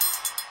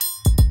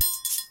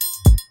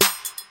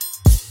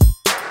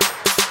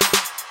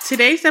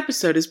Today's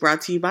episode is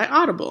brought to you by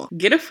Audible.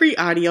 Get a free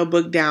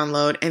audiobook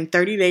download and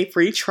 30-day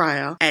free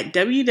trial at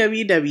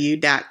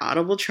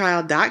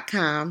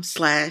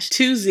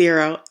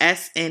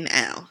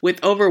www.audibletrial.com/20SNL.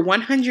 With over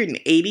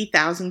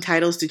 180,000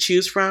 titles to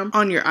choose from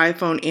on your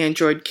iPhone,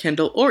 Android,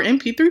 Kindle, or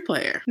MP3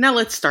 player. Now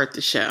let's start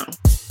the show.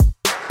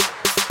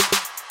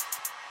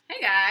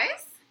 Hey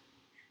guys.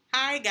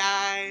 Hi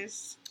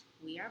guys.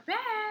 We are back.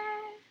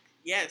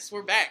 Yes,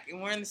 we're back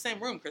and we're in the same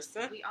room,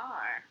 Krista. We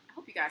are. I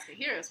hope you guys can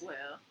hear us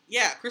well.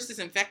 Yeah, Krista's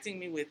infecting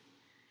me with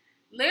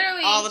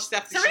literally all the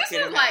stuff that Therese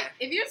was like,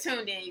 if you're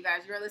tuned in, you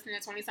guys, you're listening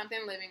to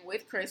 20-something Living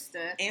with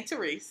Krista. And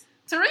Therese.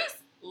 Therese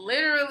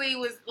literally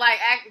was like,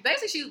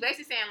 she was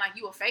basically saying like,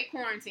 you a fake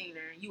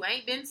quarantiner, you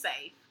ain't been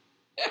safe.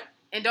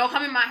 And don't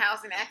come in my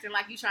house and acting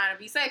like you trying to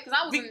be safe.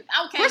 Because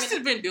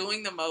Krista's been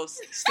doing the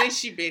most since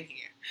she's been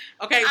here.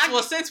 Okay,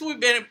 since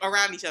we've been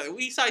around each other.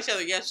 We saw each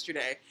other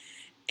yesterday.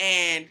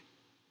 And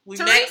we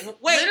Therese met.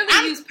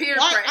 Literally used peer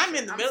pressure. I'm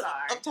in the middle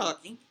of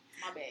talking.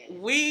 My bad.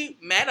 We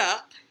met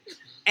up.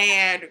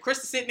 And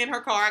Krista's sitting in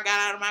her car. I got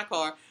out of my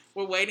car.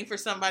 We're waiting for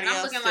somebody else.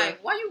 I'm looking like,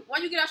 why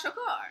you get out your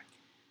car?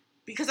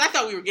 Because I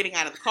thought we were getting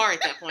out of the car at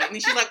that point. And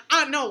she's like,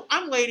 oh, no,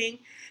 I'm waiting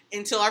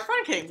until our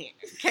friend came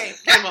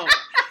over.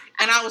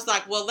 And I was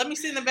like, well, let me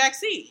sit in the back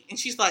seat. And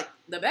she's like,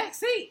 the back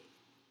seat?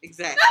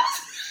 Exactly.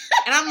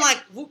 And I'm like,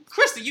 well,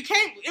 Krista, you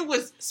came. It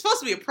was supposed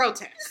to be a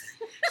protest.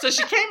 So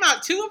she came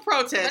out to a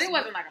protest. But it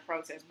wasn't like a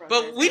protest.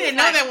 But we didn't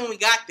know that when we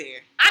got there.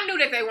 I knew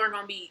that they weren't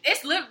going to be.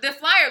 The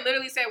flyer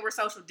literally said we're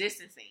social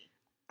distancing.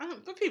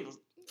 But people.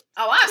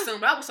 Oh, I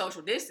assumed I was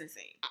social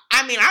distancing.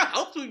 I mean, I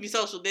hoped we'd be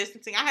social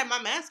distancing. I had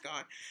my mask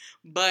on.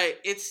 But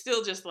it's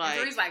still just like.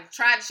 Therese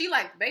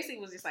basically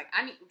was just like,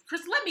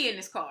 Chris, let me in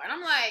this car. And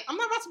I'm like, I'm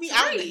not about to be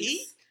out in the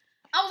heat.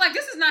 I was like,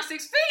 this is not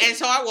 6 feet. And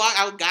so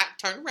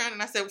turned around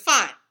and I said,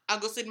 fine, I'll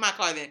go sit in my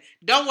car then.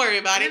 Don't worry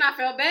about it. And then I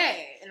felt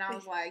bad. And I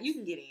was like, you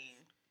can get in.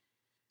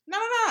 No.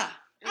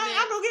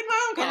 I'll go get in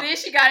my own car. And then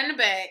she got in the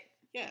back.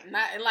 Yeah.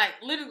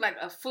 Literally like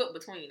a foot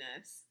between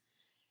us.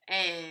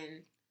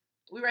 And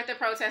we were at the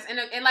protest, and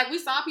we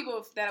saw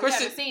people that we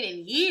haven't seen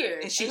in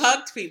years. And she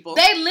hugged people.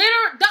 They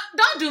literally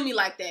don't do me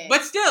like that.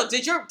 But still,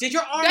 did your arms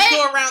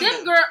go around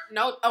them?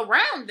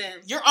 Around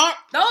them. Your arm.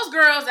 Those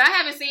girls that I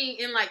haven't seen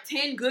in like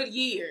 10 good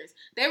years.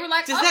 They were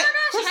like, my gosh,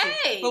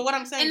 hey. But what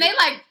I'm saying, and they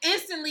like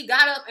instantly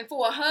got up and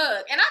for a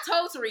hug. And I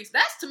told Therese,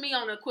 that's to me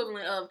on the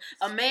equivalent of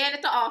a man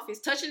at the office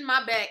touching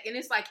my back, and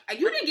it's like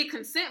you didn't get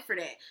consent for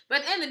that. But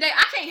at the end of the day,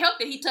 I can't help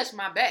that he touched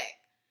my back.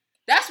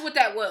 That's what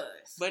that was.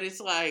 But it's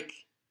like.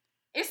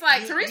 It's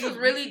like, Therese was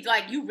really,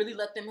 like, you really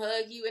let them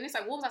hug you. And it's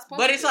like, what was I supposed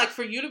to do? But it's like,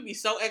 for you to be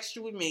so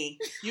extra with me,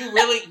 you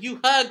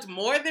hugged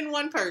more than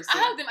one person. I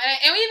hugged them. And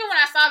even when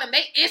I saw them,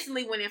 they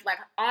instantly went in, like,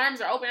 arms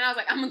are open. And I was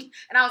like, I'll give you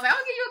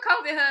a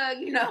COVID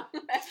hug, you know.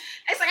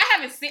 It's like,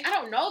 I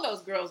don't know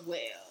those girls well.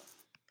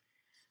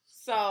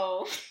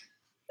 So.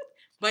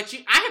 But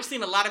I have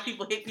seen a lot of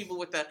people hit people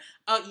with that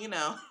feels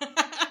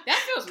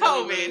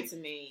really rude to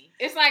me.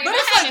 It's like, I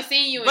haven't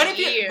seen you in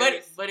years.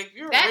 But if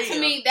you're that real, to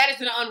me, that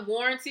is an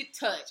unwarranted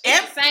touch.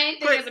 It's the same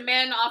thing as a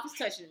man in the office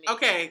touching me.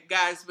 Okay,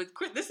 guys, but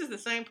this is the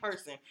same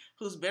person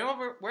who's been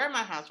over, we're at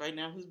my house right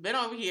now, who's been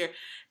over here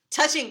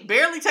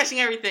barely touching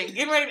everything,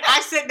 getting ready.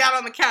 I sat down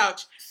on the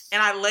couch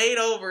and I laid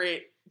over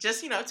it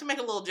just, to make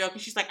a little joke.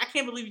 And she's like, I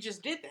can't believe you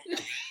just did that.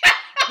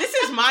 This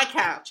is my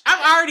couch.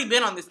 I've already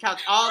been on this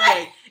couch all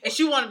day. And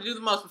she wanted to do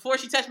the most. Before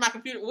she touched my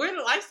computer, where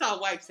the Lysol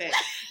wipes at?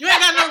 You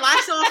ain't got no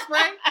Lysol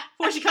spray?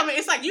 Before she come in,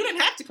 it's like, you didn't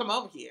have to come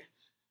over here.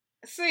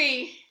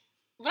 See,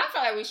 but I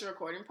feel like we should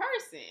record in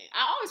person.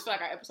 I always feel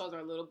like our episodes are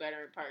a little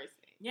better in person.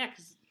 Yeah,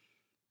 because...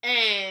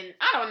 And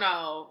I don't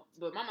know,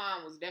 but my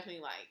mom was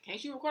definitely like,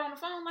 can't you record on the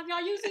phone like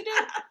y'all usually do?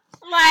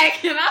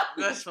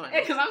 That's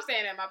funny. Because I'm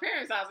staying at my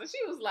parents' house, and she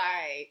was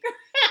like,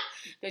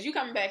 because you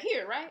coming back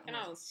here, right? And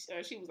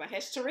she was like,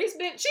 has Therese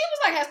been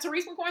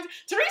quarantined?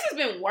 Therese has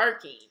been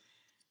working.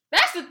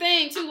 That's the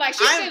thing, too. Like,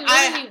 she's been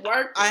literally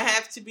working. I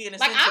have to be in a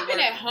like, I've been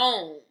at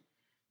home.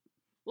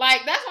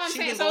 Like, that's what I'm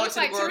saying. So it's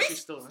like,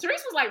 Therese was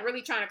like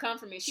really trying to come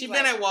for me. She's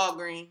been at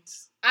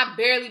Walgreens. I've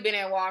barely been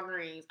at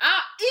Walgreens.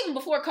 Even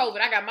before COVID,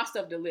 I got my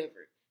stuff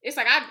delivered. It's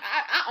like I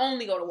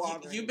only go to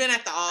Walgreens. You've been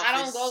at the office. I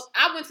don't go.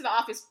 I went to the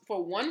office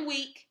for 1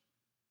 week.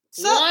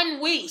 So, 1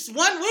 week.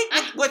 1 week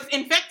with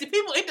infected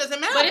people. It doesn't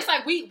matter. But it's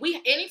like we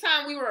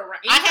anytime we were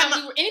around,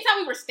 anytime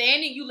we were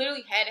standing, you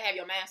literally had to have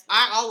your mask on.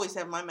 I always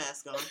have my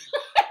mask on.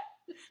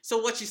 So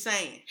what you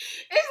saying?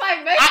 It's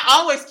like I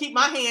always keep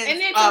my hands.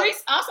 And then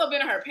Therese also been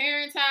at her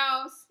parents'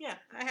 house. Yeah,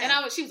 I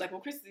have. And she was like,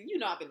 "Well, Kristen,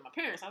 I've been to my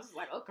parents' house." I was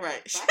like, "Okay."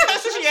 Right. So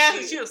that's what she asked,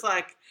 and she was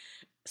like,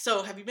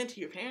 "So have you been to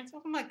your parents'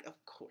 house?" I'm like, "Of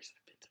course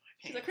I've been to my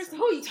parents." She's like, "Kristen,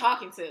 who are you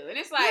talking to?" And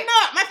it's like, "You're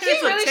not. My parents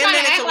she's really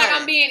trying to act like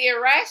I'm being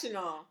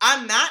irrational.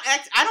 I'm not.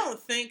 I don't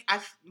think.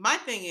 My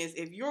thing is,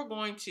 if you're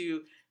going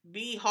to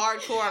be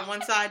hardcore on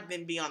one side,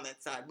 then be on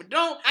that side. But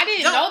I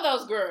didn't know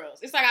those girls.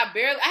 It's like I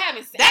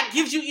haven't seen. That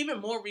gives you even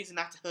more reason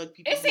not to hug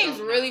people. It seems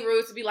really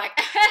rude to be like,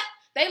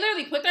 they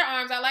literally put their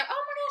arms out like,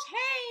 oh my gosh,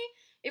 hey.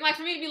 And like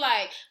for me to be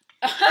like,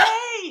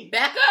 hey,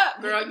 back up.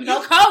 girl, you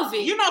know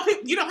COVID. You know,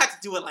 people, you don't have to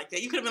do it like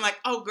that. You could have been like,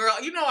 oh, girl,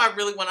 you know I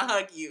really want to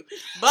hug you.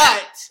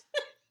 But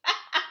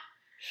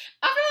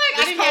I feel like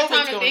I didn't have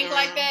time to think around.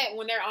 like that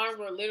when their arms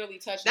were literally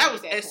touching. That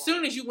was, at that as point.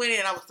 soon as you went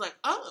in, I was like,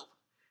 oh,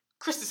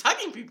 Chris is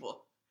hugging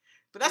people.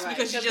 But that's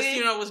because she just,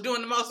 then, was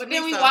doing the most. But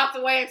then we walked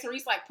away and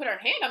Therese like put her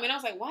hand on me and I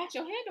was like, why had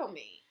your hand on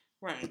me?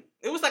 Right.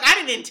 It was like I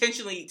didn't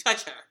intentionally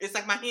touch her. It's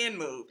like my hand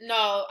moved. No,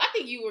 I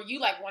think you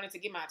like wanted to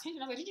get my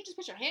attention. I was like, did you just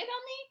put your hand on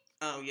me?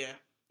 Oh yeah.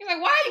 He's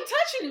like, why are you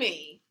touching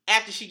me?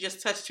 After she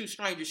just touched two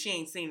strangers she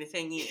ain't seen a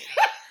thing yet.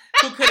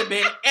 Who could have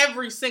been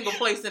every single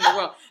place in the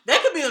world. They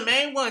could be the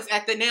main ones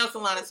at the nail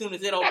salon as soon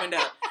as it opened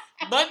up.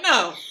 But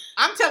no,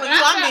 I'm telling you,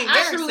 I'm being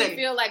very safe. I truly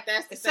feel like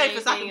that's the same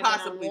safest thing I can as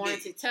possibly an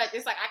unwarranted touch.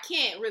 It's like I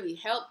can't really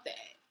help that.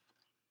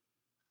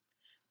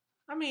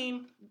 I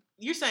mean,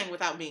 you're saying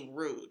without being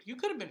rude. You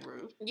could have been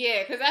rude.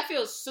 Yeah, because that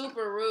feels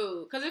super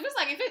rude. Because if it's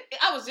like,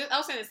 I was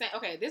saying the same.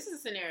 Okay, this is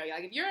a scenario.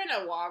 Like if you're in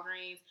a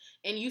Walgreens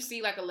and you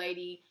see like a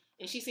lady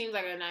and she seems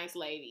like a nice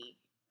lady,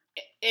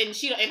 and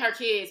her and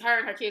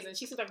her kids, and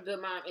she seems like a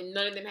good mom, and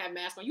none of them have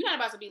masks on, you're not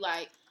about to be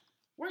like,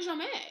 where's your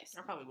mask?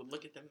 I probably would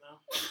look at them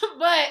though.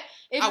 But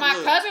if my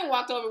cousin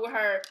walked over with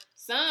her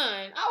son,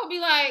 I would be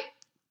like,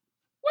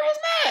 where his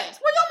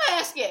mask? Where your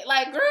mask at?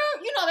 Like, girl,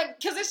 you know,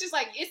 because it's just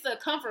like, it's a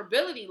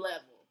comfortability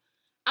level.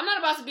 I'm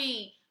not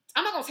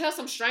going to tell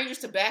some strangers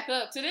to back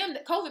up. To them,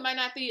 COVID might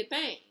not be a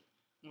thing.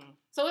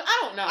 So, I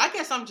don't know. I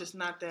guess I'm just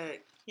not that,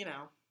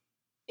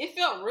 It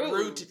felt rude.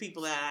 Rude to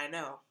people that I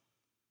know.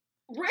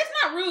 It's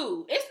not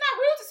rude. It's not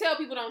rude to tell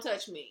people don't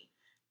touch me.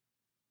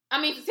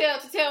 I mean, to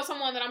tell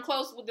someone that I'm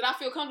close with, that I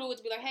feel comfortable with,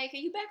 to be like, hey,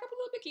 can you back up a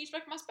little bit? Can you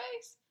respect my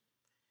space?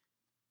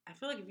 I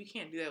feel like if you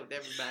can't do that with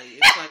everybody,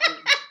 it's like...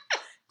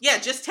 Yeah,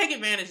 just take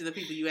advantage of the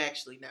people you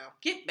actually know.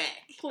 Get back.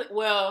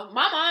 Well,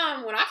 my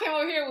mom, when I came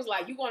over here, was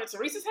like, you going to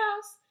Teresa's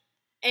house?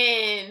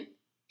 And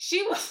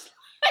she was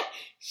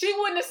she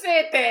wouldn't have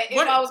said that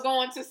if I was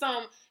going to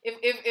some,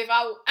 if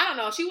I don't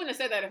know, she wouldn't have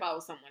said that if I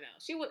was someone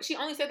else. She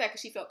only said that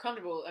because she felt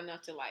comfortable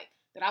enough to like,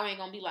 that I ain't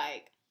going to be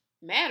like,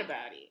 mad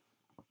about it.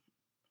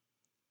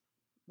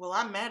 Well,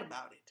 I'm mad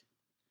about it.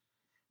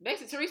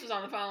 Basically, Teresa was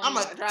on the phone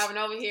driving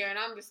over here, and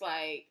I'm just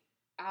like,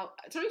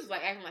 Teresa was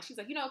like acting like, she's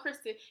like,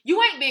 Kristen,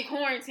 you ain't been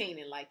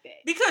quarantining like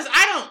that. Because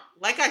I don't,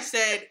 like I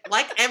said,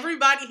 like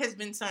everybody has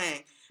been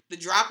saying, the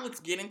droplets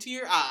get into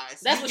your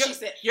eyes. That's what she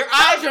said. Your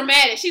eyes are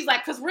dramatic. She's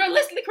like, because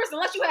realistically, Kristen,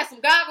 unless you had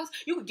some goggles,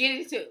 you could get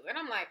it too. And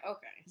I'm like,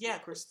 okay. Yeah,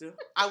 Kristen.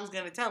 I was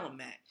going to tell him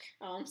that.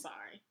 Oh, I'm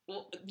sorry.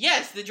 Well,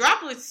 yes, the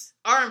droplets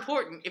are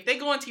important. If they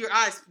go into your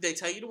eyes, they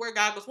tell you to wear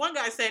goggles. One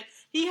guy said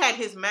he had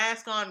his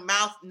mask on,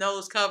 mouth,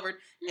 nose covered,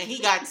 and he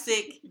got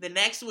sick. The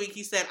next week,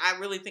 he said, I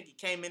really think it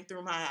came in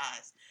through my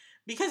eyes.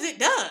 Because it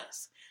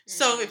does.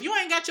 So if you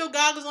ain't got your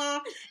goggles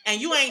on and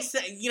you ain't,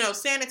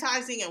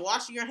 sanitizing and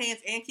washing your hands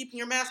and keeping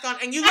your mask on,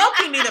 and you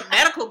low-key need a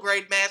medical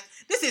grade mask,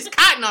 this is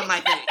cotton on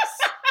my face.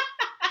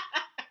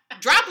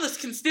 Droplets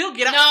can still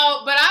get out.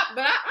 No, but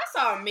I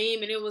saw a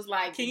meme and it was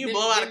like, can you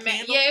blow out a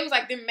candle? Yeah, it was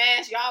like the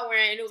mask y'all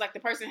wearing, and it was like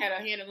the person had a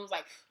hand and it was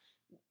like,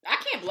 I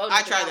can't blow.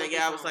 I tried that.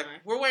 Yeah, I was like,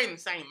 we're wearing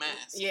the same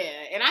mask. Yeah,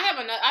 and I have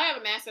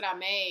a mask that I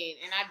made,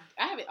 and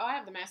I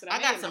have the mask that I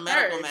made. I got some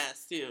medical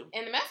masks too.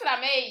 And the mask that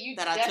I made,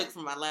 I took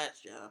from my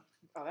last job.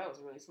 Oh, that was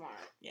really smart.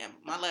 Yeah,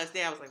 my last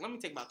day I was like, let me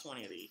take about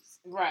 20 of these.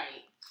 Right.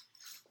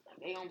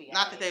 They gonna be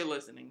not that they're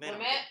listening.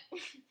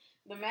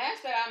 The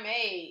mask that I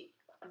made,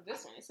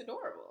 this one, it's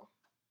adorable.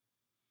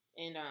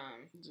 And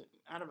is it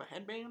out of a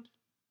headband?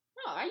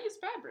 No, I use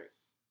fabric.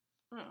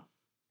 Oh.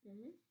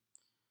 Mhm.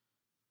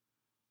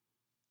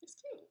 It's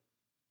cute.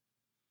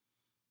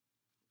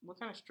 What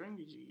kind of string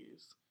did you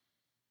use?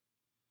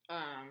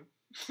 I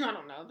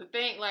don't know. The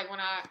thing, like when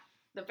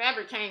the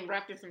fabric came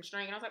wrapped in some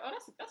string, and I was like, oh,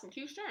 that's some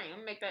cute string. Let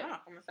me make that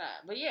on the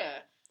side. But yeah,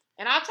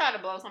 and I tried to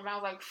blow something. I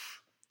was like,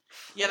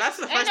 yeah, that's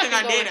the first thing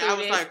I did. I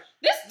was like,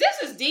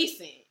 this is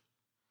decent.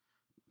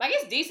 Like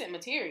it's decent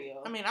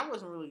material. I mean, I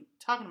wasn't really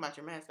talking about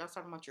your mask. I was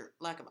talking about your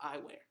lack of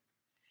eyewear.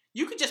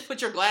 You could just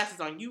put your glasses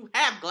on. You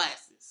have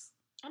glasses.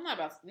 I'm not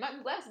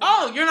glasses.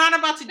 Oh, you're not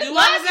about to do all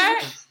of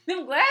that?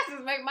 Them glasses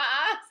make my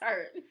eyes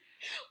hurt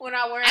when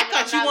I wear them.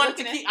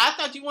 I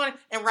thought you wanted,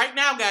 and right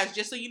now, guys,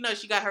 just so you know,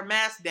 she got her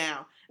mask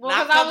down.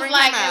 Well, because I was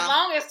like, as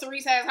long as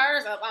Therese has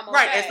hers up, I'm okay.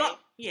 Right,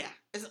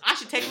 I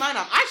should take mine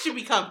off. I should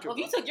be comfortable.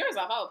 Well, if you took yours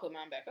off, I would put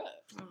mine back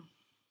up.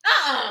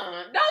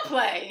 Don't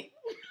play.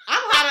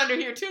 I'm hot under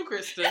here too,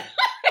 Krista.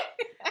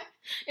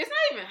 It's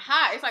not even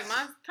hot. It's like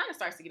mine kind of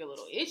starts to get a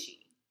little itchy.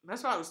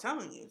 That's what I was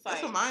telling you.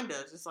 That's what mine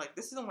does. It's like,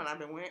 this is the one I've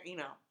been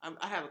wearing.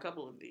 I have a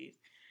couple of these,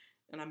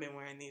 and I've been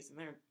wearing these,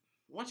 and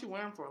once you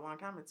wear them for a long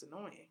time, it's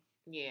annoying.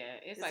 Yeah,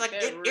 it's like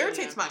it really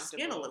irritates my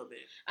skin a little bit.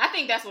 I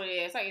think that's what it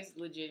is. It's like it's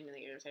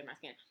legitimately irritating my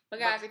skin. But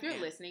guys, if you're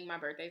listening, my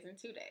birthday's in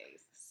 2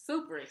 days.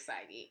 Super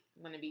excited.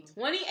 I'm gonna be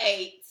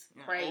 28.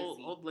 Crazy.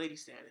 Old lady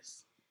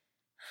status.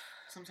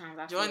 Sometimes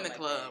I join the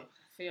club.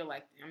 Feel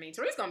like,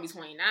 Teresa's gonna be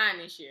 29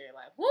 this year.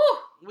 Like, woo!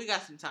 We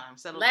got some time.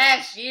 Settle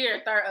Last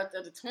year, of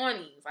the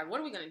 20s. Like, what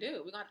are we gonna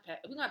do? We gonna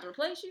have to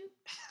replace you?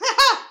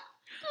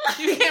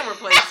 You can't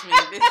replace me.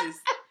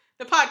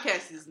 The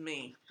podcast is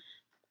me.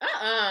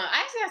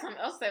 I actually have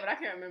something else to say, but I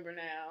can't remember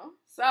now.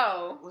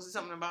 So Was it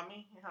something about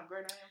me and how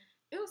great I am?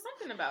 it was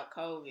something about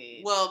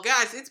COVID. Well,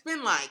 guys, it's been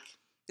a minute.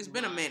 It's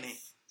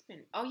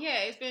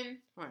been.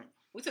 Right.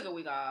 We took a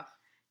week off.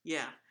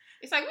 Yeah.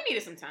 It's like we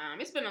needed some time.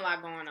 It's been a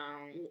lot going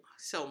on.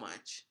 So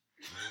much.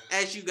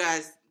 As you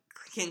guys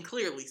can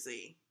clearly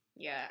see.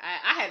 Yeah,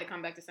 I had to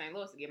come back to St.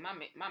 Louis to get my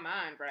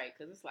mind right,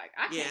 because it's like,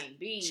 I can't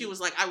be. She was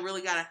like, I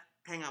really got to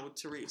hang out with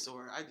Therese,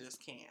 or I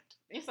just can't.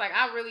 It's like,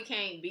 I really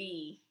can't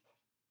be.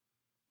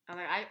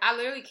 I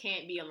literally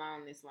can't be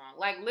alone this long.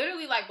 Like,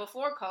 literally, like,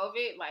 before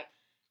COVID, like,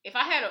 if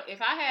I had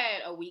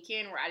a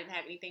weekend where I didn't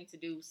have anything to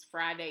do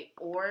Friday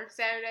or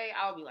Saturday,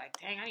 I would be like,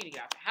 dang, I need to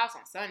get out the house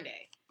on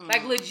Sunday.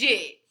 Like,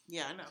 legit.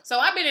 Yeah, I know. So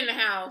I've been in the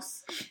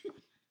house.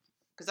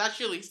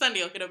 Because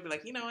Sunday I'll get up and be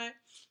like, you know what?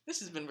 This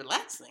has been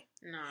relaxing.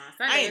 Nah,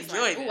 Sunday I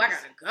enjoy this. Ooh, I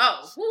gotta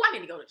go. Ooh, I need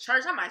to go to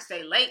church. I might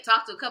stay late,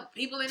 talk to a couple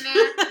people in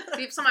there,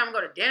 see if somebody will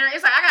go to dinner.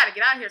 It's like, I gotta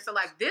get out here. So,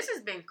 like, this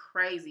has been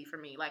crazy for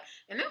me. Like,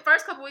 in the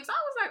first couple weeks, I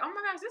was like, oh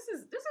my gosh, this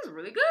is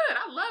really good.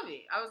 I love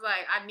it. I was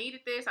like, I needed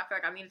this. I feel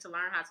like I needed to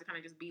learn how to kind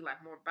of just be,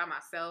 like, more by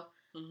myself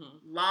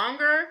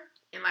longer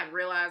and, like,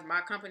 realize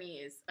my company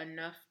is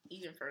enough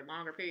even for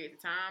longer periods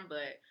of time.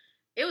 But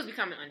it was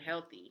becoming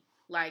unhealthy.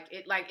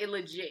 It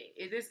legit.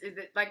 Because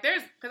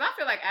I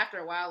feel like after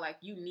a while, like,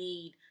 you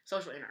need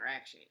social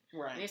interaction.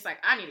 Right. And it's like,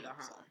 I need to go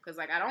home. Because,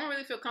 like, I don't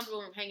really feel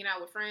comfortable hanging out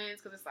with friends.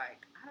 Because it's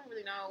like, I don't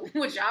really know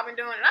what y'all been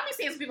doing. And I've been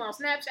seeing some people on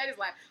Snapchat,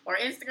 or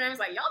Instagram.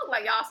 It's like, y'all look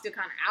like y'all still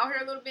kind of out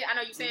here a little bit. I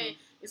know you're saying,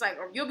 it's like,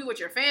 or you'll be with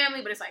your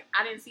family. But it's like,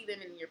 I didn't see them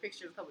in your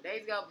pictures a couple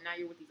days ago. But now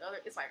you're with these other.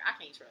 It's like, I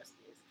can't trust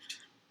this.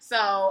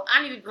 So,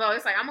 I need to go.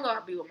 It's like, I'm going to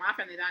go be with my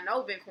family that I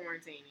know been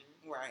quarantining.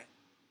 Right.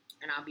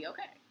 And I'll be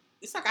okay.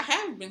 It's like I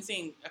have been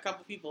seeing a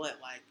couple people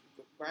at, like,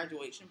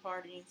 graduation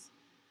parties.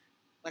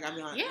 Like, I've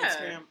been on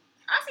Instagram.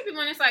 I see people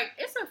and it's like,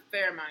 it's a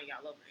fair amount of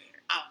y'all over here.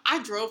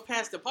 I drove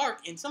past the park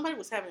and somebody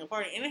was having a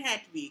party and it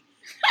had to be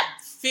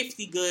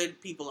 50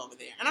 good people over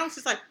there. And I was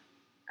just like,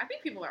 I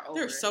think people are over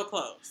they're so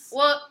close.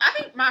 Well, I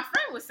think my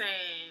friend was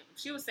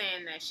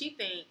saying that she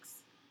thinks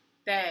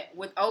that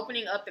with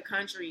opening up the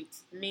country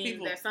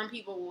means that some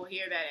people will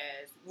hear that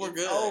as we're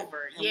good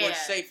over. And we're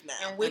safe now.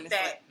 And with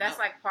that, that's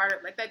like part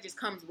of, like, that just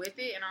comes with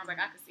it. And I was like,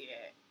 I can see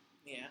that.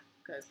 Yeah.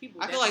 Because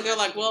people, I feel like they're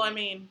like, well, I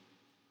mean,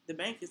 the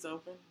bank is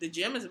open. The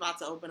gym is about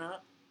to open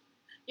up.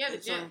 Yeah, the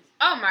gym.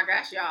 Oh my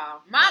gosh,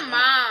 y'all. My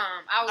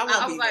mom, I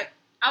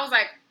was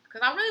like,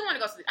 because I really want to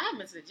go I haven't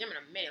been to the gym in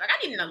a minute. Like,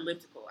 I need an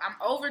elliptical. I'm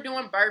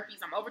overdoing burpees.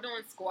 I'm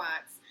overdoing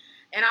squats.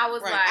 And I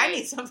was like, I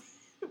need something.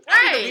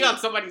 I need to be on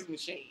somebody's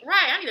machine.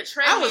 Right, I need a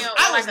treadmill.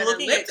 I was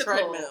looking at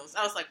treadmills.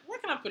 I was like, where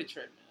can I put a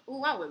treadmill?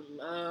 Ooh, I would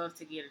love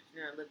to get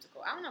an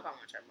elliptical. I don't know if I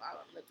want a treadmill. I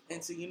want an elliptical.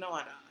 And so, you know,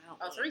 I don't.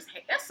 Oh, Therese,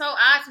 that's so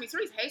odd to me.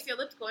 Therese hates the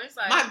elliptical. It's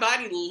like, my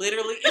body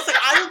literally, it's like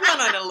I will be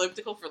on an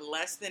elliptical for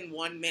less than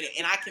 1 minute,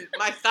 and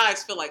my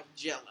thighs feel like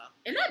Jello.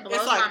 And that blows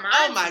it's like, my mind.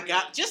 Oh my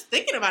God, just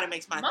thinking about it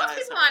makes my thighs hurt. Most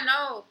people I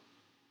know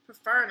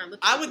prefer an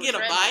elliptical. I would get a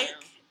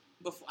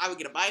bike. I would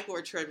get a bike or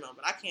a treadmill,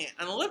 but I can't.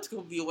 An elliptical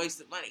would be a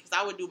waste of money because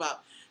I would do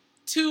about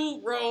 2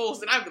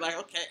 rows, and I'd be like,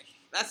 okay,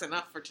 that's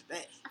enough for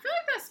today. I feel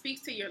like that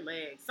speaks to your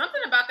legs. Something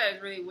about that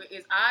is really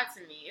is odd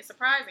to me. It's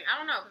surprising. I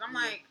don't know, because I'm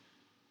like,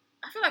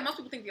 I feel like most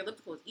people think the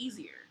elliptical is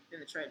easier than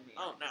the treadmill.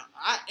 Oh no,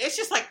 it's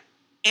just like,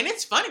 and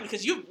it's funny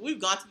because we've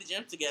gone to the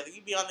gym together.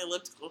 You be on the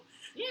elliptical,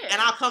 and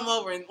I'll come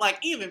over and like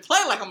even play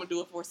like I'm gonna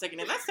do it for a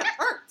second, and that stuff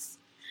hurts.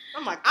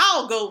 I'm like,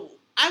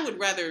 I would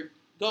rather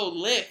go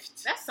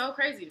lift. That's so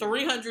crazy.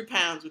 300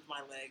 pounds with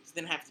my legs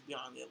than have to be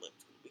on the elliptical.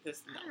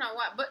 Because I don't know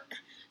why, but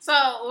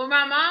so when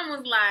my mom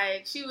was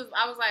like, because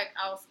I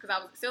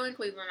was still in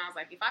Cleveland. I was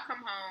like, if I come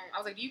home, I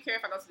was like, do you care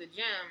if I go to the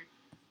gym?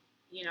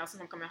 You know,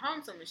 since I'm coming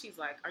home soon. And she's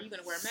like, are you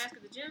gonna wear a mask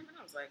at the gym? And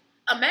I was like,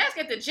 a mask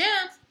at the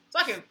gym so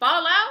I can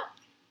fall out?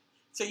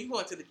 So you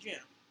going to the gym?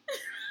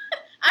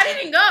 I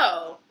didn't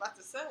go. About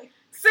to say.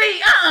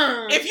 See,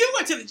 if you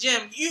went to the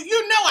gym,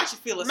 you know I should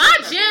feel a my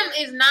gym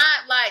is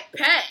not like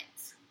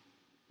packed.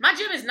 My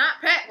gym is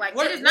not packed. Like,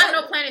 it is not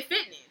no Planet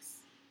Fitness.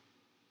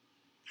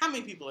 How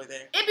many people are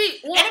there?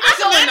 I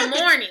go in the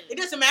morning. It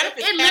doesn't matter if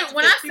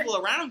it's people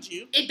around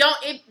you.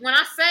 When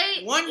I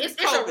say it's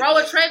a row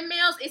of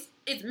treadmills,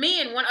 it's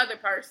me and one other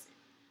person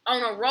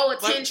on a row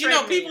of 10 treadmills. But you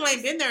know, people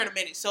ain't been there in a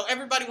minute, so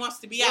everybody wants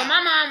to be out.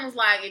 My mom was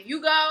like, if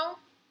you go,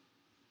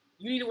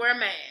 you need to wear a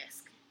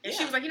mask. And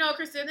she was like, you know,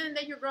 Krista, at the end of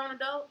the day, you're a grown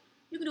adult.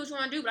 You can do what you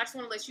want to do, but I just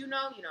want to let you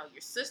know, your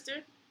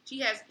sister, she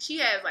has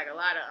like a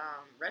lot of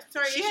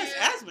respiratory issues. She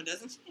has asthma,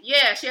 doesn't she?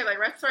 Yeah, she has like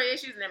respiratory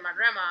issues, and then my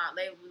grandma,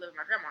 we live with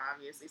my grandma,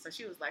 obviously. So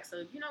she was like,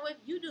 so you know what?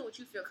 You do what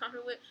you feel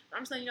comfortable with. But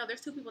I'm just letting you know, there's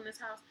 2 people in this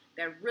house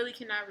that really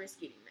cannot risk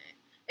getting that.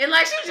 And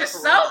like, she was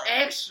just so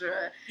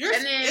extra.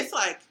 And then it's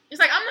like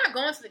I'm not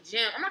going to the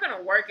gym. I'm not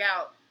gonna work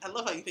out. I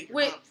love how you think.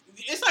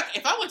 It's like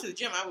if I went to the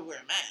gym, I would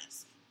wear a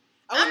mask.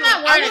 I'm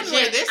not wearing a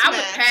gym. I would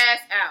pass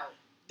out.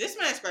 This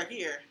mask right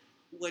here.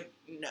 I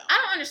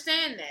don't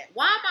understand that.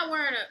 Why am I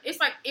wearing it's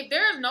like, if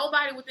there is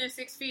nobody within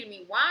 6 feet of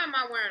me, why am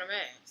I wearing a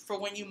mask? For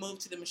when you move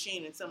to the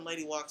machine and some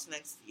lady walks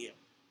next to you.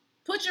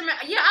 Put your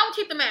mask. Yeah, I would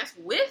keep the mask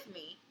with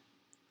me.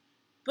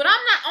 But I'm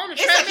not on the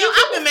It's treadmill. like you I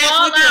keep the will mask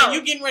fall with you out. and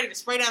you getting ready to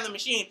spray down the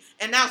machine,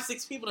 and now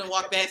 6 people done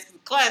walk past because the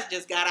class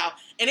just got out,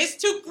 and it's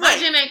too My late.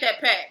 gym ain't that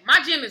packed.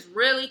 My gym is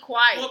really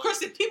quiet. Well,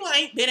 Kristen, people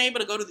ain't been able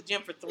to go to the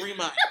gym for 3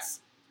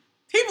 months.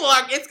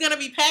 It's going to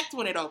be packed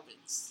when it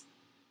opens.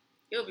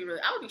 It'll be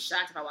really. I would be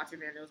shocked if I walked in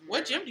there and there was more.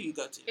 What gym do you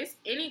go to? It's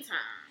anytime.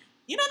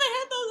 You know they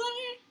have those out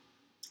here?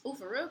 Ooh,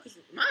 for real? Cause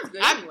mine's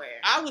good anywhere.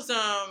 I was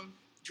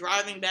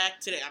driving back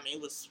today. I mean,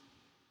 it was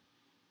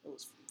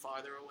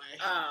farther away.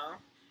 Oh.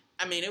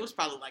 I mean, it was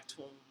probably like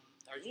 20.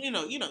 Or you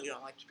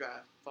don't like to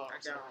drive far. I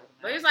so don't.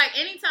 But it's like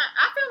anytime.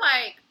 I feel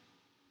like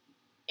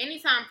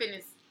anytime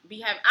fitness be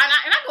having.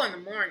 And I go in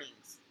the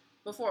mornings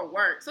before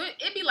work, so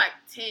it'd be like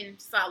 10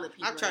 solid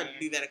people. I've tried to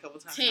do that a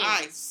couple times. 10.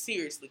 I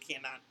seriously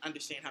cannot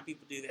understand how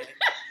people do that.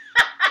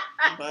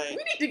 But we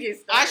need to get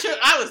started.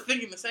 I was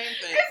thinking the same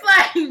thing. It's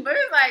like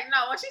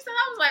no. When she said,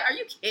 I was like, are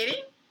you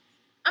kidding?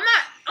 I'm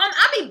not.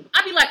 I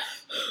be like,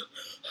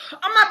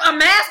 I'm not a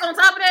mask on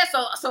top of that.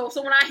 So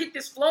when I hit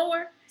this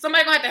floor,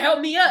 somebody gonna have to help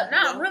me up.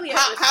 Now I'm really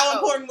how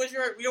important was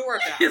your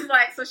workout? It's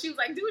like, so she was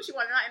like, do what you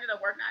want, and I ended up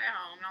working out at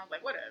home, and I was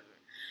like, whatever.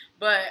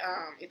 But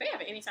if they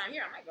have it anytime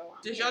here, I might go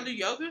on. Did y'all do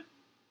yoga?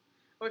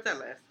 Or was that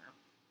last time?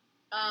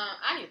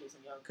 I need to do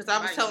some yoga. Because I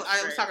was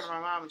talking to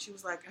my mom, and she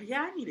was like,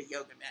 yeah, I need a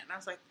yoga mat. And I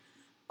was like,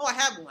 oh, I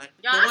have one.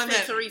 Y'all, I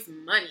spent Therese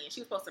money, and she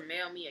was supposed to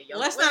mail me a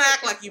yoga. Let's not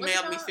act like you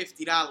mailed me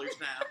 $50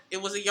 now.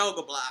 It was a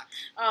yoga block.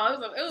 Oh, it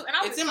was, and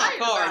I was It's in my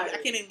car. I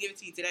can't even give it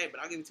to you today,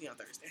 but I'll give it to you on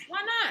Thursday.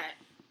 Why not?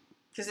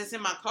 Because it's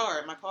in my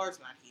car. My car's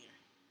not here.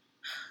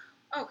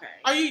 Okay.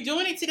 Are you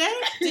doing it today?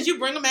 Did you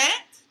bring a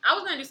mat? I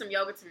was going to do some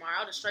yoga tomorrow.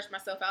 I'll just stretch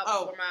myself out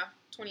before my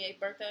 28th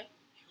birthday.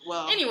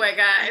 Well, anyway,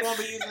 guys. You won't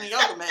be using a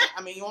yoga mat.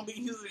 You won't be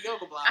using a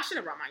yoga block. I should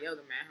have brought my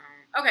yoga mat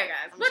home. Okay,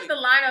 guys. What the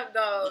lineup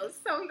goes.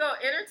 So we go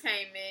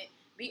entertainment,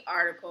 the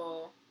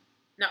article.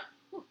 No.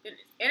 Ooh,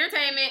 goodness.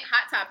 Entertainment,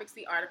 hot topics,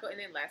 the article, and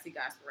then lastly,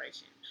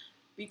 Godspiration.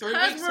 Because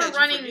we're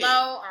running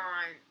low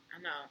on... I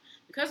know.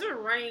 Because we're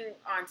running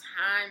on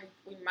time,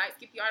 we might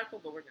skip the article,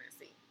 but we're going to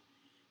see.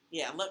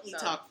 Yeah, let me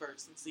talk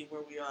first and see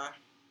where we are.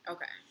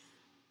 Okay.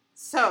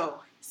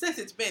 So, since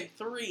it's been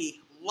 3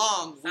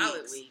 long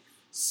weeks,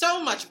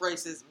 so much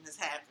racism has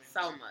happened.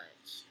 So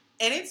much.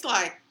 And it's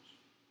like,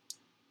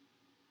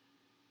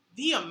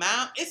 the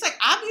amount, it's like,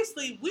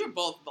 obviously, we're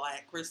both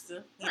black,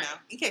 Krista, you know,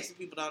 in case the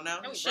people don't know.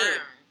 No, we're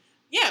brown.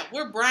 Yeah,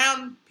 we're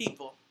brown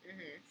people.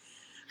 Mm-hmm.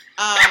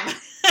 I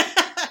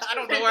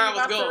don't know where I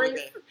was going with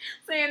that.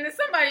 Saying that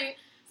somebody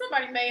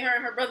made her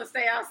and her brother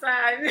stay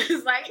outside, and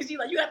it's like, she's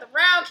like, you got the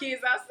brown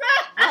kids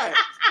outside. Right.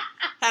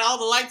 Had all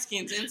the light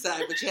skins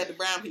inside, but you had the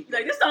brown people.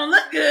 Like, this don't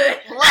look good.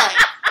 Right.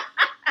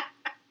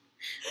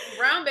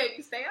 Brown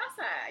babies stay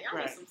outside. Y'all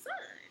need some sun.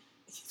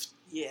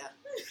 Yeah.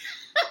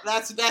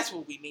 That's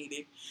what we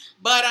needed.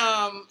 But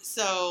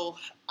so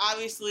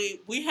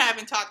obviously we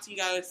haven't talked to you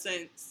guys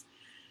since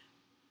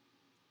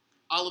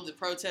all of the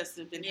protests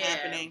have been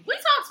happening.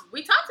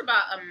 We talked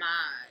about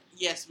Ahmaud.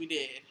 Yes, we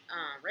did.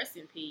 Rest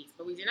in peace.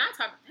 But we did not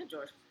talk about that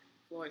George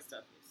Floyd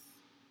stuff.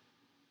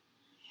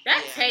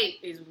 That tape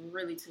is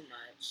really too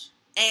much.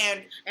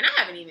 And I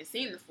haven't even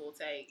seen the full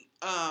tape.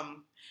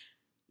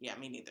 Yeah,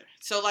 me neither.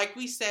 So like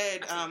we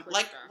said,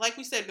 like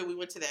we said that we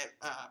went to that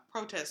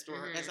protest,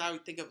 or as I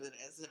would think of it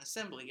as an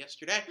assembly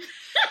yesterday.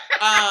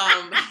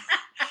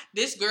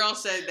 This girl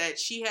said that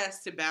she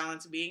has to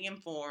balance being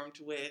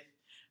informed with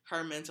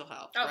her mental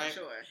health. Oh, right?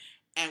 Sure.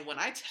 And when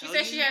I tell you,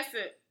 she said she has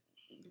to.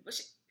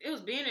 But it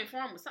was being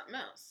informed with something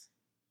else.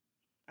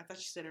 I thought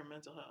she said her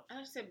mental health. I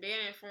just said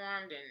being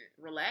informed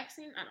and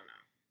relaxing. I don't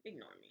know.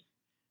 Ignore me.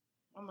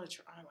 I'm gonna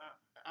try.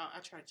 I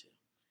tried to.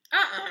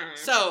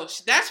 So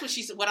that's what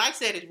she said. What I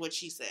said is what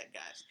she said,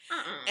 guys.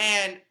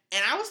 And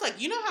I was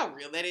like, you know how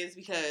real that is,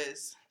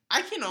 because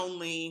I can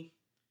only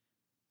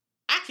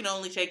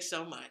take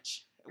so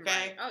much. Okay.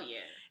 Right. Oh yeah.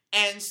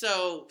 And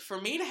so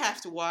for me to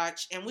have to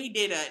watch, and we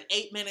did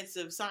 8 minutes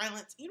of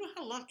silence. You know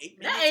how long 8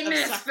 minutes? That 8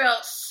 minutes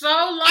felt so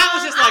long. I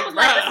was just like,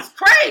 this is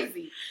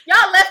crazy.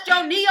 Y'all left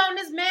your knee on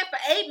this man for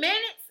 8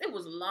 minutes. It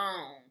was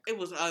long. It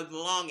was a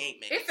long 8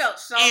 minutes. It felt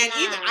so long.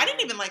 And I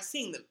didn't even like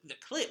seeing the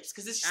clips,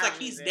 because it's just like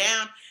he's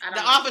down,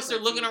 the officer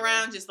looking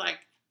around, just like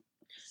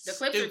the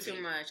clips are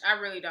too much. I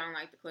really don't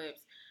like the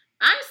clips.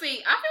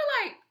 Honestly, I feel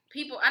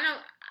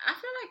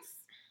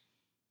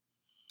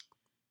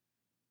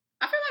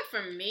like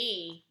for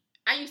me,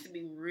 I used to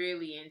be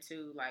really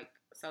into like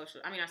social.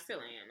 I mean, I still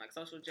am, like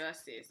social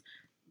justice,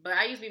 but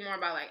I used to be more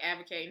about like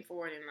advocating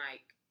for it and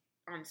like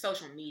on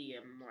social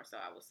media more so,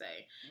 I would say.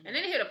 Mm-hmm. And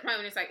then it hit a point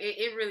when it's like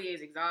it really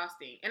is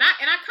exhausting. And I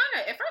kind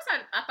of at first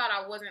I thought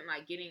I wasn't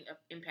like getting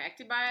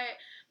impacted by it,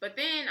 but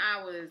then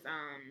I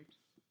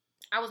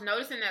was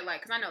noticing that,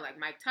 like, because I know, like,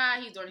 Mike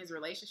Ty, he's doing his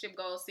relationship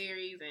goals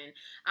series, and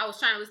I was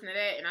trying to listen to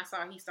that, and I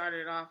saw he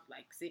started it off,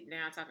 like, sitting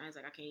down, talking, I was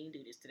like, I can't even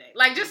do this today.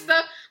 Like, just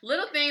stuff,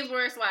 little things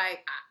where it's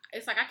like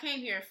I came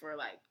here for,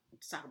 like,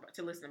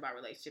 to listen about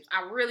relationships.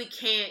 I really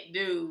can't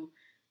do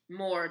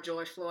more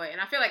George Floyd, and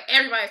I feel like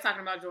everybody's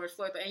talking about George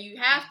Floyd, and you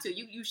have to,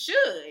 you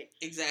should.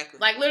 Exactly.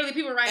 Like, literally,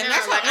 people right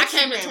now are like, I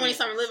came to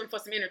 20-something living for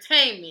some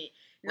entertainment.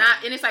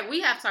 And it's like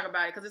we have to talk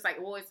about it because it's like,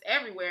 well, it's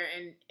everywhere,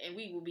 and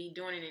we will be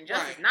doing an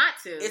injustice not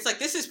to. It's like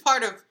this is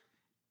part of.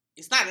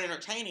 It's not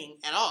entertaining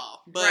at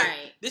all, but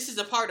this is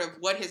a part of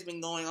what has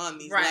been going on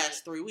these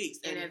last 3 weeks.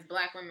 And as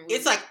Black women,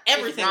 it's like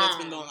everything that's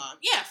been going on.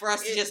 Yeah, for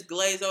us to just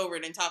glaze over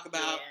it and talk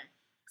about. Yeah.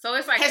 So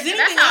it's like, has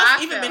anything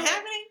else even been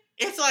happening?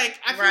 It's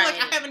like I feel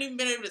like I haven't even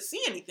been able to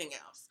see anything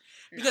else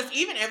because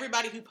even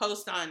everybody who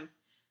posts on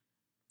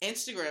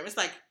Instagram, it's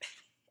like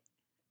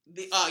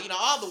the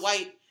all the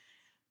white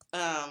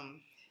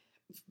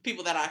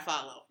people that I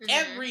follow. Mm-hmm.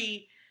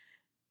 Every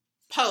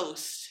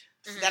post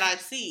that I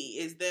see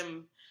is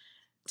them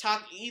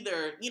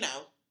either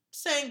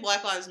saying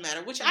Black Lives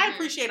Matter, which I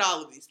appreciate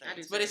all of these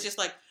things, but it's just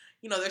like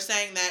they're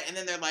saying that, and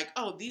then they're like,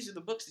 oh, these are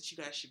the books that you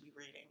guys should be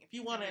reading if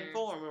you want to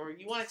inform or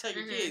you want to tell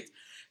your kids.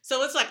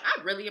 So it's like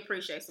I really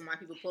appreciate some white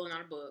people pulling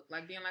out a book,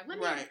 like being like, let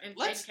me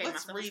educate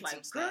myself. Read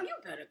like, some girl, stuff. you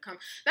better come.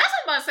 That's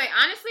what I'm about to say.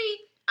 Honestly,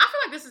 I feel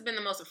like this has been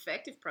the most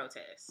effective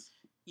protest.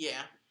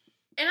 Yeah.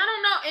 And I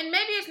don't know, and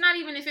maybe it's not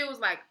even if it was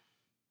like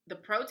the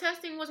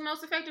protesting was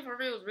most effective, or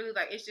if it was really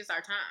like it's just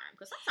our time.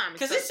 Because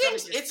sometimes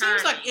it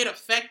seems like it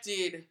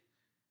affected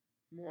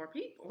more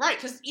people, right?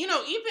 Because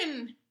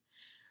even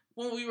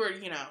when we were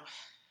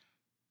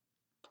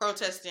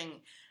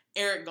protesting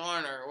Eric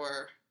Garner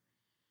or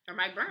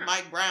Mike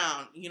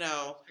Brown,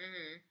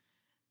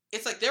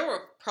 it's like there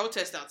were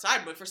protests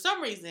outside, but for some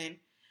reason,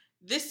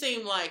 this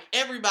seemed like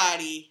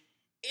everybody.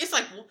 It's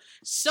like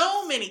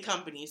so many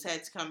companies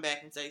had to come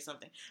back and say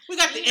something. We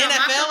got the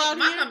NFL out here.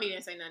 My company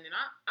didn't say nothing.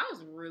 I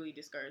was really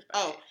discouraged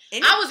by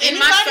it. I was in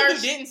my search.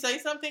 Who didn't say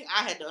something,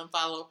 I had to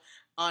unfollow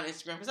on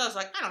Instagram because I was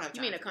like, I don't have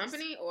time. You mean a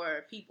company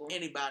or people?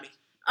 Anybody.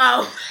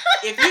 Oh.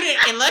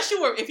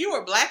 If you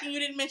were Black and you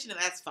didn't mention it,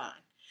 that's fine.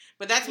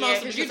 But that's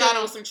mostly because you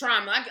dealing with some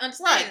trauma. I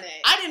understand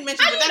that. I didn't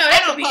mention it. They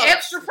could be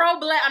extra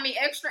pro-Black. I mean,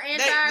 extra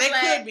anti-Black.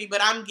 They could be, but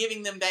I'm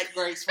giving them that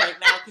grace right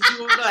now because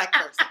you were a Black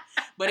person.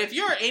 But if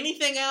you're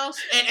anything else,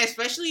 and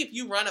especially if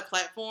you run a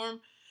platform,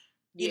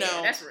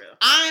 that's real.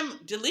 I'm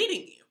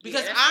deleting you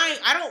because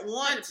I don't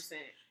want. 100%.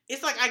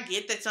 It's like I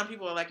get that some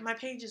people are like, my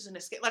page is an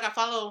escape. Like I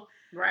follow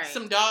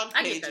some dog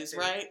pages,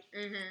 right?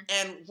 Mm-hmm.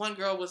 And one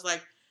girl was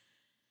like,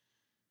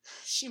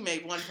 she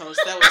made one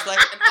post that was like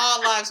an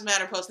All Lives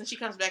Matter post, and she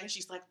comes back and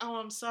she's like, "Oh,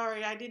 I'm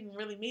sorry, I didn't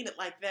really mean it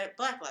like that.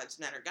 Black Lives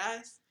Matter,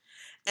 guys."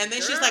 And then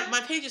she's like,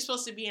 "My page is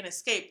supposed to be an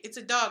escape. It's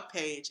a dog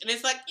page." And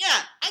it's like,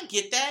 yeah, I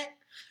get that,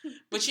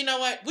 but you know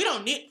what? We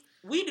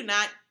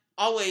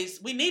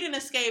need an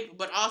escape,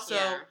 but also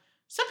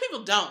some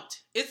people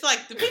don't. It's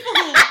like the people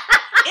who, in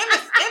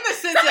the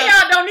sense some of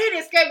y'all don't need an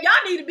escape.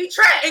 Y'all need to be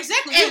trapped.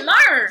 Exactly. And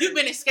learn. You've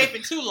been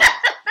escaping too long.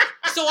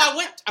 So I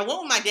went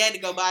with my dad to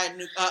go buy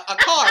a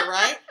car,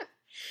 right?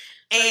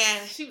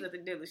 And she was at the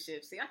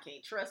dealership. See, I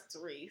can't trust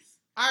Therese.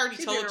 I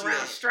already told you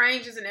around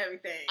strangers and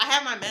everything. I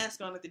had my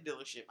mask on at the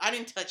dealership. I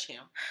didn't touch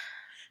him,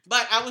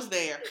 but I was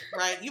there,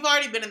 right? You've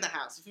already been in the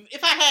house.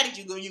 If I had it,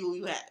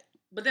 you had it.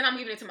 But then I'm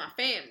giving it to my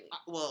family.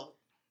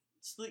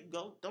 Sleep.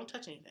 Don't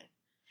touch anything.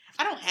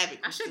 I don't have it.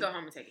 I should go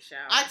home and take a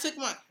shower. I took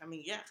my. Do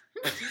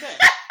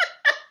that.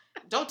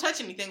 Don't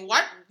touch anything.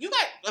 Why? You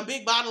got a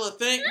big bottle of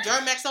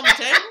Germ-X on the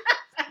table.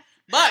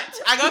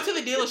 But I go to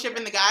the dealership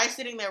and the guy's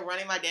sitting there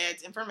running my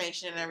dad's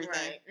information and everything.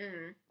 Right.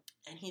 Mm-hmm.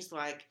 And he's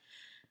like,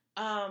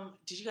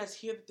 did you guys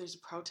hear that there's a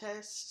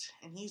protest?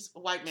 And he's a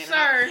white man.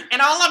 Sir.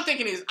 And all I'm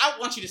thinking is, I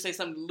want you to say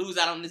something to lose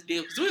out on this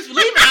deal. Because we're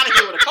leaving out of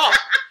here with a car.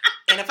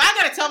 And if I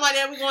got to tell my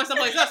dad we're going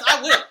someplace else,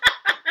 I will.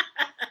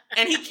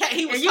 And he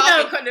was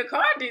talking.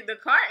 The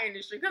car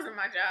industry, because of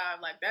my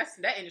job, like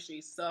that industry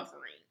is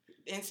suffering.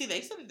 And see,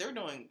 they said that they're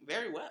doing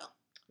very well.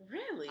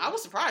 Really? I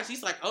was surprised.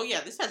 He's like, oh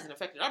yeah, this hasn't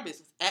affected our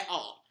business at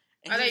all.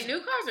 And are they new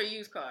cars or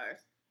used cars?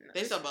 No,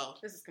 they sell both.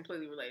 This is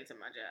completely related to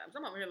my job. So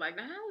I'm over here like,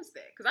 now how is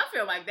that? Because I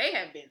feel like they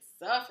have been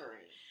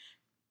suffering.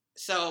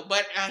 So,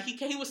 but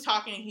he was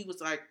talking and he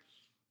was like,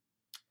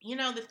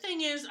 the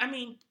thing is,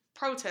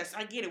 protests,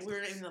 I get it.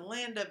 We're in the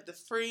land of the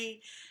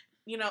free.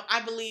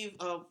 I believe,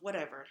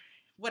 whatever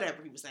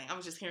he was saying. I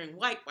was just hearing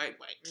white. Right.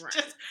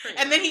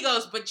 And then he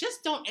goes, but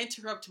just don't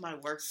interrupt my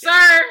work day.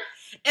 Sir.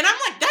 And I'm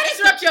like, that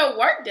interrupt your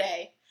work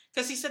day.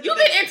 Because he said you've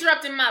been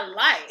interrupting my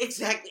life.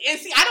 Exactly. And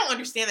see, I don't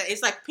understand that.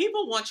 It's like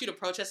people want you to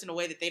protest in a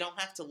way that they don't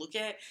have to look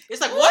at. It's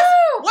like, whatever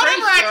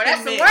I can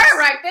that's miss. The word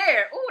right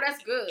there. Ooh,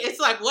 that's good. It's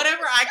like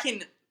whatever I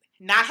can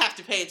not have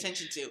to pay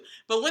attention to.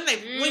 But when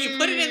you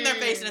put it in their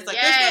face and it's like,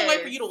 there's no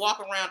way for you to walk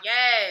around,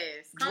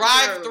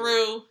 drive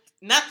through,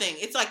 nothing.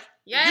 It's like,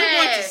 you're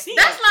going to see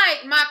that's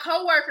like my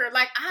coworker.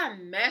 Like, I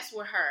mess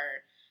with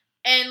her.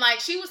 And, like,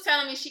 she was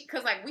telling me,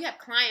 because, like, we have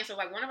clients, so,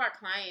 like, one of our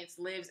clients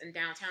lives in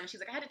downtown, and she's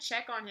like, I had to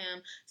check on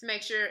him to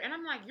make sure, and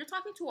I'm like, you're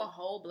talking to a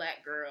whole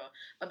Black girl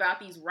about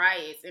these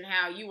riots and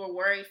how you were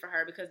worried for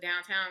her because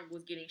downtown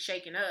was getting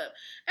shaken up.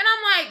 And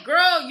I'm like,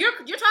 girl,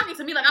 you're talking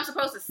to me like I'm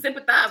supposed to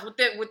sympathize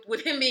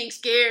with him being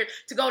scared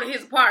to go to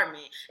his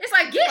apartment. It's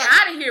like, get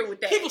out of here with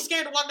that. People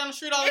scared to walk down the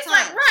street all the time.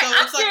 It's like, right,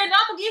 I'm scared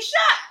that I'm going to get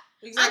shot.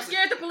 Exactly. I'm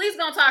scared the police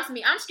gonna talk to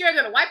me. I'm scared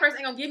that a white person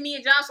ain't gonna give me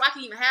a job so I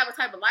can even have a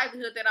type of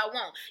livelihood that I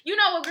want. You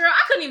know what, girl?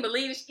 I couldn't even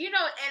believe it. You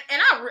know,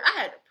 and I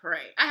had to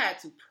pray. I had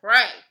to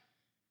pray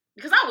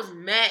because I was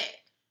mad.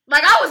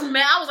 Like, I was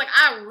mad. I was like,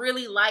 I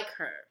really like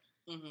her.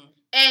 Mm-hmm.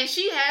 And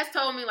she has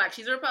told me, like,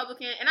 she's a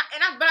Republican.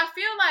 But I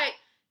feel like,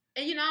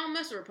 and you know, I don't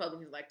mess with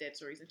Republicans like that,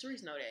 Therese. And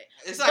Therese know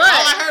that. It's like, all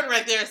I heard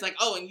right there is like,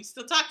 oh, and you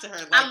still talk to her.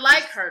 Like, I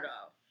like her,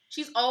 though.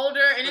 She's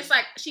older, and it's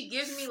like, she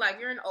gives me, like,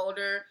 you're an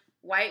older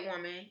white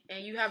woman,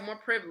 and you have more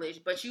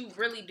privilege, but you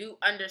really do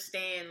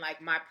understand,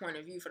 like, my point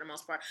of view for the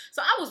most part.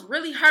 So I was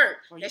really hurt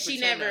that she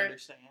never... I don't want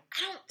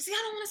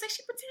to say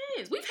she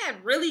pretends. We've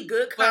had really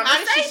good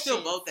conversations. But how does she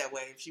still vote that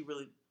way if she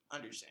really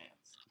understands?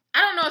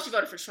 I don't know if she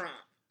voted for Trump.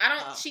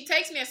 She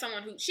takes me as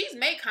someone who... She's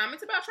made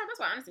comments about Trump. That's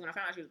why, honestly, when I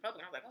found out she was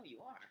Republican, I was like, oh, you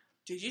are.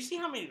 Did you see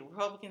how many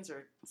Republicans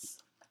are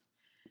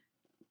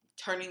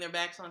turning their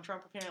backs on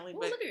Trump, apparently? Ooh,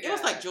 but it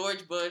was like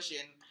George Bush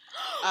and...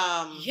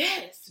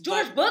 yes.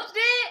 George Bush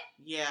did?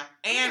 Yeah.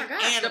 And,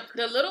 and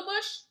the little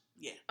Bush?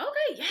 Yeah.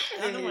 Okay, yes.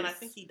 The other one, I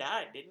think he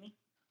died, didn't he?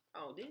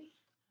 Oh, did he?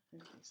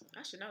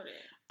 I should know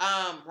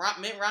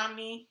that. Mitt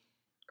Romney.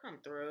 Come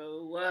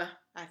through.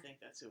 I think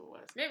that's who it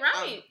was. Mitt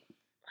Romney.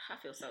 I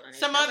feel so uneasy.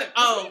 Some other...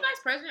 Was he vice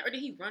president, or did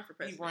he run for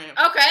president? He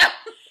ran. Okay.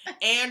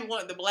 And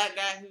the black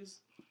guy who's...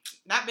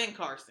 Not Ben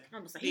Carson. I'm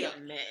gonna say he a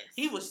mess.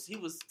 He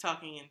was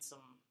talking in some...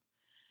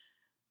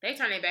 They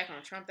turned their back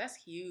on Trump. That's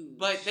huge.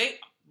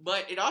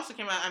 But it also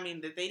came out, I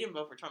mean, that they didn't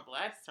vote for Trump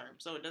last term,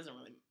 so it doesn't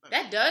really...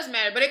 That does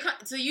matter,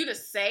 but to you to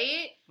say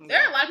it,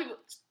 there are a lot of people...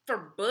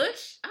 For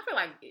Bush, I feel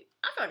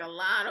like a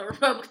lot of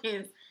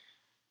Republicans...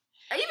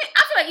 I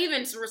feel like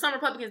even some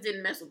Republicans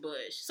didn't mess with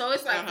Bush. So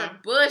it's like for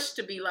Bush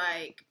to be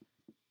like,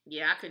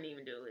 yeah, I couldn't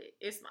even do it.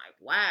 It's like,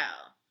 wow.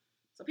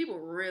 So people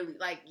really,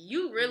 like,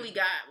 you really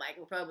got, like,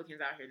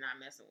 Republicans out here not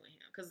messing with him.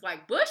 Because,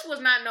 like, Bush was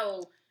not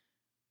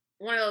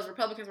one of those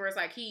Republicans where it's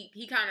like he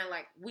kind of,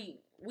 like, we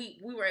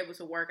were able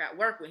to work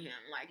with him.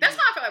 Like, that's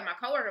how I felt like my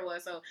coworker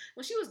was. So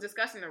when she was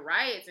discussing the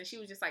riots and she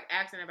was just, like,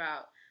 asking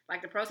about,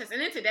 like, the protests.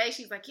 And then today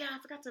she's like, yeah, I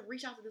forgot to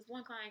reach out to this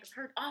one client because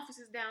her office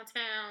is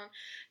downtown.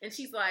 And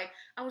she's like,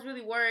 I was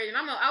really worried. And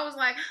I was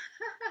like,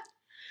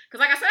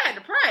 because, like I said, I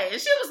had to pray. And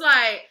she's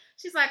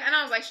like, and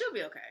I was like, she'll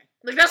be okay.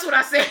 Like, that's what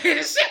I said.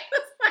 And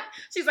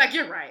she's like,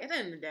 you're right. At the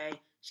end of the day,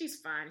 she's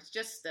fine. It's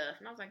just stuff.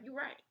 And I was like, you're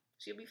right.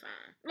 She'll be fine.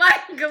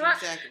 Like, because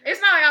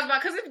it's not like I was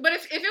about, but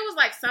if it was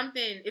like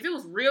something, if it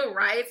was real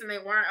riots and they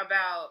weren't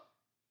about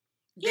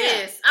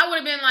this, I would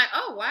have been like,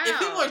 oh, wow. If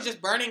people are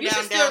just burning down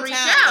downtown, still reach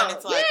out. then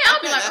it's like,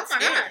 I'll be like, oh my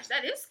gosh,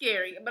 that is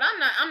scary. But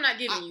I'm not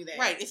giving you that.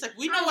 Right. It's like,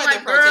 we know why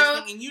they're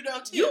protesting and you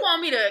don't too. You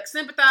want me to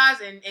sympathize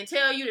and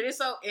tell you that it's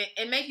so,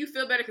 and make you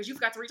feel better because you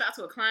forgot to reach out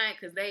to a client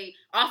because they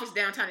office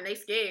downtown and they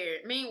scared.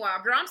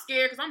 Meanwhile, girl, I'm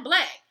scared because I'm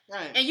black.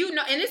 Right. And you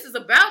know, and this is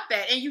about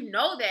that, and you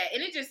know that.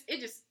 And it just,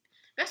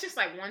 that's just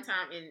like one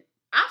time, and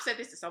I've said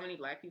this to so many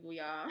black people,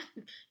 y'all.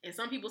 And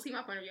some people see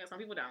my point of view, and some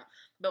people don't.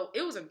 But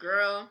it was a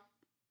girl, I'm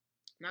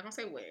not gonna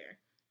say where.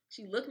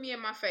 She looked me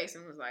in my face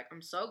and was like,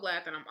 I'm so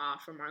glad that I'm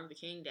off for Martin Luther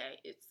King Day.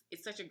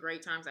 It's such a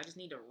great time because I just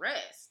need to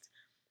rest.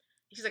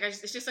 She's like,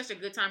 it's just such a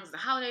good time because the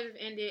holidays have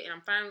ended and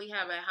I'm finally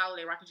have a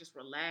holiday where I can just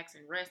relax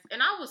and rest.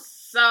 And I was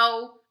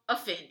so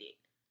offended.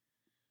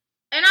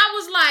 And I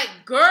was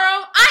like, girl,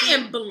 I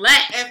am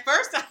black. At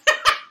first,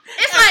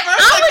 it's like,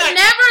 I would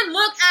never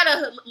look at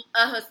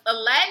a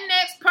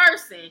Latinx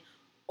person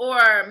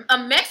or a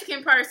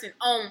Mexican person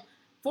on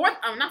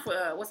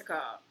what's it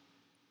called?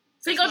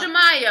 Cinco de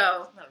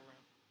Mayo.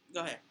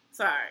 Go ahead.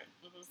 Sorry.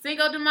 Mm-hmm.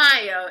 Cinco de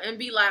Mayo and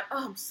be like,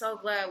 oh, I'm so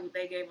glad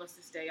they gave us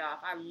this day off.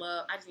 I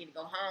just need to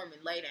go home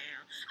and lay down.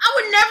 I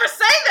would never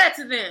say that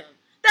to them.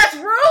 That's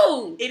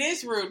rude. It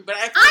is rude, but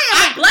I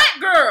am a black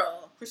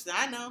girl. Krista,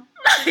 I know.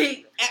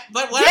 Like,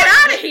 but get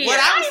out of here. What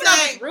I was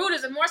saying, rude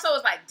is more so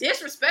is like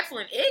disrespectful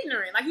and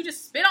ignorant. Like you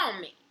just spit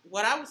on me.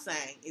 What I was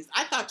saying is,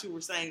 I thought you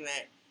were saying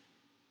that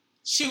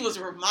she was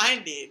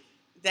reminded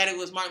that it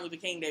was Martin Luther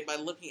King Day by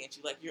looking at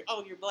you like you're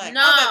black.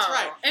 No,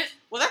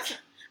 oh, that's right.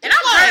 And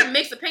I've heard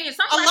mixed opinions.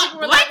 Some black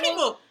people were like,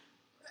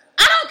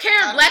 I don't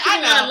care if black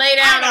people want to lay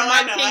down on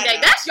Martin King Day.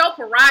 That's your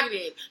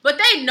prerogative. But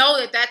they know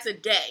that that's a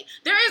day.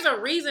 There is a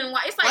reason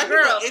why. It's like,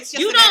 girl,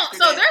 you don't.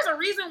 So there's a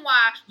reason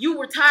why you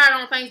were tired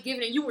on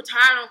Thanksgiving and you were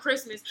tired on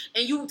Christmas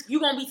and you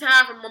gonna be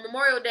tired from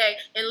Memorial Day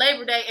and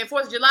Labor Day and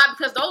 4th of July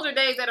because those are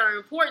days that are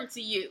important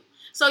to you.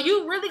 So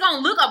you really gonna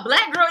look a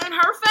black girl in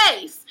her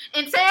face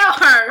and tell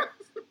her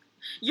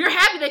you're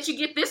happy that you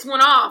get this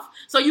one off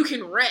so you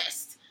can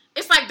rest.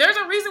 It's like there's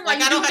a reason why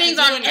you do things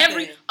on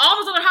all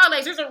those other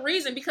holidays. There's a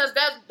reason because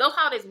those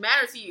holidays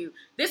matter to you.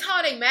 This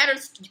holiday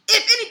matters.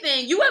 If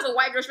anything, you as a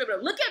white girl should be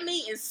able to look at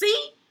me and see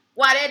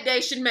why that day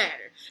should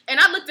matter. And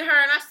I looked at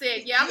her and I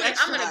said, "Yeah,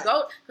 I'm gonna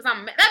go," because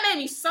that made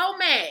me so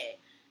mad.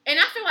 And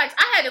I feel like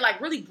I had to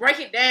like really break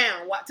it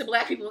down to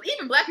black people.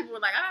 Even black people were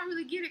like, "I don't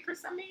really get it,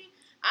 Chris. I mean,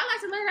 I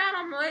like to lay down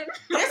on mud."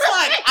 It's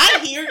like I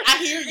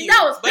hear you.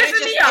 That was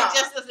pissing me off. It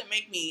just doesn't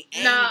make me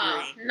angry.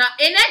 No.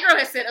 And that girl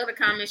has said other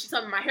comments. She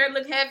told me my hair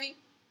looked heavy.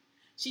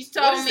 She's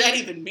told me. What does that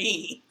even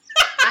mean?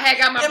 I had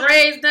got my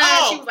braids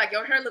done. She was like,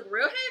 "Your hair look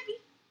real heavy."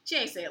 She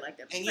ain't say it like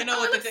that. And She's you like, know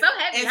what? look so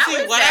happy. And How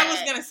see, is what that? I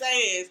was gonna say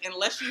is,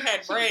 unless you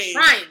had She was braids,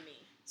 trying me.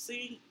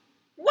 see,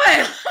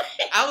 What?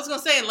 I was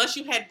gonna say, unless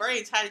you had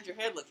braids, how did your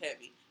hair look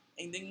heavy?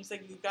 And then you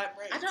said you got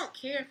braids. I don't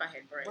care if I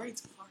had braids.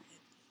 Braids are heavy,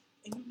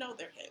 and you know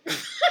they're heavy.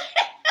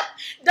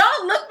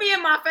 Don't look me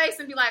in my face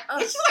and be like, oh,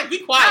 It's just like, be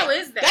quiet. how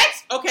is that?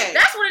 That's okay.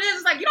 That's what it is.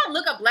 It's like, you don't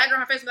look a black girl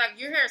in her face and be like,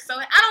 your hair is so...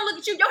 I don't look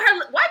at you. Your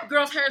hair... White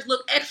girls' hairs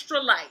look extra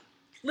light.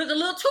 Look a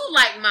little too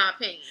light, in my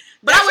opinion.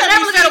 But I would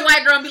never look at a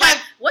white girl and be like,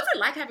 what's it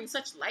like having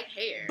such light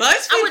hair?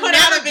 BuzzFeed put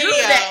out a video.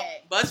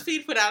 That.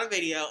 BuzzFeed put out a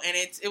video, and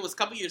it was a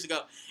couple years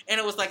ago, and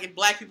it was like if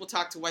black people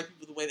talk to white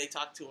people the way they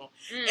talk to them.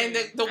 And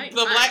the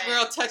black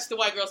girl touched the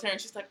white girl's hair, and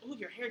she's like, "Oh,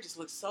 your hair just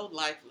looks so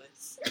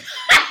lifeless."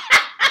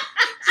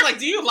 She's like,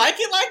 "Do you like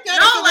it like that?"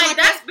 No, like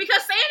that's that?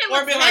 Because saying it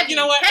looks or being heavy, like, you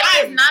know what?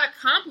 heavy is not a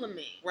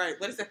compliment. Right.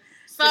 What is that?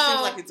 So, it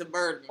seems like it's a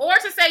burden. Or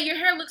to say your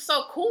hair looks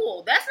so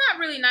cool, that's not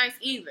really nice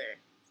either.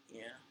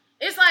 Yeah.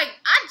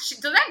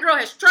 that girl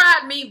has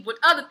tried me with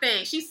other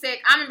things.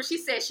 I remember she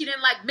said she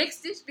didn't like Mixed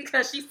Stitch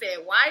because she said,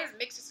 why is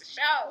Mixed Stitch a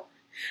show?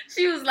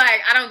 She was like,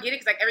 I don't get it,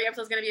 because like every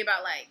episode's going to be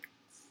about like,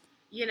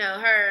 you know,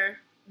 her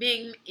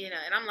being, you know,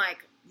 and I'm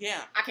like,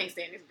 yeah, I can't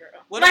stand this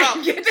girl. What like,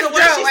 about, so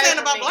what is she saying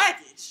about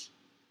Blackish?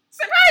 It's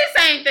probably the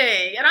same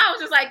thing. And I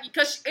was just like,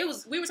 because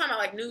we were talking about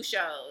like new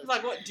shows.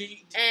 Like what?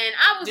 And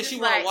I was just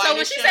like, so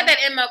when she said that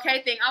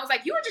MLK thing, I was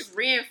like, you were just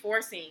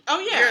reinforcing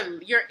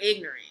your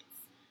ignorance.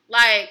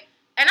 Like,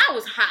 and I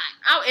was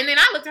hot. And then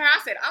I looked at her,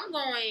 I said, I'm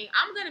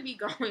going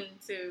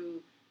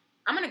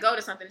to go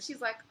to something. And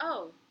she's like,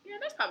 oh, yeah,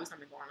 there's probably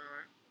something going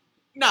on.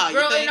 No,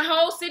 girl, in the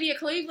whole city of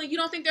Cleveland, you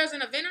don't think there's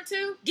an event or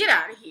two? Get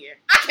out of here.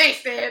 I can't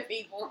stand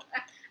people.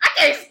 I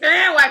can't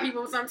stand white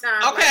people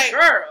sometimes. Okay. Like,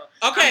 girl.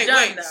 Okay,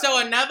 wait. Though. So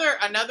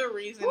another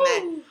reason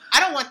that I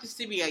don't want this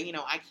to be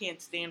I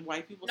can't stand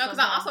white people. No, because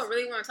I also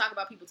really want to talk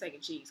about people taking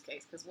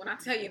cheesecakes. Because when I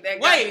tell you that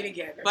got me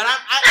together. But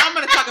I'm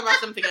going to talk about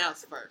something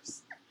else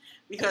first.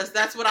 Because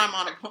that's what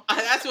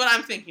that's what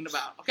I'm thinking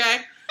about.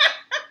 Okay,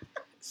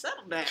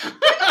 settle down.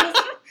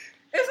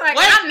 It's like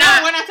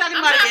we're not talking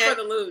about it yet.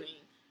 For the looting.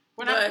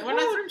 We're not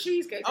them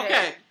cheesecakes.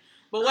 Okay,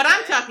 but what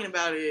I'm talking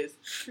about is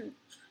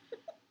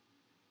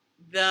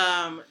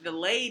the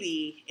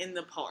lady in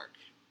the park.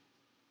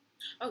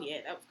 Oh yeah,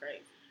 that was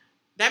great.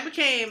 That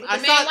became I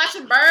saw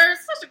watching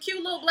birds. Such a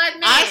cute little black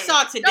man. I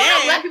saw today. Don't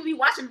know black people be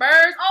watching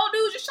birds. Old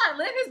dude just trying to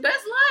live his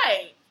best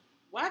life.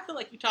 Why I feel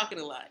like you're talking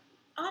a lot.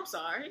 Oh, I'm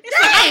sorry.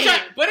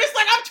 But it's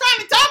like I'm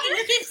trying to talk and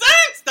you keep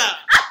saying stuff.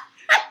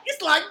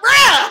 It's like,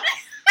 bruh.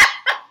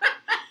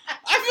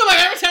 I feel like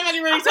every time I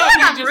get ready to talk,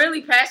 I'm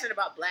really passionate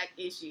about black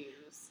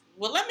issues.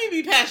 Well, let me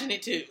be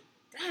passionate too.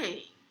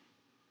 Dang.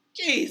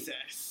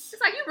 Jesus.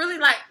 It's like you really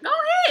like. Go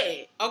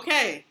ahead.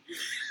 Okay.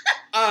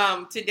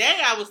 Today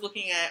I was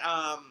looking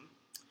at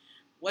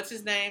what's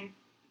his name?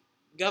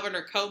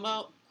 Governor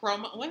Cuomo.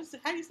 What is it?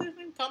 How do you say his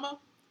name? Cuomo?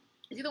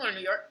 Is he the one in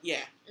New York?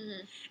 Yeah.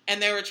 Mm-hmm.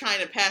 And they were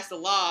trying to pass a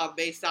law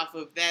based off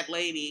of that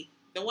lady,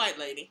 the white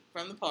lady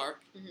from the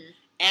park,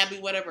 Abby,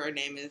 whatever her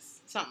name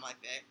is, something like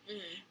that.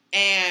 Mm-hmm.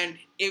 And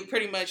it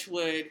pretty much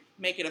would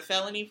make it a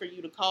felony for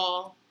you to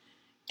call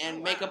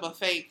and make up a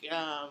fake,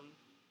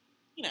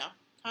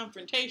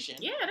 confrontation.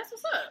 Yeah, that's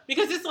what's up.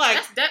 Because it's like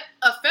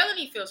a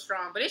felony feels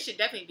strong, but it should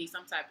definitely be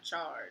some type of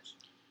charge.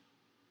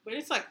 But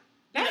it's like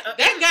that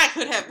guy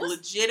could have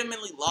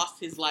legitimately lost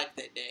his life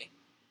that day.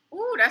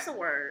 Ooh, that's a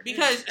word.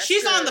 Because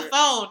she's on the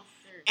phone,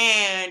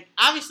 and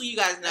obviously you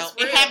guys know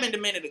it happened a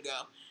minute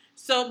ago.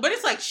 So, but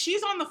it's like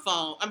she's on the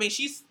phone. I mean,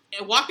 she's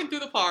walking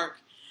through the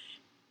park,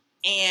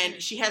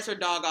 and she has her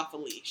dog off a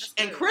leash.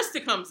 And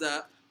Krista comes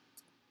up.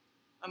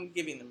 I'm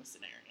giving them a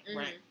scenario,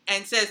 right?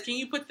 And says, "Can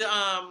you put the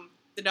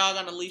dog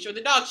on a leash, or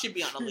the dog should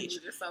be on a leash?"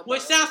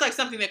 Which sounds like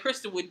something that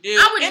Krista would do.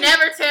 I would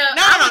never tell.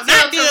 Not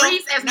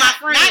Therese as my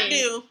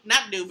friend.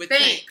 Not do, but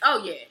think.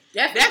 Oh yeah,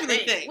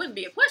 definitely think. Wouldn't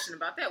be a question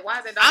about that. Why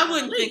is that dog I on a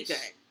leash? wouldn't think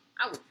that.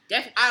 I would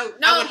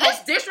definitely.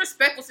 It's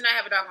disrespectful to not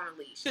have a dog on a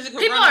leash.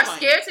 People are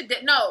scared to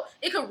death. No,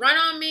 it could run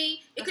on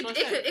me. It could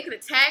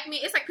attack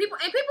me. It's like people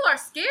are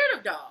scared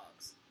of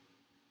dogs.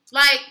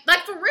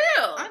 Like for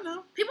real. I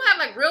know. People have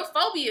like real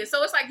phobias.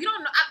 So it's like you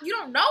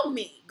don't know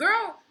me,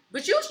 girl.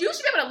 But you should be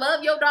able to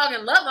love your dog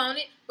and love on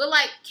it. But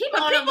like keep it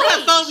on a leash. People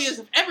have phobias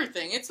of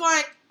everything. It's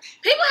like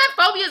people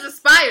have phobias of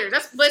spiders.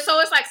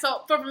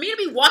 So for me to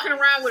be walking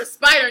around with a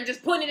spider and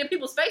just putting it in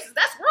people's faces,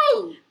 that's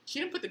rude. She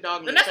didn't put the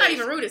dog in and that's face. Not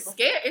even rude. It's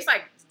scared. That's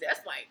like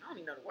I don't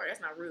even know the word.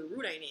 That's not rude.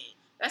 Rude ain't it.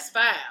 That's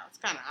foul. It's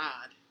kind of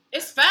odd.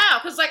 It's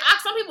foul because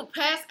some people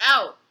pass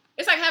out.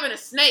 It's like having a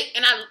snake,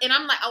 and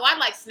I'm like, oh, I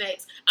like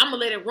snakes. I'm gonna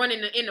let it run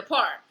in the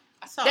park.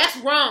 That's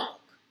wrong.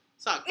 I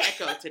saw a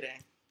gecko today.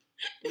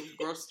 It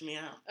grossed me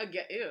out.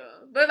 Ew.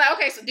 But like,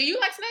 okay, so do you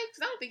like snakes?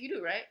 I don't think you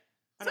do, right?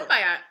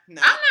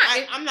 No,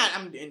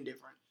 I'm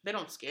indifferent. They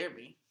don't scare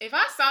me. If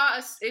I saw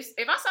a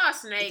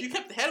snake, if you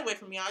kept the head away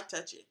from me, I'd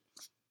touch it.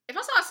 If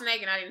I saw a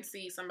snake and I didn't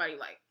see somebody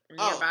like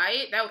nearby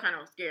it, that would kind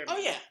of scare me. Oh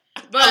yeah,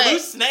 but a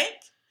loose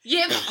snake.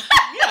 Yeah.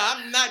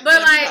 I'm not.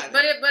 But like,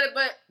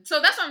 but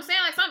so that's what I'm saying.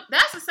 Like,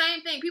 that's the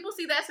same thing. People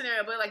see that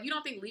scenario, but like, you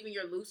don't think leaving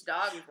your loose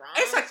dog is wrong?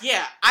 It's like,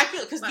 yeah, I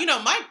feel because you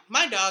know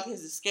my dog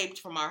has escaped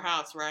from our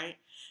house, right?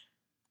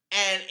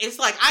 And it's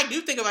like I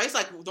do think about it, it's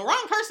like the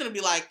wrong person to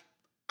be like,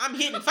 I'm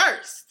hitting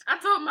first. I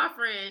told my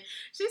friend,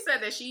 she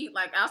said that she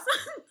like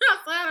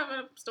outside of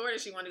a store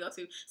that she wanted to go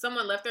to,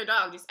 someone left their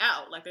dog just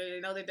out. Like they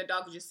know that the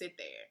dog would just sit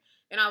there.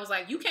 And I was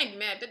like, you can't be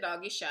mad if the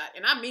dog gets shot.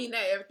 And I mean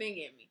that everything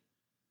in me.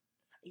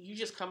 You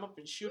just come up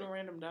and shoot a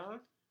random dog?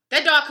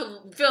 That dog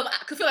could feel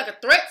like a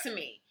threat to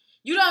me.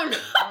 You don't know.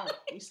 Oh,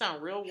 you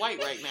sound real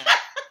white right now.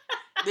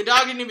 The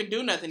dog didn't even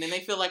do nothing and they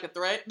feel like a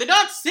threat. The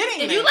dog's sitting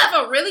there. If you left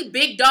a really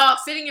big dog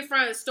sitting in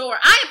front of the store,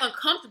 I am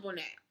uncomfortable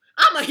now.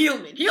 I'm a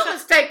human.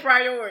 Humans take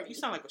priority. You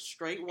sound like a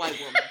straight white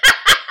woman.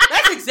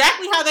 That's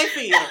exactly how they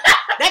feel.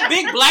 That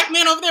big black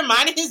man over there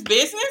minding his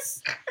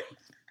business?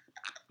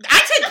 I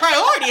take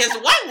priority as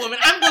a white woman.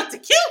 I'm going to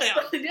kill him.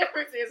 But the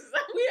difference is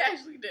we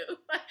actually do.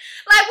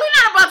 Like we're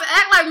not about to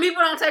act like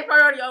people don't take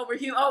priority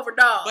over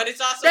dogs. But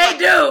it's also they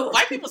do.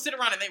 White people sit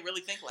around and they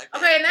really think like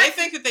that. Okay, and they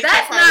think that they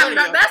take priority.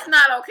 That's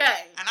not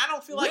okay. And I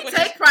don't feel like we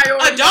take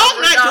priority. A dog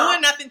not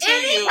doing nothing to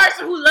you. Any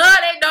person who loves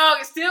their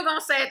dog is still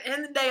gonna say at the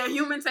end of the day, a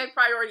human take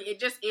priority.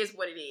 It just is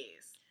what it is.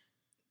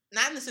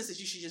 Not in the sense that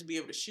you should just be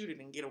able to shoot it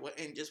and get away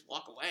and just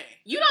walk away.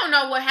 You don't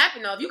know what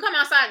happened though. If you come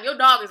outside and your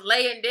dog is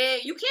laying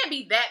dead, you can't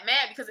be that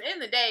mad because at the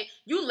end of the day,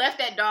 you left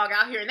that dog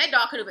out here and that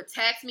dog could have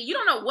attacked me. You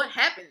don't know what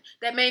happened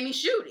that made me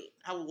shoot it.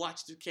 I would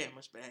watch the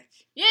cameras back.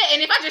 Yeah,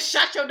 and if I just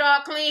shot your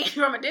dog clean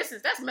from a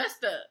distance, that's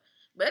messed up.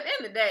 But at the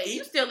end of the day,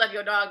 you still left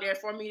your dog there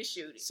for me to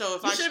shoot it. So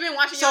if you should have been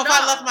watching your dog. So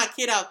if I left my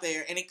kid out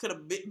there and it could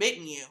have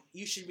bitten you,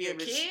 you should be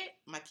able to.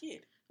 My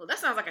kid. Well, that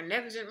sounds like a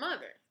negligent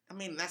mother. I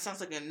mean, that sounds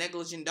like a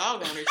negligent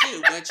dog owner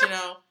too. But you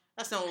know.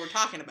 That's not what we're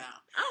talking about.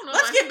 I don't know.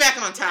 Let's get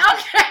back on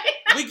topic.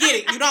 Okay. We get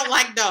it. You don't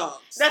like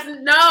dogs.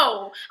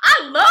 No.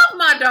 I love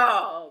my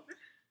dog.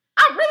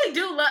 I really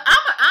do love.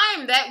 I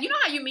am that. You know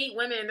how you meet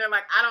women and they're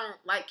like, I don't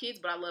like kids,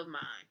 but I love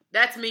mine.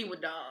 That's me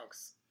with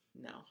dogs.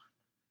 No.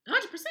 100%.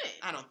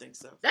 I don't think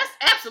so. That's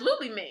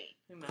absolutely me.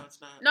 No, it's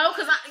not. No,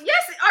 because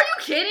yes. Are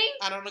you kidding?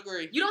 I don't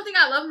agree. You don't think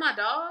I love my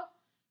dog?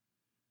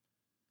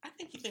 I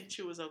think you think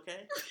Chew is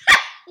okay.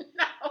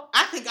 No.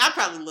 I think I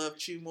probably love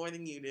Chew more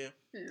than you do.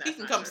 He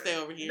can come true. Stay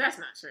over here. That's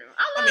not true.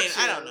 I mean,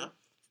 I don't know.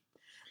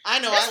 I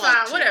know That's I like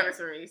fine. Chew. Whatever,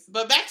 Therese.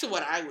 But back to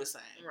what I was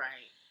saying. Right.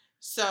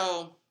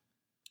 So,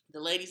 the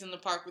lady's in the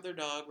park with her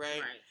dog,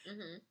 right? Right.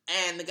 Mm-hmm.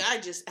 And the guy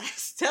just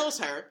tells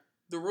her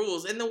the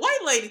rules. And the white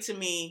lady, to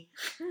me,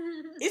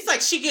 it's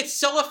like she gets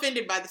so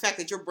offended by the fact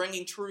that you're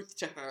bringing truth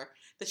to her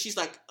that she's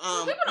like,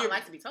 people don't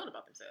like to be told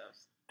about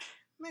themselves.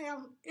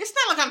 Ma'am, it's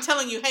not like I'm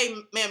telling you, hey,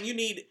 ma'am, you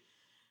need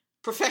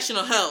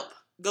professional help.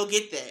 Go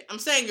get that. I'm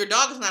saying your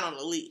dog is not on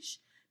a leash.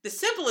 The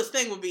simplest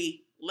thing would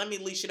be, let me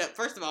leash it up.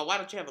 First of all, why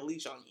don't you have a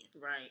leash on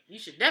you? Right. You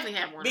should definitely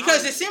have one.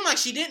 Because it seemed like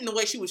she didn't the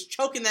way she was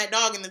choking that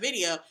dog in the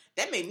video.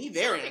 That made me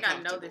very uncomfortable. I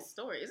think I know this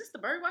story. Is this the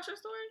Birdwatcher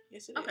story?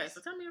 Yes, it is. Okay,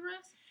 so tell me the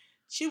rest.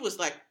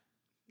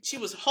 She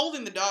was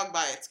holding the dog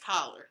by its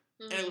collar.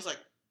 Mm-hmm. And it was like,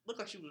 looked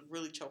like she was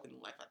really choking the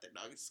life out of that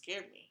dog. It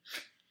scared me.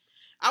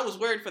 I was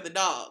worried for the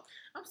dog.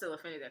 I'm still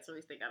offended that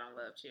Therese think I don't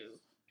love Chew.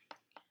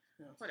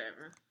 No.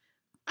 Whatever.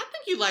 I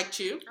think you like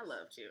Chew. I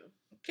love Chew.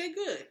 Okay,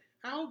 good.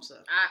 I hope so.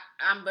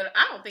 But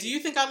I don't think. Do you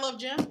think I love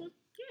Jasmine?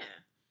 Yeah.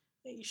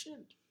 Yeah, you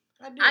should.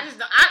 I do. I just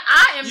don't.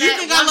 I am. You that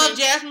think woman. I love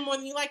Jasmine more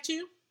than you like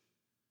Chew?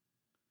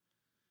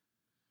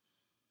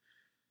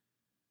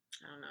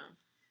 I don't know.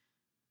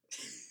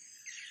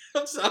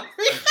 I'm sorry.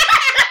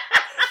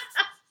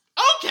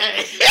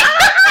 Okay.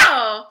 I don't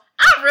know.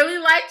 I really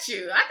like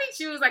Chew. I think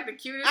Chew is like the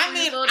cutest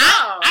little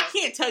dog. I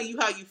can't tell you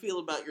how you feel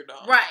about your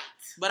dog. Right.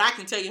 But I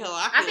can tell you how I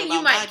feel about my dog. I think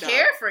you might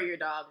care for your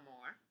dog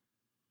more.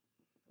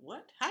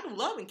 What? How do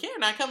love and care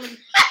not come in?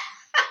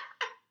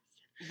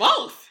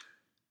 Both.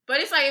 But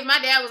it's like if my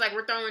dad was like,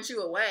 we're throwing Chew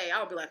away, I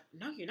would be like,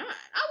 no, you're not.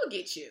 I would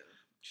get you.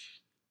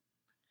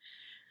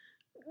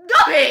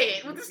 Go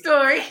ahead with the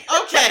story.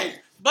 Okay.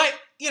 But,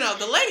 you know,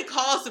 the lady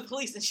calls the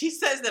police and she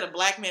says that a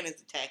black man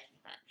is attacking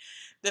her.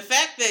 The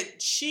fact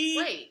that she...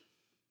 Wait.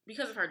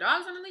 Because of her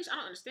dog's on the leash? I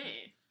don't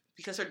understand.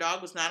 Because her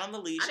dog was not on the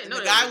leash. I didn't know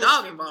there was a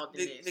dog involved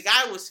in this. The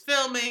guy was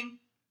filming,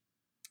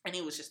 and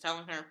he was just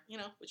telling her, you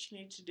know, what she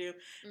needed to do.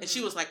 Mm-hmm. And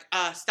she was like,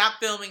 stop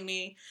filming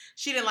me.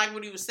 She didn't like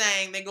what he was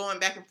saying. They're going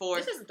back and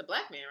forth. This isn't the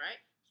black man,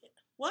 right?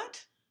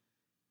 What?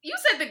 You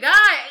said the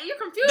guy. You're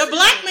confused. The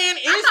black man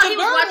is the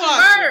bird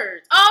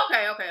watcher. Oh,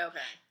 okay.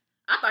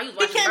 I thought he was watching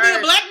birds. He can't be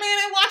a black man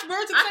and watch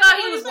birds. I thought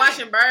he was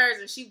watching birds,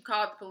 and she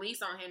called the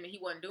police on him, and he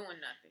wasn't doing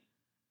nothing.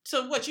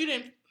 So what, you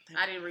didn't...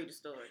 I didn't read the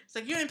story. It's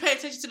like you didn't pay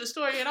attention to the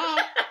story at all.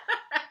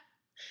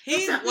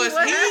 He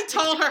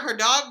told her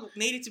dog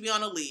needed to be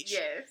on a leash.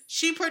 Yes.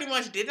 She pretty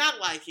much did not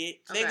like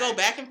it. Okay. They go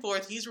back and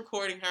forth. He's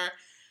recording her.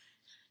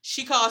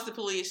 She calls the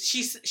police.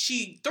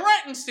 She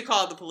threatens to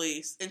call the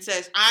police and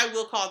says, I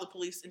will call the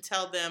police and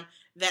tell them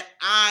that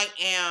I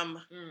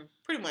am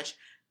pretty much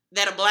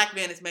that a black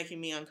man is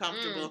making me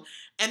uncomfortable.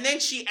 And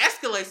then she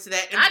escalates to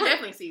that. And I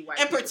definitely see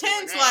white and people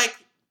pretends doing that. like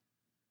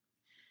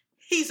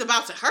he's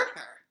about to hurt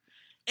her.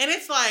 And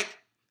it's like,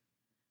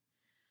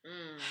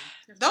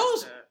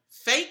 those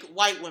fake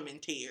white women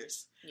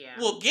tears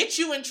will get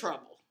you in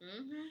trouble.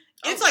 Mm-hmm.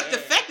 It's like the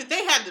fact that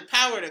they have the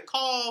power to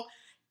call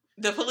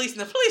the police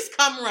and the police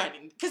come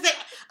running. Because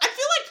I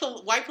feel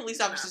like white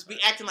police officers be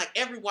acting like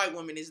every white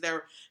woman is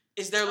their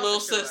little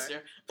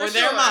sister or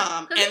their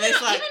mom. And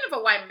it's like, even if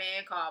a white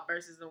man called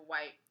versus a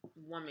white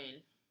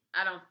woman,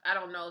 I don't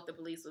know if the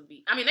police would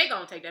be. I mean, they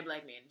gonna take that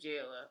black man to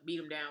jail or beat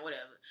him down,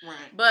 whatever.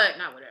 Right. But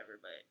not whatever.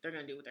 But they're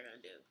gonna do what they're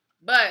gonna do.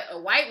 But a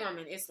white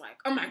woman, it's like,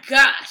 oh my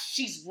gosh,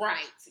 she's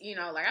right. You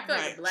know, like I feel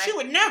like a black. She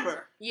would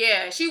never.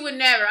 Yeah, she would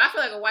never. I feel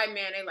like a white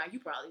man, they like,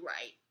 you probably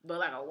right. But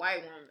like a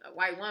white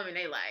woman,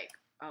 they like,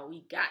 oh,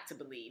 we got to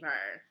believe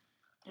her,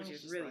 which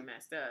is really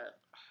messed up.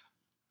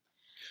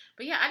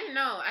 But yeah, I didn't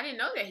know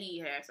that he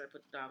had asked her to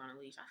put the dog on a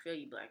leash. I feel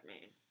you, black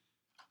man.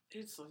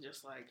 It's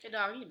just like, the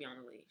dog need to be on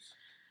the leash.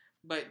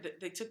 But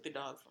they took the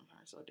dog from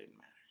her, so it didn't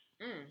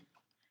matter.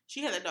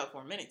 She had that dog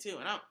for a minute too,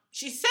 and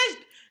she said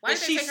that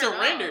she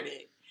surrendered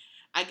it.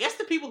 I guess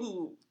the people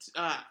who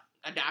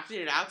adopted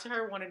it out to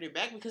her wanted it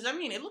back because, I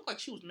mean, it looked like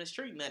she was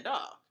mistreating that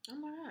dog. Oh,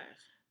 my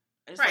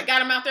gosh. Right,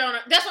 got him out there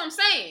that's what I'm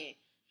saying.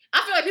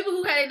 I feel like people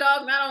who had their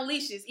dogs not on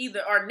leashes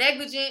either are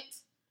negligent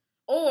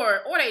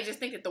or they just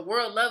think that the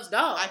world loves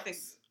dogs.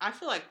 I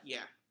feel like,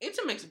 yeah, it's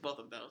a mix of both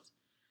of those.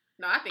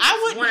 No, I think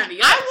it's one or the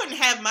other. I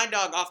wouldn't have my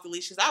dog off the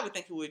leash because I would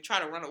think he would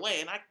try to run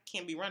away, and I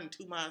can't be running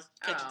 2 miles to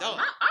catch a dog.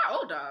 Our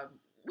old dog,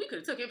 we could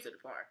have took him to the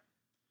park.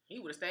 He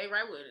would have stayed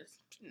right with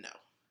us. No.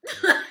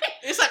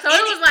 It's like, so it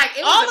was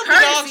all of the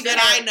dogs that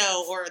I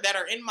know or that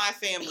are in my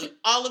family,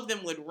 all of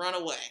them would run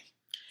away.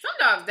 Some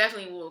dogs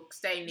definitely will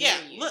stay near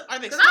you. Look, are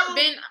they small?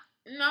 Because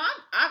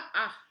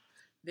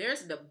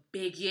there's the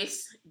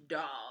biggest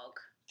dog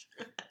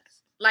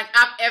like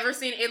I've ever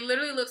seen. It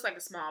literally looks like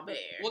a small bear.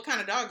 What kind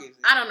of dog is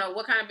it? I don't know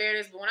what kind of bear it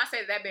is, but when I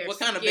say that bear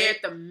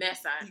scared the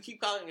mess out of me. You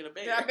keep calling it a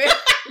bear.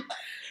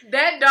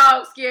 That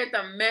dog scared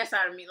the mess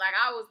out of me. Like,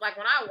 I was like,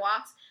 when I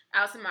walked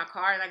out to my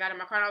car and I got in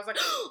my car and I was like,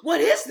 what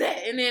is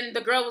that? And then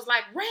the girl was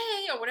like,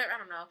 Ray or whatever, I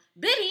don't know,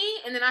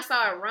 Biddy. And then I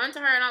saw her run to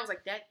her and I was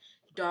like, that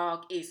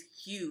dog is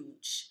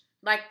huge.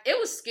 Like, it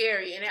was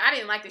scary. And I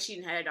didn't like that she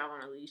didn't have that dog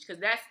on a leash.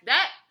 Because that,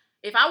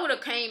 if I would have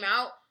came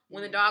out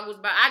when the dog was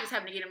by, I just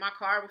happened to get in my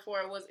car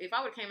before it was, if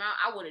I would have came out,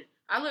 I would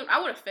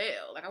have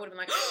failed. Like, I would have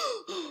been like,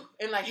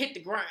 and like hit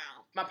the ground.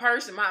 My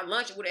purse and my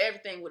lunch,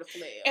 everything would have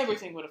flailed.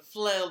 Everything would have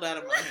flailed out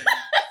of my hand.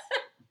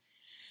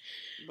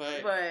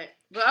 But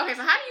okay,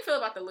 so how do you feel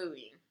about the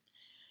looting?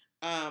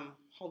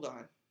 Hold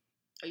on.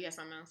 Oh, you got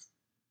something else?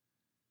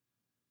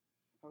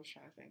 I was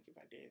trying to think if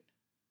I did.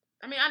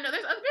 I mean, I know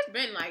there's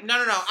been like no.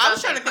 I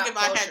was trying to think if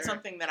I had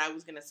something that I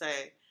was gonna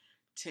say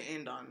to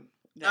end on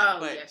that.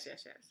 But, yes.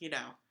 You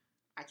know,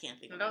 I can't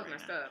think of that it was right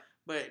messed now. up.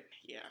 But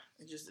yeah,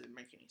 it just didn't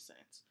make any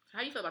sense. How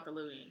do you feel about the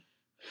looting?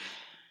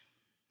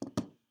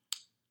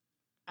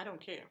 I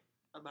don't care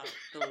about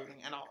the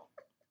looting at all.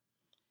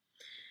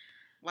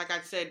 Like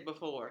I said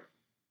before,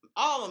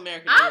 all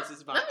American does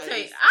is violence. Let me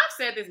tell you, I've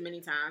said this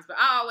many times, but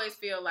I always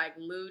feel like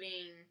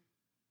looting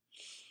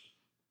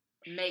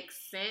makes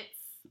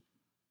sense.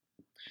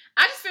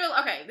 I just feel,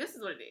 okay, this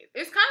is what it is.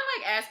 It's kind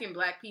of like asking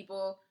black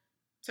people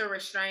to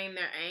restrain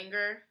their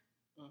anger.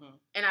 Mm-hmm.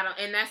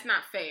 And that's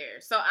not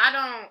fair.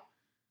 I'm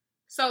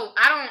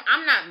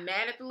not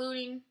mad at the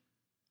looting,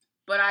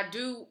 but I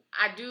do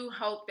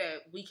hope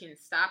that we can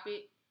stop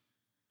it.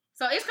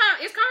 So it's kind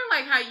of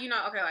like how, you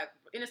know, okay, like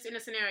in a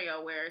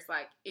scenario where it's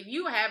like, if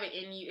you have it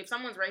in you, if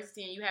someone's racist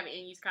to you and you have it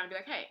in you to kind of be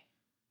like, hey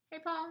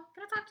Paul,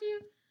 can I talk to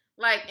you?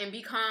 Like, and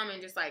be calm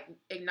and just like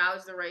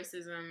acknowledge the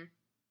racism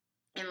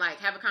and like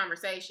have a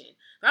conversation.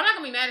 But I'm not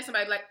gonna be mad at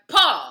somebody like,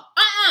 Paul,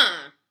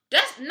 I'm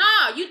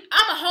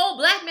a whole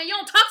black man. You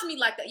don't talk to me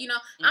like that, you know?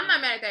 Mm-hmm. I'm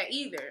not mad at that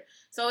either.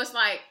 So it's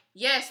like,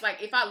 yes,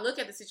 like if I look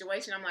at the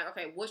situation, I'm like,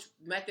 okay, which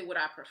method would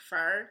I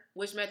prefer?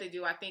 Which method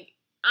do I think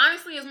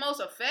honestly is most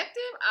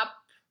effective?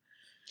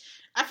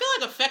 I feel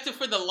like effective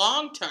for the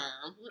long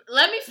term.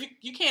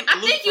 You can't. I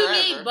think you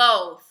forever. Need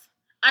both.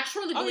 I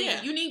truly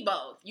believe you need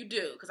both. You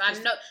do, because I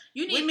know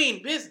you need. We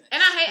mean business,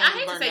 and I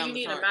hate to say you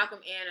need a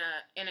Malcolm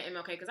and a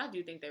MLK because I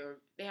do think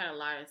they had a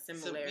lot of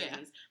similarities.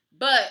 So,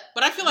 yeah.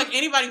 But I feel like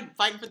anybody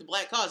fighting for the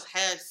black cause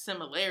has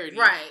similarities,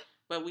 right?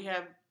 But we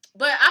have.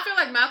 But I feel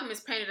like Malcolm is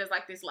painted as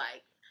like this,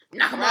 like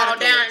knock them all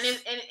down,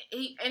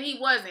 and he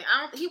wasn't.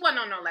 He wasn't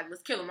on no like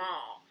let's kill them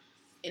all.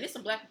 And there's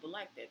some black people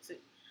like that too.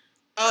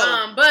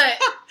 Oh, but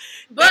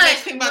that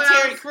makes me think about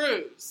Terry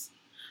Crews.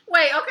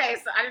 Wait, okay,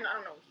 so I don't know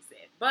what he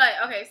said, but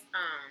okay,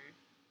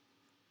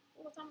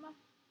 what was I talking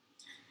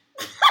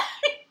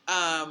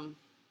about?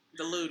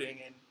 The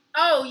looting and.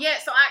 Oh yeah,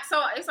 so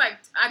it's like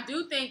I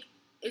do think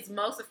it's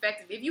most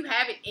effective if you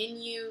have it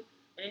in you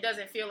and it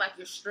doesn't feel like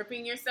you're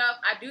stripping yourself.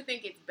 I do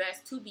think it's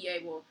best to be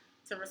able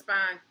to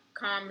respond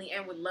calmly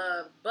and with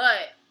love.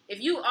 But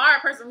if you are a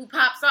person who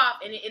pops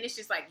off and it's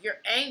just like you're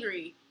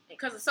angry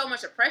because of so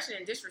much oppression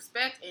and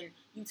disrespect and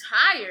you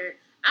tired,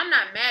 I'm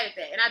not mad at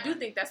that. And I do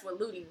think that's what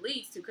looting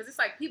leads to because it's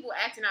like people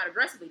acting out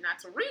aggressively. Now,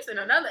 Therese in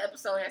another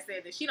episode has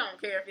said that she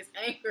don't care if it's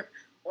anger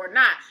or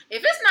not.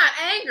 If it's not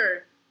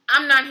anger,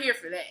 I'm not here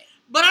for that.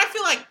 But I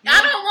feel like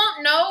I don't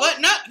want no.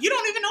 But no, you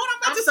don't even know what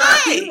I'm about to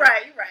sorry. say. You're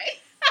right.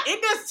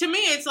 It does to me.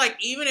 It's like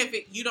even if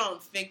you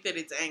don't think that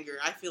it's anger,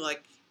 I feel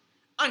like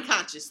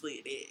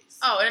unconsciously it is.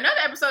 Oh, in another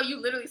episode, you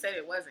literally said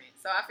it wasn't.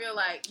 So I feel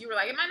like you were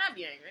like, it might not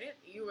be anger.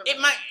 You were. Like, it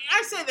might.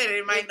 I said that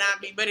it might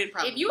not be, but it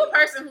probably. If you a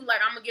person who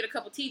like, I'm gonna get a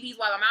couple TVs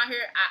while I'm out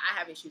here, I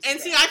have issues. And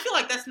with see, that. I feel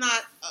like that's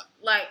not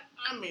like.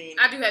 I mean,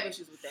 I do have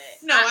issues with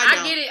that. No, I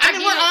don't. I get it. I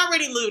mean, we're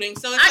already looting,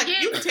 so it's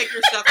like you can take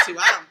your stuff too.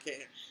 I don't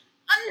care.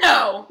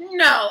 No,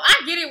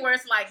 I get it where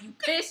it's like you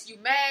pissed, you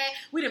mad,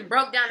 we done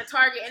broke down the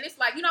Target, and it's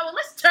like, you know what,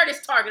 let's tear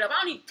this Target up,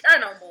 I don't even care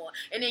no more.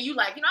 And then you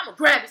like, you know, I'm gonna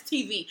grab this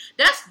TV.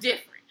 That's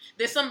different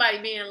than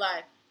somebody being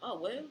like, oh,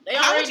 well, they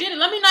already did it,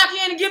 let me knock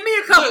you in and give me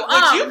a couple.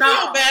 Would you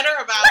feel better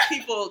about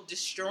people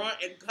destroying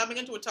and coming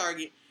into a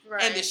Target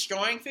and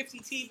destroying 50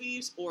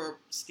 TVs or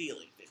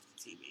stealing 50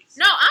 TVs?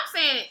 No, I'm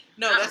saying...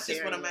 No, that's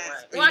just what I'm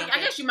asking. Well, I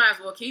guess you might as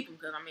well keep them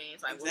because, I mean,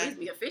 it's like, well, let's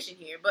be efficient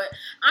here. But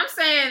I'm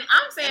saying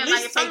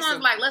like, if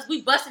someone's like,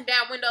 we busting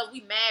down windows,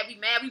 we mad,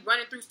 we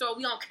running through store,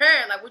 we don't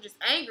care, like, we're just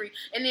angry.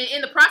 And then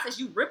in the process,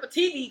 you rip a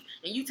TV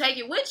and you take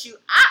it with you.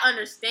 I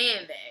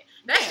understand that.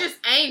 That's just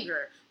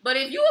anger. But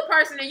if you a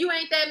person and you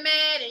ain't that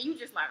mad and you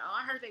just like, oh,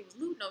 I heard they was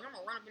looting, I'm gonna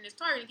run up in this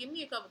Target and give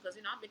me a couple because,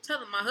 you know, I've been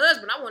telling my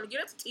husband I want to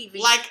get us a TV.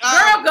 Like,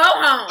 girl, go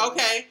home.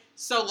 Okay,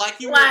 so like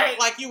you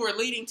were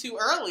leading to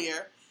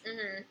earlier.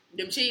 Mm-hmm.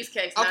 Them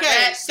cheesecakes.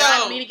 Okay,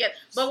 so me to get.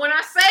 But when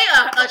I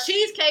say a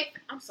cheesecake,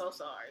 I'm so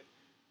sorry.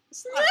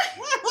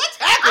 What's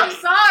happening?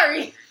 I'm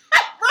sorry.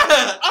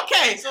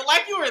 Okay, so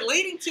like you were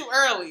leading to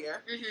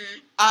earlier,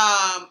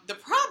 the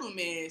problem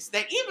is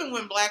that even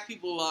when black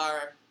people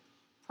are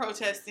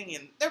protesting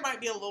and there might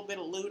be a little bit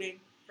of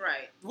looting,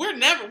 right? We're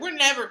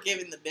never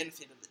given the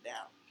benefit of the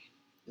doubt.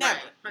 Never,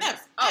 right. never.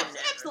 Oh,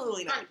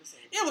 absolutely not. 100%.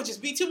 It would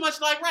just be too much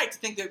like right to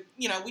think that,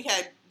 you know, we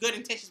had good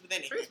intentions with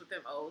anything. Trees with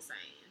them old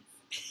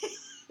sayings.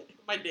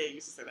 My dad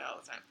used to say that all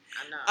the time.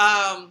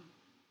 I know.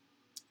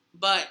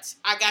 But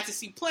I got to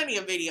see plenty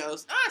of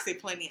videos. I say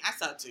plenty. I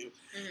saw two.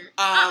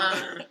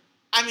 I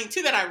mean,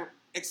 two that I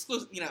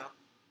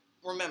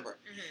remember.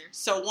 Mm-hmm.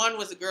 So one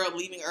was a girl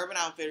leaving Urban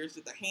Outfitters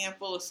with a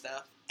handful of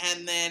stuff,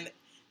 and then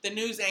the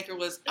news anchor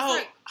was,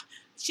 I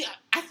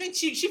think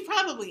she's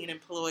probably an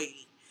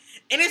employee.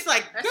 And it's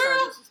like, that's girl,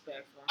 so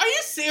disrespectful. Are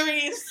you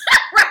serious?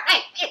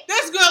 Right.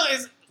 This girl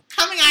is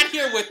coming out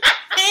here with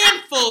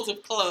handfuls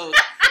of clothes,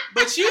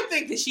 but you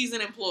think that she's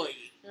an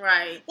employee.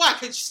 Right. Why?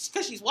 Because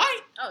she's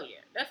white? Oh, yeah,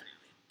 definitely.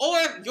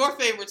 Or your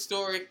favorite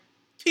story,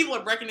 people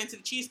are breaking into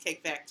the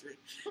Cheesecake Factory.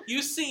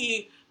 You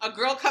see a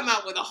girl come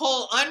out with a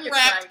whole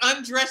unwrapped,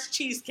 undressed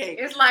cheesecake.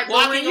 It's like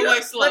walking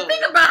away slowly. But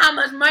think about how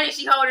much money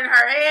she holding in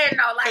her head.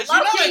 No, like, you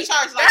know they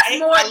charge like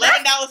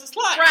 $11 a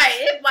slice. Right.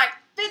 It's like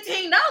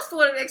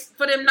 $15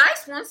 for them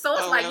nice ones. So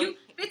it's like really?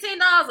 you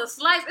 $15 a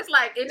slice. It's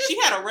like she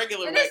had a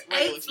regular. And it's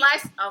 8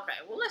 slices. Okay,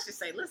 well let's just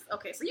say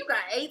so you got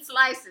 8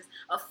 slices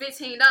of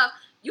 $15.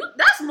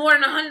 That's more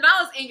than $100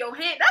 in your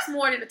hand. That's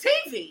more than a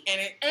TV.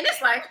 And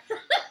it's like I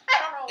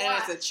don't know why.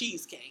 And it's a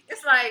cheesecake.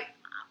 It's like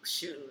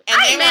shoot.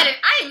 And I ain't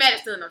mad at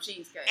stealing no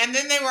cheesecake. And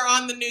then they were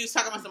on the news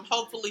talking about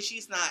hopefully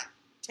she's not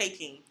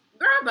taking.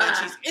 Girl,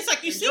 bye. It's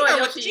like you see her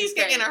with the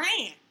cheesecake in her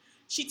hand.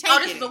 She taking it. Oh,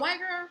 this is a white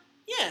girl?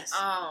 Yes.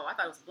 Oh, I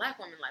thought it was a black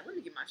woman. Like, let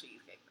me get my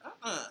cheesecake.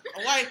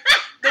 A white.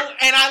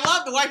 And I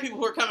love the white people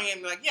who are coming in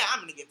and be like, yeah, I'm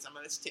going to get some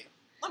of this too.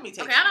 Let me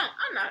take it. Okay,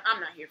 I'm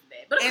not here for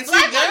that. But and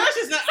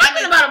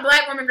something about a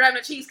black woman grabbing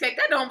a cheesecake,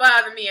 that don't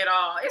bother me at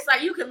all. It's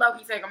like, you can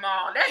low-key take them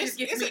all. That just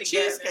gets me together.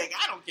 It's a cheesecake.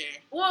 I don't care.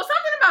 Well,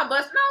 something about no,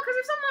 because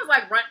if someone's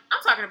like,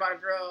 I'm talking about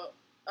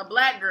a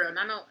black girl,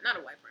 not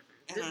a white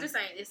person. This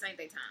ain't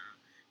their time.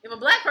 If a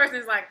black person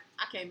is like,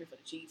 I came here for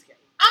the cheesecake,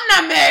 I'm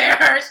not mad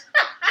at her.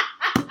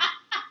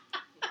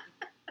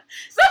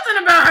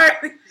 Something about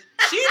her.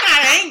 She's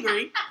not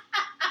angry.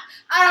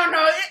 I don't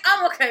know.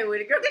 I'm okay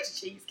with it. Girl, get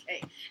your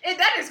cheesecake.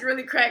 That just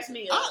really cracks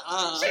me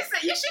up.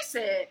 She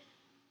said,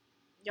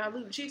 y'all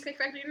leaving Cheesecake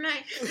Factory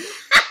tonight?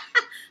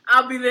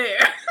 I'll be there.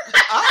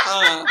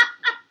 I'm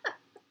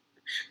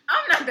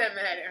not that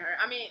mad at her.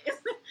 I mean,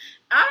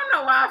 I don't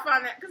know why I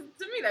find that, because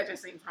to me that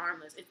just seems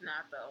harmless. It's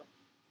not, though.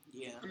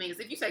 Yeah. I mean,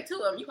 because if you say 2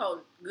 of them, you hold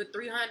a good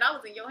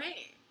 $300 in your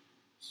hand.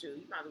 Shoot,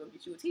 you might as well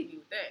get you a TV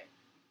with that.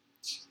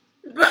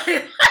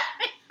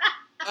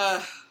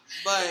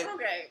 But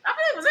okay. I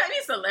feel like, was there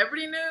any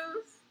celebrity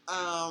news?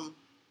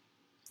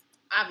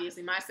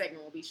 Obviously, my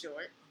segment will be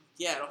short.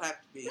 Yeah, it'll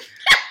have to be.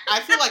 I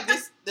feel like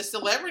the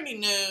celebrity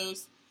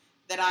news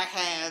that I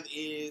have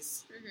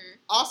is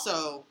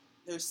also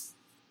there's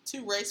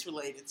 2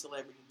 race-related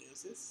celebrity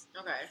newses.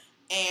 Okay.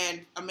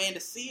 And Amanda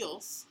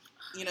Seales,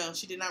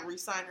 she did not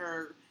re-sign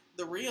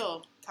the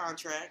real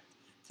contract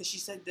because she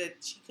said that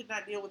she could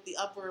not deal with the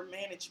upper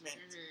management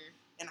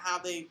and how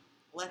they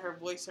let her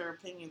voice her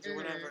opinions or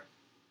whatever.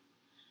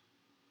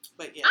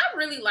 But yeah. I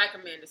really like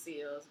Amanda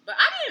Seales, but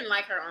I didn't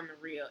like her on The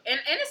Real. And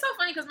it's so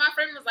funny because my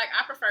friend was like,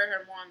 I prefer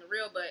her more on The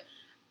Real, but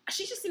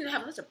she just seemed to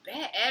have such a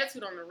bad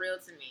attitude on The Real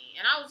to me.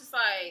 And I was just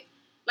like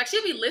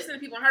she'd be listening to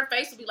people and her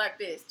face would be like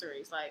this,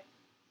 Therese, like,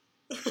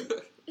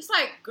 It's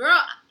like, girl,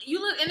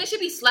 you look, and it should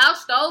be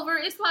slouched over.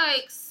 It's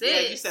like, sis.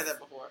 Yeah, you said that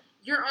before.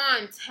 You're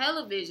on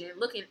television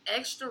looking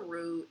extra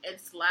rude and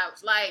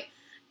slouched. Like,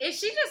 if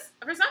she just,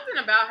 for something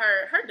about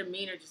her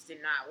demeanor just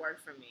did not work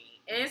for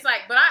me. And it's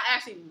like, but I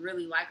actually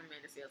really like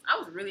Amanda Seales. I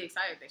was really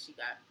excited that she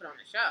got put on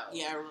the show.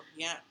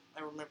 Yeah,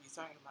 I remember you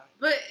talking about it.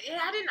 But yeah,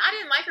 I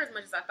didn't like her as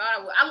much as I thought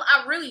I would.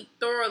 I really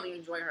thoroughly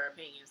enjoy her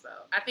opinions,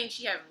 though. I think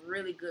she has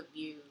really good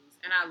views,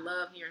 and I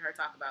love hearing her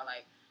talk about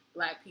like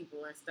Black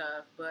people and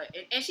stuff. But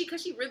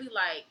because she really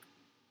like,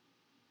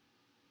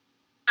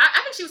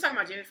 I think she was talking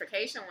about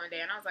gentrification one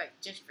day, and I was like,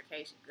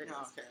 gentrification, goodness.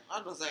 Oh, okay,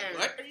 I was like,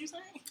 what are you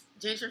saying?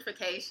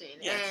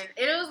 Gentrification, yes.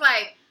 And it was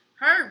like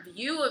her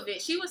view of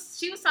it. She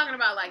was talking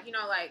about like, you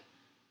know, like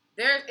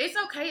it's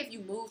okay if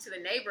you move to the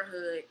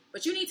neighborhood,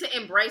 but you need to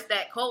embrace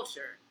that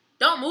culture.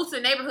 Don't move to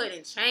the neighborhood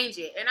and change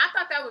it. And I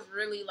thought that was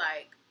really,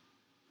 like,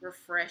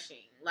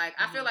 refreshing. Like,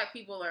 I feel like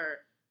people are...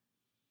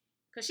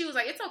 Because she was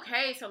like, it's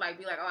okay to, like,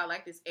 be like, oh, I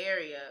like this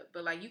area.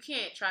 But, like, you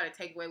can't try to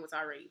take away what's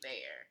already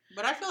there.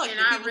 But I feel like the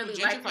people who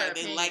gentrify,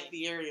 they like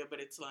the area, but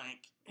it's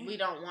like... We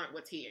don't want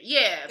what's here.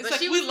 Yeah. It's but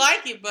like, we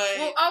like it, but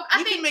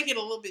we can make it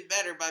a little bit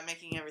better by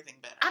making everything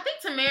better. I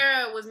think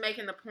Tamara was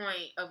making the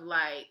point of,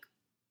 like...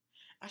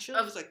 I sure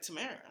it was like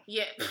Tamara.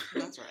 Yeah.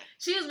 That's right.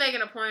 She was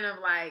making a point of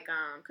like,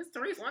 because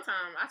Therese, one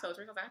time I told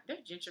Therese, I was like, they're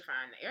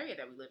gentrifying the area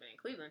that we live in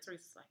Cleveland.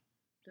 Therese was like,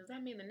 does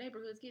that mean the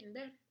neighborhood's getting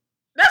better?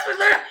 That's what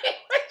literally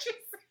what she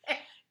said.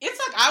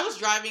 It's like I was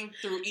driving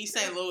through East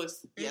St. Louis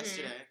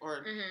yesterday,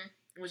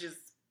 which is,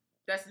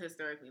 that's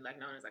historically like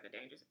known as like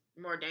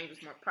a more dangerous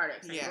part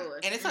of St.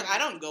 Louis. And it's like I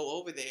don't go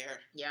over there.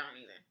 Yeah, I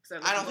don't either. So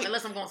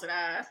unless I'm going to the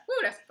eyes. Woo,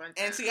 that's fun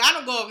time. And see, I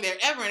don't go over there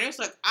ever. And it was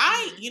like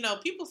you know,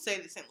 people say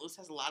that St. Louis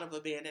has a lot of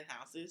abandoned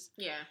houses.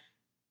 Yeah.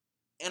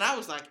 And I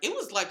was like, it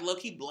was like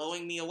low-key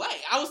blowing me away.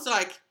 I was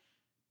like,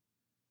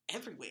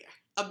 everywhere.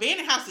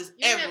 Abandoned houses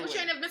everywhere. But you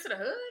ain't never been to the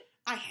hood?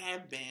 I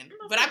have been.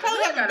 But I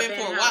probably haven't been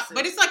for a while.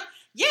 But it's like,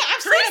 yeah,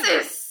 I've seen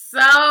it. So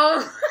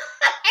I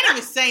didn't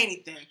even say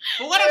anything.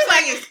 But what I'm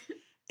saying is,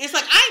 it's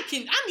like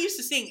I'm used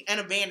to seeing an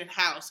abandoned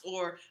house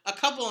or a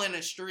couple in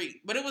a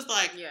street, but it was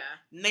like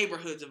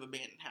neighborhoods of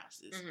abandoned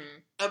houses,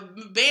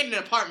 abandoned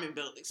apartment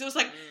buildings. It was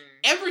like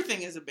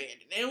everything is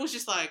abandoned, and it was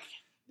just like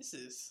it's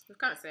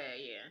kind of sad,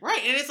 yeah. Right,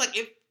 and it's like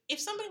if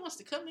somebody wants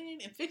to come in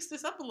and fix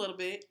this up a little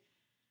bit,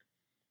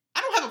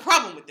 I don't have a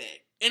problem with that.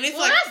 And it's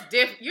that's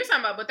different. You're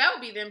talking about, but that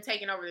would be them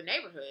taking over the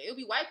neighborhood. It would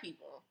be white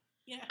people.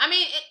 Yeah. I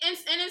mean, and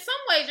in some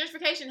ways,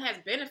 gentrification has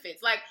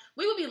benefits. Like,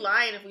 we would be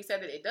lying if we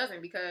said that it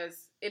doesn't,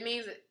 because it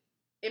means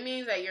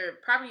that your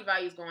property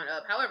value is going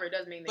up. However, it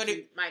does mean that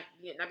you might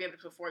not be able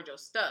to afford your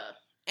stuff.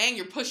 And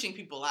you're pushing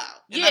people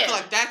out. And I feel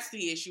like that's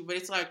the issue. But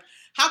it's like,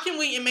 how can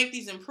we make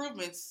these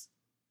improvements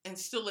and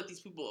still let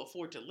these people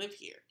afford to live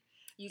here?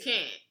 You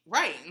can't.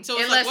 Right. And so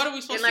it's like, what are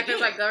we supposed to do?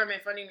 There's like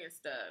government funding and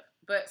stuff.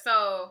 But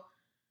so...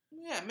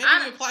 Yeah, maybe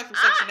we apply for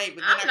Section 8,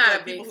 but then I feel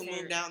like people who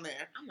move down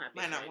there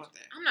might not want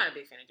that. I'm not a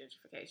big fan of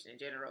gentrification in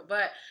general.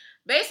 But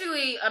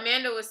basically,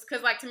 Amanda was,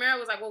 because like Tamara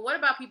was like, well, what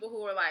about people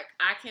who are like,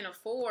 I can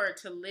afford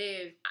to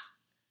live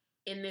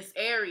in this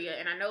area,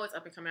 and I know it's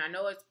up and coming, I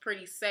know it's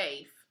pretty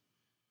safe.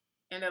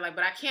 And they're like,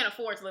 but I can't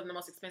afford to live in the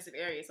most expensive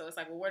area. So it's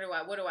like, well, what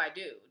do I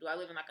do? Do I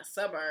live in like a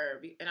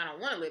suburb, and I don't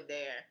want to live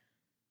there,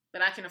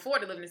 but I can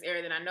afford to live in this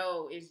area that I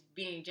know is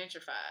being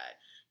gentrified?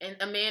 And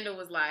Amanda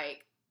was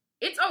like,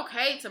 it's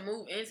okay to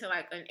move into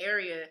like an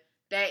area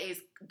that is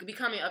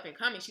becoming up and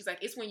coming. She's like,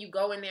 it's when you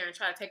go in there and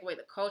try to take away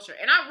the culture.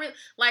 And I feel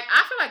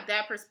like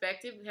that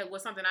perspective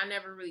was something I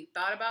never really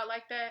thought about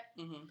like that.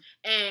 Mm-hmm.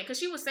 And because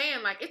she was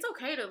saying like, it's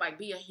okay to like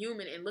be a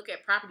human and look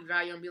at property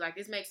value and be like,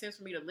 this makes sense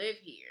for me to live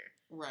here.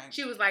 Right.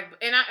 She was like,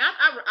 and I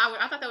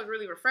thought that was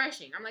really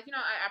refreshing. I'm like,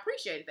 I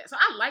appreciated that. So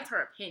I liked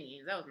her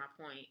opinions. That was my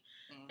point.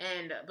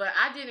 Mm-hmm. But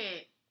I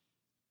didn't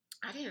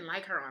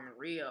like her on the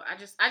real. I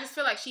just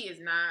feel like she's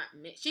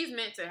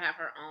meant to have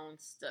her own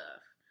stuff.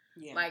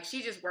 Yeah. Like,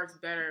 she just works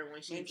better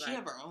when she's she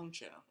have her own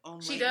show.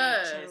 She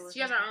does. She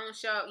has her own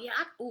show. Yeah,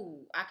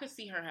 I could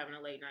see her having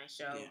a late night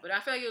show. Yeah. But I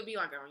feel like it would be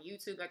like on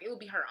YouTube. Like, it would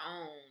be her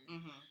own.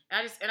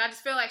 Mm-hmm. I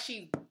just feel like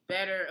she's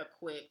better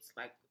equipped.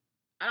 Like,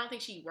 I don't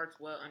think she works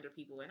well under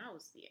people. And I don't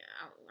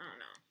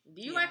know.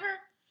 Do you like her?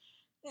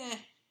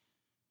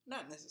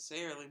 Not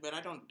necessarily, but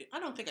I don't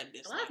think I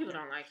dislike her. A lot of people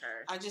don't like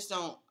her. I just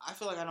don't. I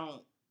feel like I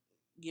don't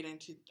get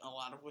into a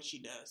lot of what she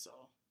does, so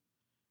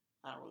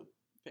I don't really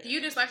pay. Do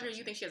you dislike her?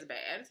 You think she has a bad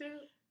attitude?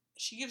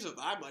 She gives a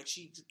vibe like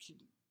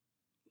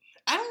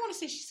I don't want to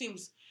say she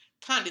seems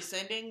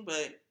condescending,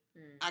 but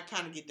I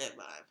kind of get that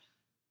vibe.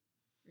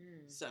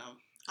 So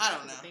I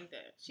don't know. Think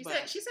that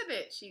she said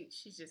that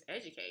she's just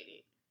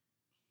educated.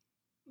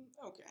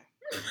 Okay.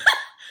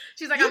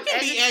 She's like, you can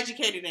be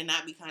educated and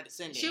not be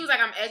condescending. She was like,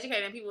 I'm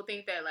educated, and people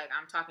think that like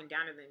I'm talking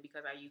down to them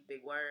because I use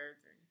big words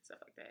and stuff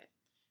like that.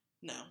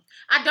 No.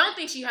 I don't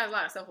think she has a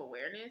lot of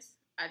self-awareness.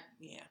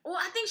 Yeah. Well,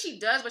 I think she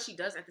does, but she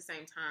doesn't at the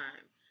same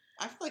time.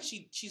 I feel like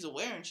she's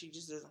aware and she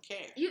just doesn't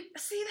care. I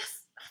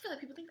feel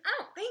like people think, I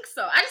don't think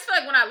so. I just feel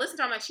like when I listen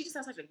to her, I'm like, she just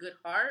has such a good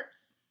heart.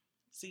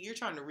 See, you're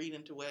trying to read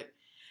into what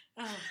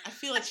I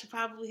feel like she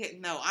probably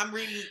had. No, I'm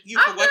reading you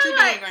for what you're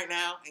doing right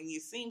now, and you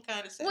seem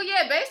kind of sad. Well,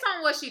 yeah, based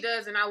on what she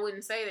does, and I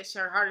wouldn't say that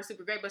her heart is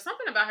super great, but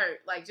something about her,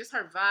 like just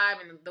her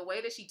vibe and the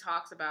way that she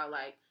talks about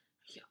like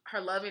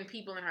her loving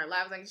people in her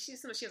life, like she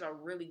has a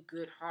really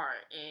good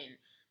heart, and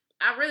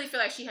I really feel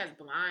like she has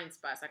blind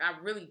spots. Like I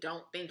really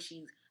don't think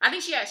I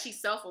think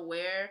she's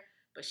self-aware,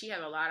 but she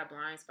has a lot of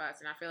blind spots,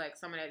 and I feel like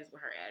some of that is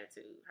with her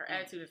attitude. Her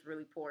attitude is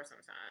really poor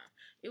sometimes.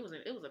 It was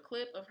a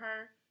clip of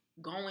her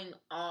going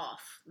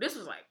off. This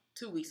was like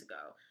 2 weeks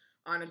ago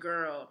on a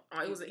girl.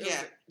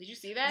 Did you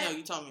see that? No,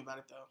 you told me about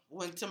it though.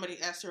 When somebody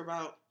asked her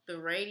about the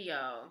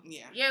radio.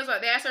 Yeah. Yeah, it was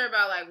like they asked her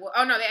about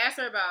they asked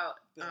her about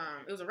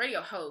it was a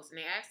radio host, and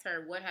they asked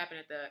her what happened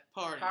at the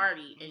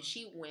party and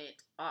she went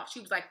off.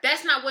 She was like,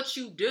 "That's not what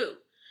you do."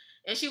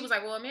 And she was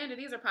like, "Well, Amanda,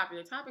 these are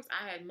popular topics.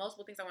 I had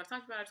multiple things I want to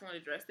talk about. I just want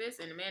to address this."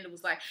 And Amanda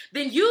was like,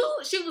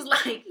 she was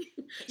like,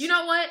 "You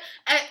know what?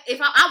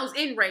 If I was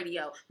in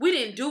radio, we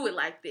didn't do it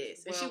like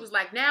this." And she was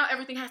like, "Now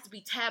everything has to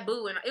be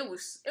taboo." And it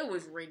was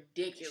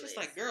ridiculous. She's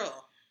like,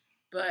 "Girl,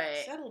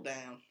 but settle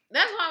down."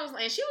 That's why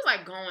and she was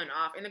like going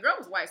off. And the girl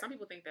was white. Some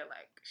people think that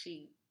like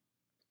she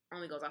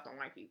only goes off on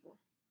white people.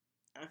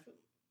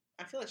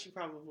 I feel like she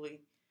probably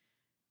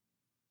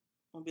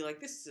will be like,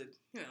 "This is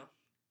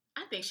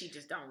I think she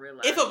just don't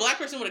realize. If a black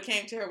person would have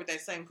came to her with that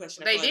same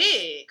question, they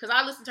did, because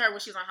I listened to her when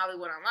she was on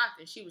Hollywood Unlocked,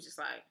 and she was just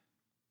like,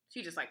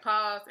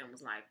 paused and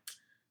was like,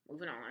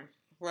 moving on.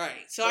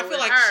 Right. So I feel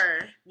like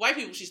white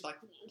people, she's like,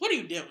 "What are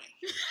you doing?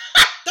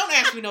 Don't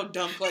ask me no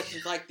dumb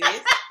questions like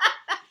this."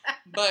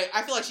 But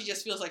I feel like she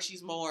just feels like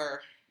she's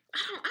more.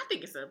 I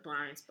think it's a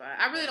blind spot.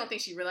 I really don't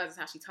think she realizes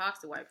how she talks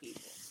to white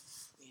people.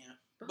 Yeah.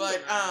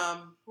 But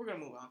we're gonna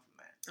move on from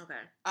that.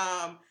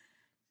 Okay.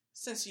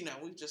 Since,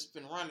 we've just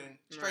been running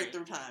straight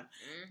through time.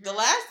 Mm-hmm. The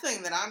last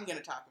thing that I'm going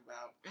to talk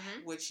about,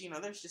 which,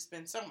 there's just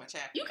been so much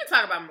happening. You can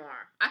talk about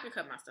more. I can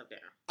cut my stuff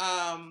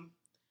down.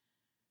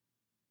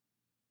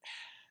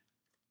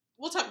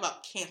 We'll talk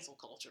about cancel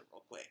culture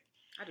real quick.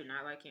 I do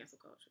not like cancel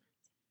culture.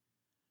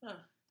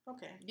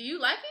 Okay. Do you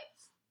like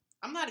it?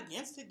 I'm not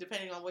against it,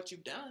 depending on what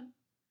you've done.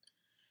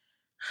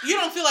 You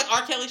don't feel like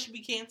R. Kelly should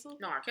be canceled?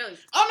 No, R. Kelly.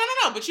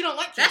 Oh, no, but you don't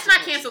like cancel culture. That's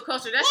not cancel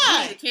culture. That's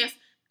really the cancel.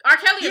 R.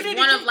 Kelly is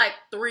one of,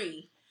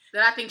 3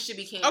 that I think should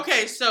be canceled.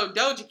 Okay, so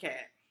Doja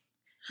Cat.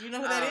 You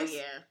know who that is?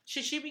 Yeah.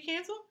 Should she be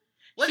canceled?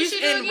 What She's did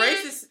she do in again?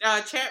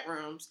 racist chat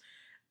rooms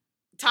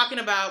talking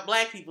about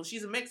black people.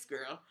 She's a mixed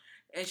girl.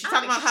 And she's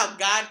talking about how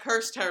God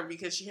cursed her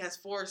because she has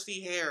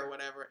 4C hair or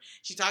whatever.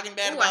 She's talking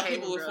bad about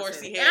people with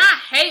 4C hair. And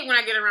I hate when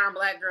I get around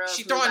black girls.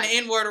 She's throwing the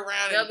N-word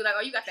around. They'll be like,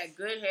 "Oh, you got that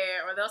good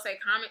hair." Or they'll say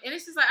comment. And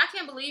it's just like, I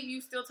can't believe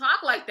you still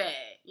talk like that.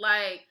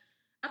 Like,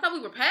 I thought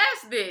we were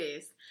past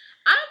this.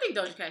 I don't think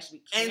Doja Cat should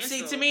be canceled.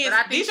 And see, to me,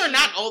 these are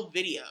not old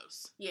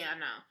videos. Yeah, I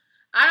know.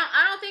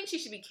 I don't think she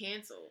should be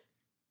canceled.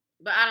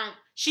 But I don't.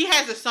 She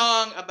has a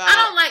song about. I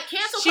don't like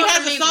cancel. She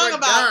has a song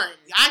about. Done.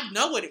 I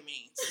know what it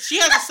means. She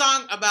has a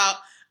song about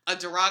a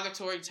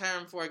derogatory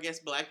term for, I guess,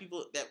 black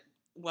people that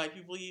white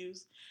people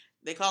use.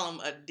 They call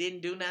them a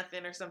didn't do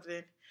nothing or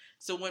something.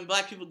 So when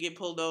black people get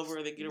pulled over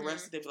or they get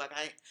arrested, they be like,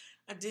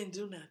 I didn't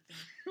do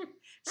nothing.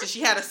 So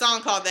she had a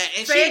song called that.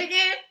 And Say it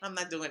again? I'm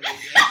not doing it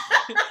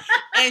again.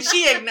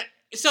 And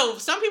so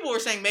some people were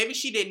saying maybe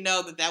she didn't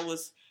know that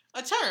was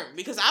a term,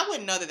 because I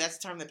wouldn't know that that's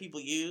a term that people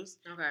use.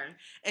 Okay.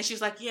 And she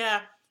was like,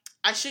 yeah,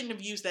 I shouldn't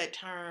have used that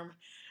term.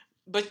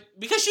 But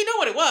because she knew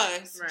what it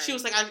was, right. She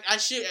was like, I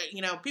should,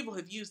 people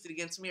have used it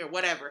against me or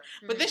whatever.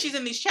 But then she's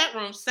in these chat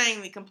rooms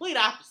saying the complete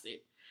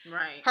opposite.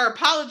 Right. Her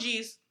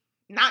apologies,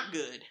 not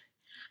good.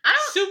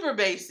 Super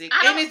basic.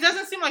 And it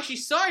doesn't seem like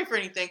she's sorry for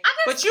anything.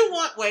 But you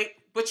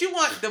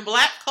want the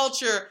black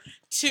culture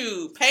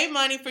to pay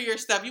money for your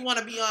stuff. You want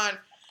to be on,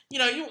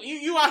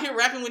 you out here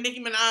rapping with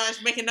Nicki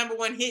Minaj, making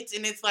 #1 hits,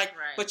 and it's like,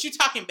 right. But you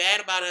talking bad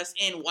about us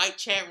in white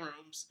chat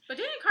rooms. But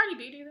didn't Cardi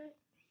B do that?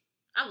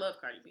 I love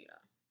Cardi B though.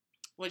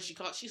 What did she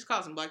call? She's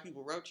calling some black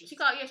people roaches. She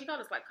called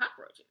us like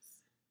cockroaches,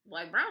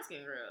 like brown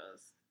skin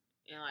girls,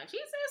 and like she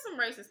said some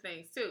racist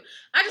things too.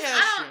 I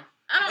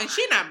don't. And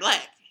she not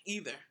black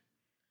either.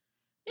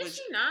 Is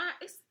she not?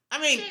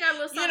 She got a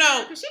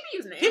little she be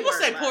using the people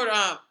N-word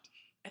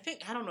say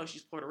I don't know if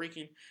she's Puerto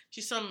Rican.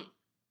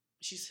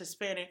 She's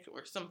Hispanic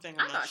or something.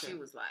 I thought she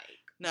was black.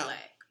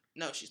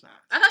 No, she's not.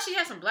 I thought she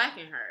had some black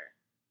in her.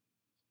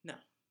 No.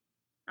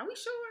 Are we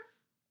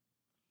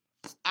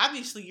sure?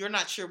 Obviously, you're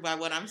not sure by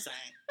what I'm saying.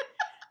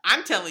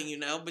 I'm telling you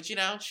no, but sure.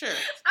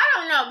 I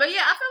don't know, but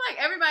yeah, I feel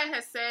like everybody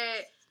has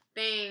said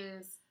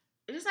things.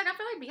 It's just like I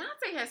feel like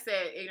Beyonce has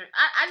said ignorant.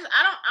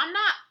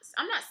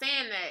 I'm not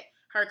saying that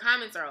her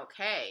comments are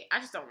okay. I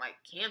just don't like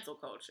cancel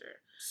culture.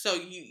 So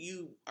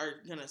you are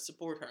gonna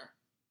support her?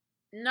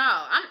 No,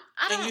 I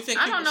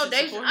don't know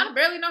Deja. I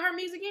barely know her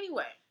music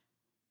anyway.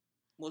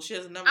 Well, she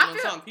has a #1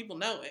 song. People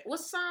know it.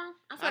 What's the song?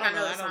 I feel like I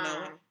know the song. I don't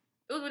know it.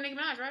 It was with Nicki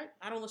Minaj, right?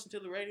 I don't listen to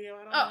the radio.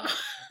 I don't know.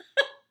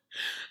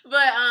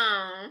 But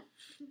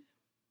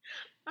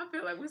I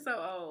feel like we're so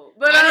old.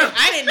 But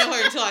I didn't know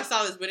her until I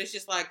saw this. But it's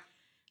just like,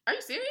 are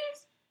you serious?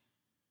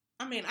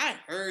 I meard of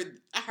her.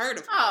 Oh, I've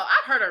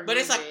heard her. But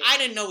it's like I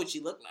didn't know what she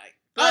looked like.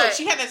 But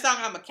she had that song,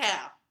 I'm a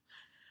Cow.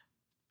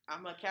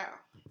 I'm a Cow.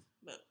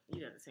 But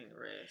you haven't seen the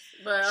rest.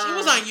 But she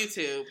was on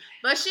YouTube.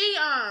 But she,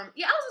 I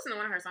was listening to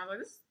one of her songs. Like,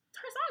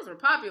 her songs were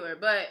popular,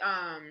 but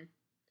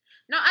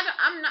no,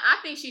 I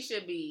think she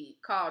should be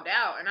called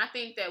out, and I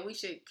think that we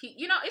should keep.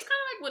 It's kind of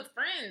like with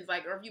friends,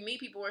 like, or if you meet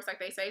people where it's like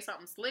they say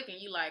something slick, and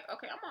you like,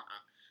 okay,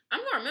 I'm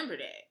gonna remember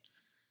that.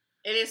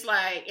 And it's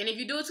like, and if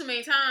you do it too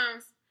many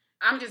times,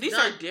 I'm just these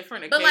done. are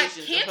different But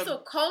occasions. like cancel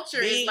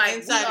culture is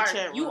like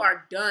you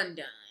are done.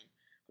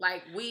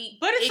 Like we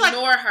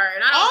ignore her,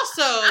 and I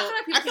feel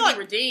like people can be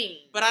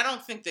redeemed. But I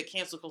don't think that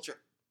cancel culture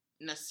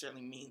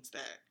necessarily means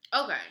that.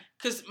 Okay.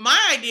 Because my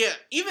idea,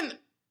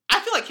 I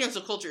feel like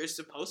cancel culture is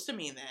supposed to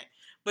mean that.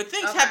 But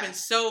things happen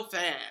so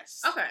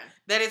fast. Okay.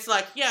 That it's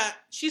like, yeah,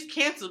 she's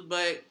canceled,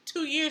 but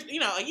 2 years,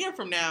 a year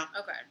from now.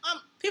 Okay.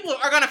 People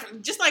are going to,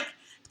 just like,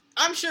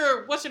 I'm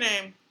sure, what's her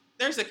name?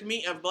 There's a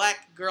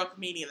black girl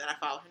comedian that I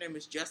follow. Her name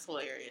is Just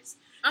Hilarious.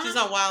 She's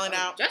on Wild 'N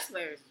Out. Just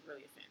Hilarious is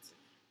really offensive.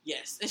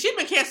 Yes. And she's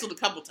been canceled a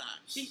couple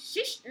times.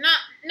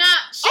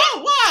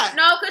 Why?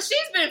 No, because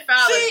she's been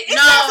fouled. See, it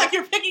sounds like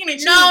you're picking and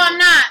choosing. No, I'm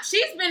not.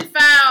 She's been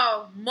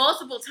fouled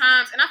multiple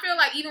times, and I feel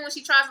like even when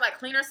she tries to like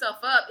clean herself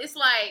up, it's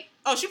like,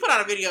 oh, she put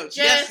out a video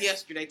just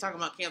yesterday talking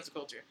about cancel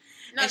culture,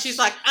 and she's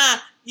like,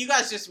 you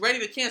guys just ready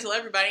to cancel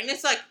everybody, and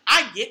it's like,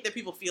 I get that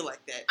people feel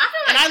like that,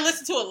 I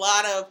listen to a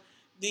lot of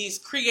these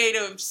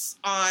creatives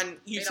on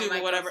YouTube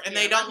or whatever, and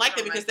they don't like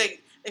it because they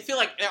feel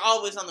like they're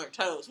always on their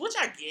toes, which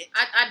I get.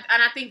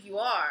 I think you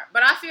are,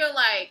 but I feel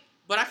like.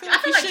 But I feel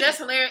like Just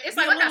Hilarious. It's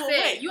like I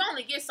said, you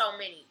only get so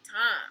many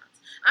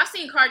times. I've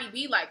seen Cardi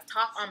B like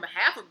talk on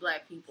behalf of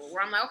black people,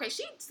 where I'm like, okay,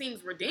 she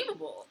seems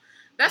redeemable.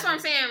 That's what I'm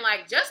saying.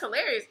 Like, Just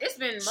Hilarious. It's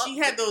been. She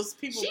had those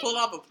people pull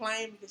off a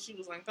plane because she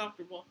was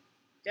uncomfortable.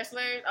 Just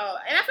Hilarious. Oh,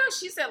 and I feel like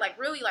she said like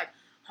really like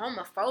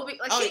homophobic.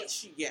 Like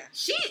she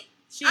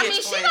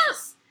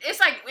knows. It's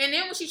like, and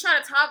then when she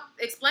try to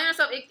explain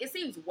herself, it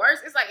seems worse.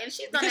 It's like, and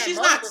she's done that. She's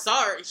not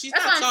sorry. That's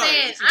what I'm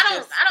saying.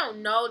 I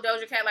don't know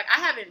Doja Cat. Like, I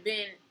haven't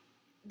been.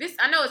 This,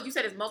 I know, as you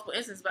said, it's multiple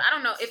instances, but I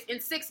don't know if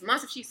in 6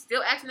 months if she's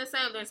still acting the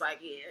same. Then it's like,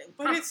 yeah,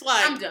 but it's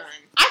like I'm done.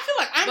 I feel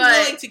like I'm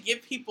willing to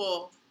give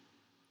people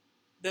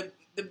the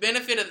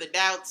benefit of the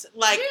doubts.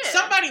 Like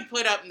somebody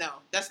put up, no,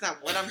 that's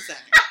not what I'm saying.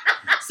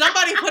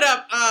 Somebody put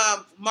up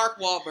Mark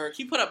Wahlberg.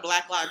 He put up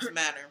Black Lives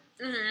Matter,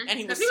 and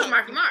he was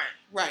Marky Mark,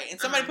 right? And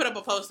somebody put up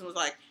a post and was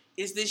like,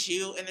 "Is this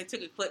you?" And they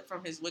took a clip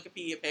from his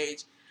Wikipedia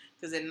page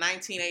because in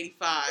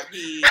 1985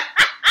 he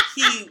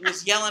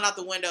was yelling out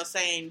the window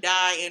saying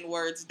 "die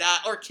N-words, die,"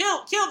 or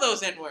kill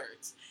those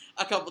N-words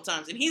a couple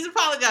times, and he's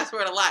apologized for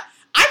it a lot.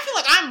 I feel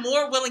like I'm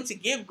more willing to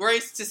give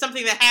grace to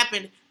something that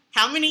happened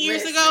how many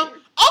years ago?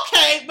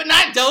 Okay, but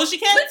not Doja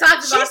Cat. We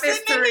talked about this,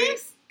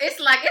 Therese. It's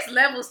like it's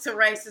levels to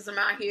racism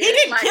out here. He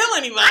didn't kill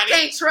anybody.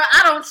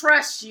 I don't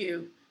trust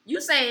you. You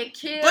saying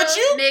kill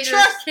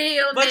niggas,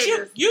 kill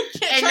niggas. You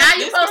can't and trust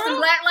now you posting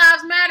Black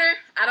Lives Matter?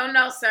 I don't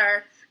know,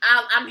 sir.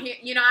 I'm here.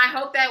 I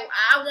hope that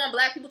I want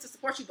black people to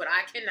support you, but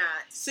I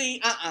cannot.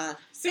 See,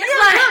 See,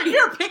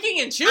 you're picking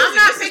and choosing. I'm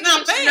not picking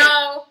and choosing.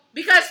 No,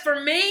 because for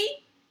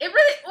me, it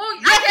really. Well,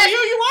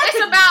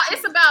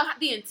 it's about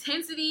the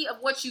intensity of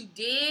what you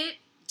did.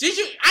 Did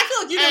you? I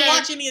feel like you didn't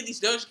watch any of these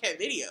Doja Cat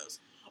videos,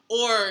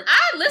 or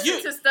I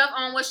listened to stuff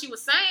on what she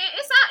was saying.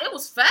 It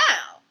was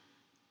foul,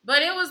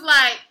 but it was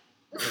like.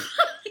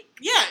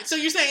 Yeah, so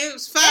you're saying it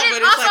was foul,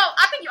 but also,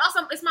 I think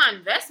it's my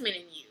investment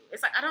in you.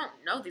 It's like, I don't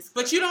know this.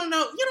 But you don't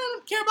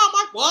care about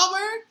Mark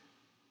Wahlberg?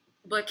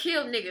 But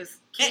kill niggas.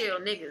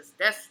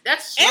 That's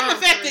strong. And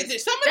the fact that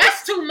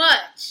that's too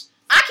much.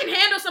 I can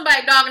handle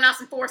somebody dogging out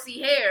some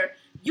 4C hair.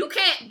 You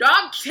can't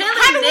dog killing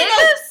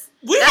niggas?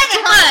 We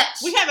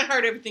haven't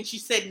heard everything she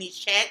said in these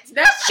chats.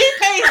 She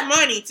pays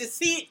money to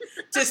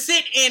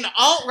sit in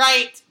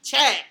alt-right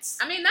chats.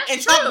 I mean, that's and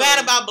true. talk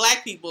bad about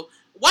black people.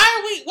 Why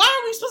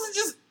are we supposed to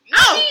just? No.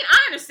 I mean, I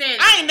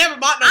understand. I ain't never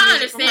bought no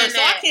music from her,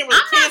 so I can't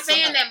really. I'm not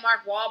saying that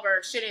Mark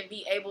Wahlberg shouldn't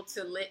be able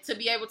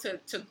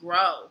to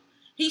grow.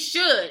 He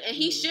should, and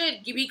he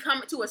should be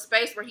coming to a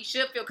space where he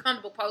should feel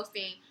comfortable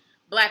posting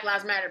Black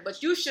Lives Matter.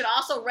 But you should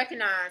also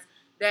recognize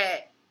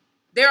that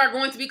there are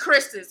going to be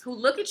Christians who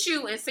look at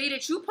you and see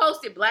that you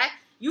posted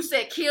you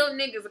said kill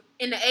niggas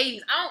in the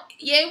 80s.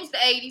 It was the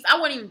 80s. I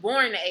wasn't even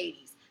born in the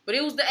 80s, but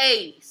it was the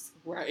 80s.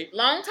 Right.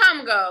 Long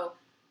time ago.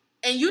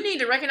 And you need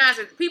to recognize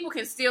that people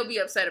can still be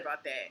upset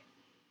about that.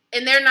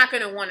 And they're not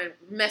going to want to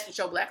mess with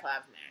your Black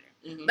Lives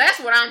Matter. Mm-hmm. That's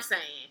what I'm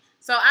saying.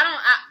 So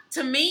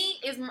to me,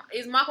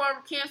 is Mark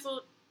Wahlberg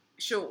canceled?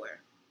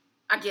 Sure.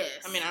 I guess.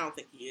 I mean, I don't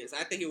think he is.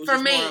 I think it was more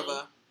of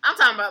a... I'm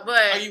talking about,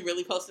 but... Are you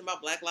really posting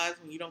about Black lives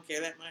when you don't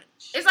care that much?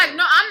 It's like,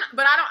 no,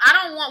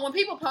 I don't want... When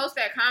people post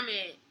that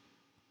comment,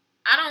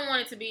 I don't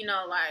want it to be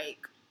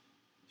like...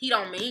 He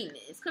don't mean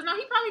this. Because, no,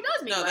 he probably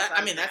does mean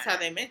that. That's how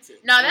they meant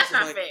it. No, that's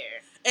not fair.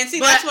 And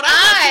see, that's what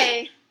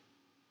I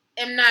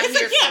am not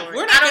here for.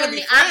 We're not going to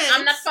be friends.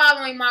 I'm not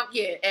following Mark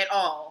at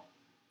all.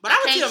 But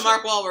I would see a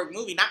Mark Wahlberg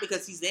movie, not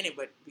because he's in it,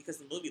 but because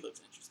the movie looks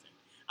interesting.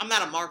 I'm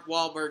not a Mark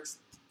Wahlberg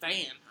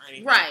fan or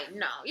anything. Right?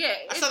 No, yeah.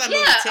 I saw that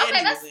movie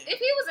Ted was in. If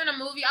he was in a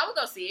movie, I would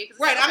go see it.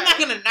 Right, I'm not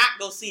gonna not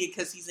go see it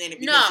because he's in it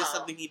because it's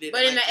something he did.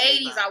 But in the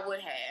 80s, I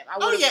would have. I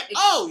would yeah.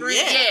 I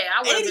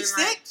would have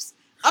 86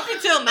 up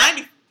until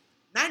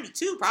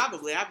 92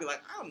 probably. I'd be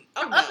like,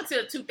 up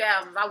until the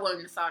 2000s, I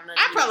wouldn't have saw nothing.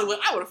 I probably would.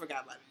 I would have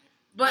forgot about it.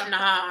 But nah,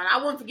 I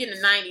wouldn't forget in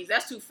the 90s.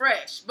 That's too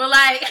fresh. But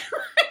like,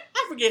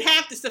 I forget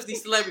half the stuff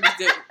these celebrities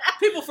do.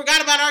 People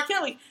forgot about R.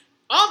 Kelly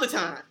all the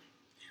time.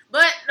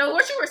 But no,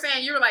 what you were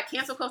saying, you were like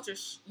cancel culture.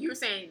 You were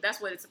saying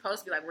that's what it's supposed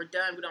to be like. We're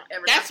done. We don't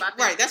ever talk about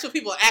that. Right. That's what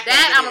people act.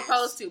 That like I'm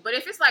opposed to. But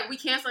if it's like we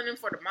canceling them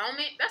for the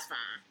moment, that's fine.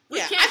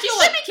 She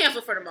should be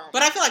canceled for the moment.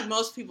 But I feel like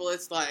most people,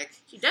 it's like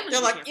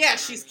they're like, yeah,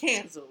 she's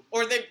canceled,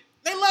 or they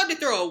love to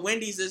throw a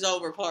Wendy's is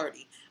over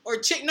party, or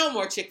no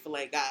more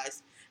Chick-fil-A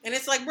guys, and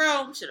it's like,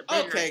 bro, should have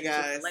been okay,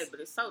 guys, Chick-fil-A, but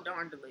it's so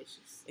darn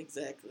delicious.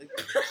 Exactly.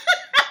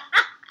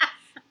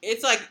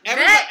 It's like place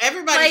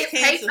everybody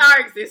hates our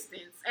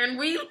existence, and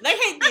they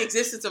hate the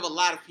existence of a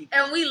lot of people,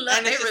 and we love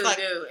it. They really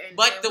do.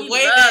 But the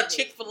way that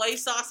Chick-fil-A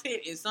sauce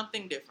hit is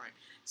something different.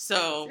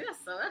 So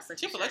that's a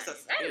Chick-fil-A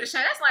sauce. That is a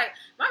shame. That's like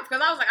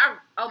because I was like,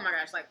 oh my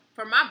gosh, like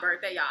for my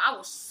birthday, y'all, I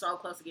was so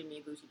close to getting me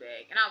a Gucci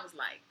bag, and I was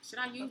like, should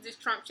I use this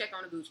Trump check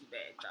on a Gucci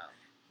bag though?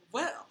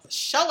 Well,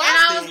 show out. And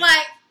I was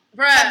like,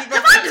 bruh,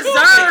 because I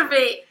deserve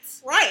it.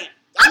 Right.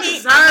 I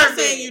deserve it. I'm not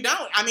saying you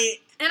don't. I mean.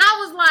 And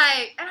I was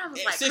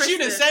like, since you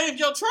done saved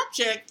your Trump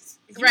check,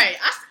 right?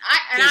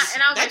 I was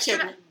that like, check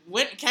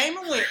came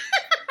and went.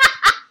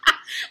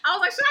 I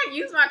was like, should I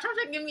use my Trump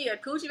check and give me a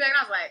Gucci bag? And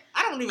I was like,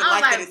 I don't even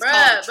like that it's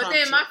called Trump But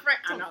then my check. friend,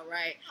 I know,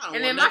 right?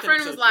 And then my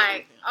friend was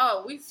like,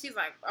 she's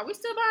like, are we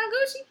still buying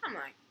Gucci? I'm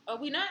like, oh,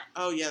 we not?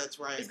 Oh yeah, that's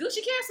right. Is Gucci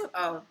canceled?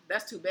 Oh,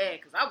 that's too bad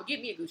because I would give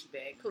me a Gucci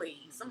bag,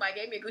 please. Somebody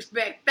gave me a Gucci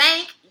bag.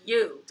 Thank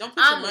you. Don't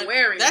put I'm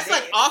wearing That's this.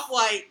 like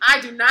Off-White.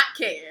 I do not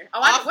care.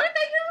 Oh, what did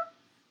they do?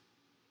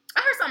 I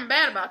heard something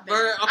bad about them.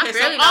 Okay,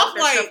 so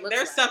Off-White,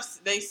 their stuff,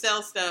 they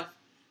sell stuff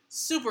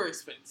super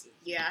expensive.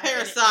 Yeah, pair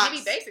of socks.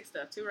 Maybe basic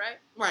stuff too, right?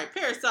 Right,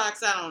 pair of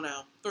socks. I don't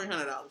know,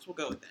 $300. We'll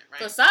go with that, right?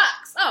 For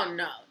socks? Oh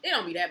no, it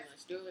don't be that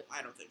much, do it?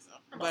 I don't think so,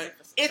 but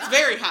it's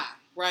very high,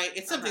 right?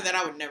 It's something that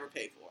I would never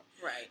pay for.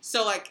 Right.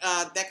 So like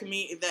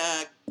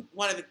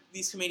one of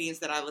these comedians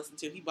that I listen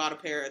to, he bought a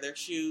pair of their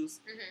shoes,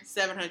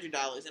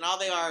 $700, and all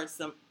they are is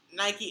some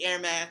Nike Air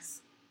Max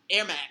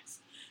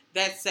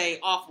that say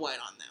Off-White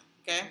on them.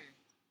 Okay.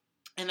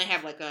 And they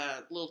have like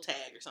a little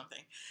tag or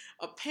something.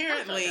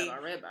 Apparently,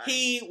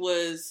 he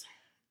was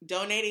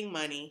donating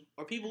money,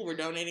 or people were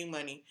donating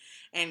money,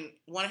 and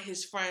one of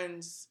his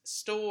friends'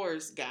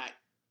 stores got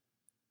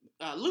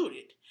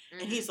looted.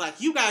 And he's like,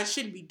 you guys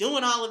shouldn't be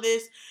doing all of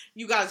this.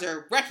 You guys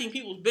are wrecking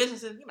people's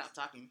businesses. You're not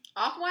talking.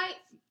 Off-White?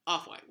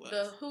 Off-White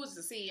was. Who's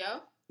the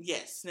CEO?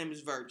 Yes, his name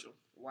is Virgil.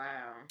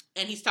 Wow.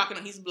 And he's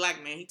a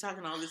black man. He's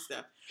talking all this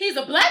stuff. He's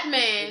a black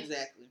man?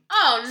 Exactly.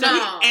 Oh,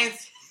 no.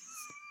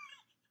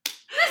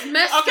 That's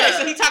messed up. Okay,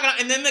 so he's talking,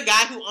 and then the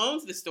guy who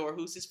owns the store,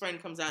 who's his friend,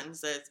 comes out and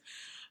says,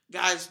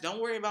 guys, don't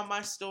worry about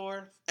my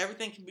store.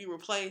 Everything can be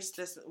replaced.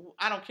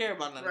 I don't care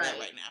about none of that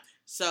right now.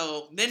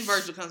 So then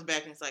Virgil comes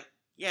back and it's like,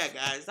 yeah,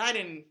 guys, I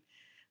didn't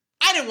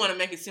want to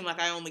make it seem like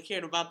I only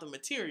cared about the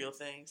material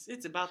things.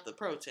 It's about the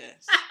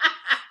protest.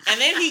 And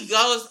then he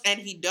goes and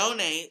he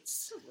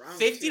donates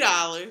 $50.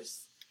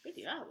 $50.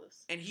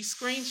 And he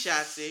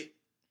screenshots it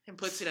and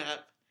puts it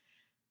up.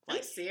 Are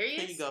you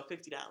serious? Here you go,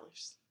 $50.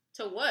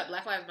 To what?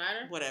 Black Lives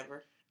Matter?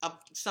 Whatever.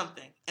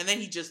 Something. And then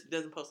he just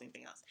doesn't post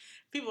anything else.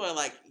 People are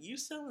like, you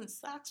selling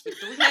socks for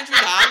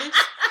 $300?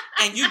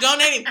 And you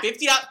donating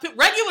 $50?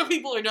 Regular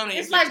people are donating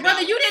 $50. It's like,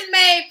 brother, you didn't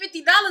make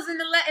 $50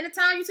 in the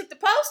time you took the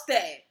post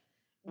that.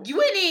 You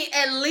would need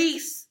at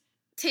least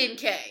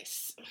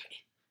 $10K.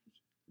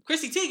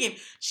 Chrissy Teigen,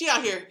 she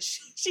out here,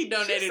 she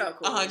donated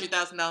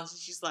 $100,000.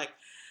 She's like,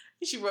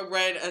 she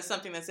read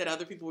something that said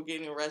other people were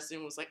getting arrested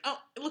and was like, oh,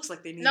 it looks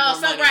like they need more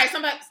money. I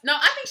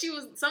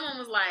think someone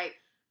was like,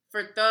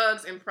 for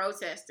thugs and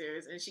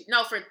protesters, and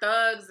for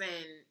thugs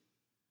and,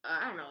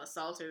 I don't know,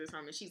 assaulters or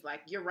something. She's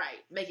like, you're right,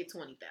 make it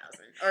 20,000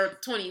 or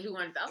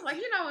 2,200,000. I was like,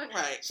 you know what?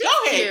 Right. She's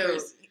Go ahead, cute.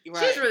 Chris.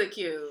 Right. She's really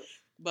cute.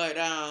 But,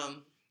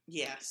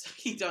 yeah, so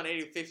he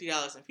donated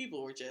 $50 and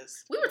people were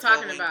just We were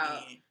talking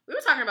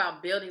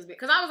about buildings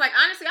because I was like,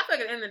 honestly, I feel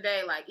like at the end of the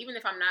day, like, even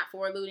if I'm not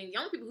for looting, the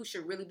only people who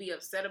should really be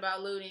upset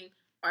about looting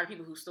are the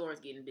people whose stores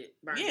getting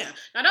burned down.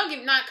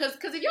 Now, because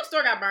if your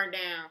store got burned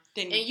down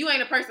and you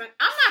ain't a person,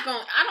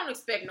 I don't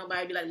expect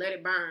nobody to be like, let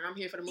it burn. I'm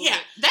here for the movement.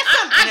 Yeah, that's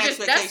not an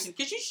expectation.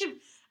 Because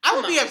I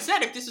would be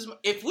upset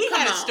if we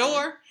had a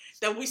store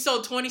that we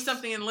sold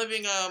 20-something and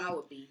living. I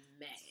would be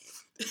mad.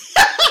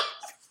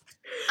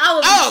 I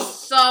would be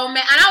so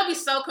mad. And I would be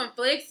so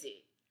conflicted.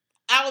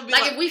 I would be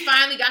like if we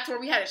finally got to where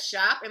we had a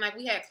shop and like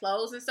we had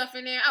clothes and stuff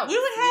in there, we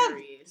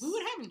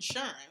would have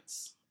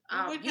insurance.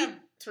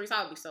 Teresa,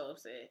 I would be so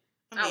upset.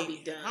 I would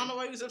be done. I don't know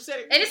why he was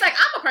upset. And it's like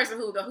I'm a person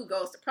who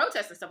goes to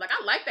protests and stuff. Like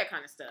I like that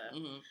kind of stuff.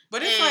 Mm-hmm.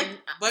 But it's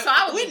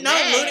so we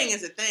know looting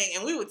is a thing,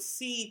 and we would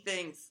see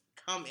things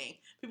coming.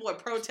 People are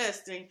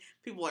protesting.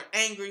 People are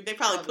angry. They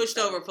probably pushed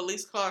over a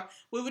police car.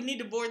 We would need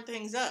to board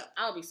things up.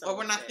 I would be so Or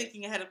we're upset. not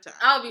thinking ahead of time.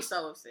 I would be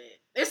so upset.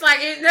 It's like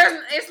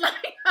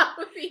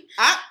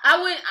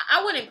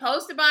I wouldn't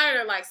post about it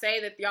or like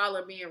say that y'all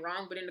are being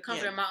wrong, but in the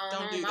comfort of my own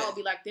home, I would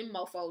be like, them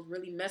mofos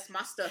really messed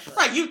my stuff up.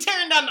 Right, you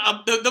tearing down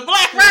the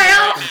black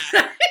right.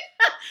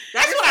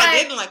 That's what I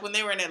didn't like when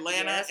they were in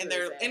Atlanta, and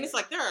it's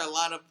like there are a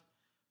lot of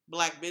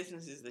black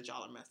businesses that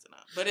y'all are messing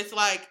up. But it's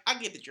like, I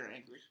get that you're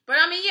angry. But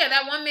I mean, yeah,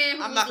 that one man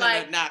who was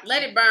like,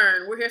 let it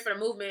burn. We're here for the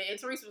movement. And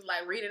Teresa was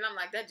like, reading. I'm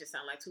like, that just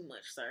sounds like too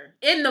much, sir.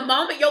 In the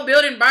moment, your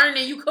building burned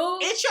and you cool?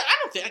 I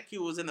don't think it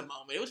was in the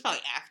moment. It was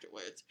probably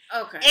afterwards.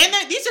 Okay.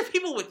 And these are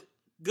people with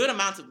good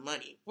amounts of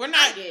money. We're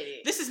not, I get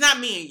it. This is not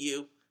me and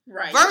you.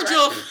 Right.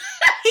 Virgil,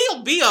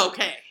 he'll be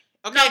okay.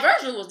 Okay. No,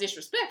 Virgil was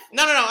disrespectful.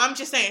 No. I'm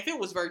just saying, if it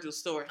was Virgil's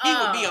store, he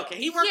would be okay.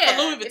 He worked for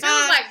Louis Vuitton. If it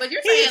was like, but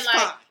you're saying like,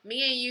 fine.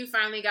 Me and you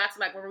finally got to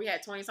like where we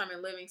had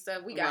 20-something living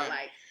stuff. We got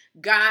like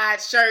God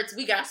shirts.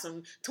 We got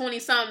some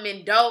 20-something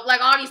in dope. Like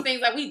all these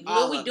things. Like we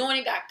doing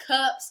it. Got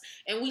cups,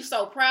 and we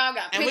so proud.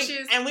 Got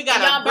pictures. And we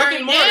got a brick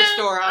and mortar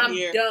store out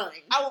here. I'm done.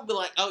 I would be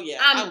like, oh yeah,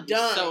 I'm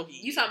done. So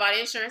you talking about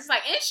insurance? It's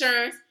like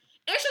insurance.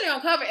 Insurance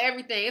don't cover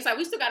everything. It's like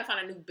we still got to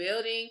find a new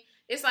building.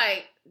 It's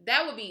like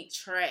that would be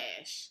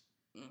trash.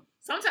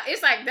 Sometimes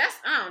it's like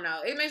I don't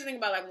know. It makes me think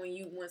about like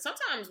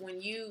sometimes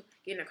when you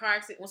get in a car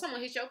accident, when someone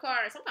hits your car,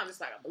 sometimes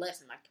it's like a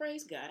blessing. Like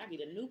praise God, I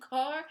get a new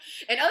car.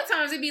 And other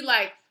times it'd be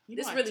like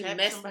this really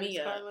messed me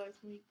up.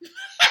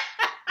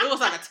 It was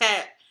like a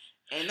tap,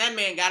 and that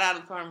man got out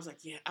of the car and was like,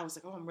 "Yeah." I was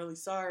like, "Oh, I'm really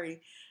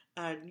sorry.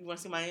 You want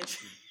to see my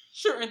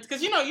insurance?"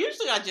 Because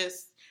usually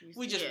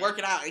we just work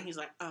it out, and he's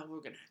like, "Oh, we're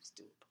gonna have to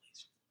do a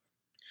police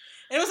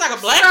report." And it was like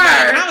a black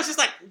man, and I was just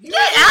like, "Get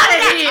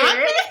out of here!"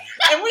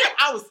 And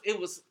it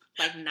was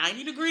like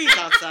 90 degrees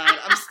outside.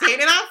 I'm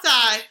standing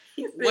outside,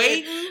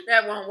 waiting.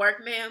 That won't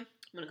work, ma'am.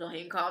 I'm going to go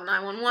ahead and call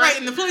 911. Right,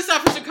 and the police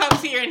officer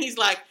comes here, and he's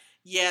like,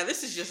 yeah,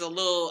 this is just a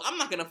little, I'm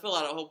not going to fill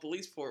out a whole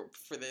police report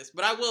for this,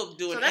 but I will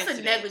do an incident. So that's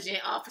a negligent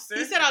officer.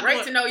 He said,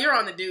 great to know you're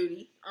on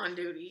duty.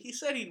 He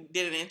said he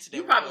did an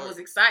incident You probably was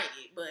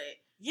excited, but...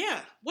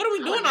 Yeah, what are we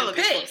doing all of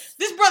this for?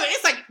 This brother,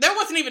 it's like there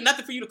wasn't even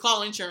nothing for you to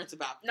call insurance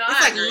about. No,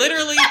 it's like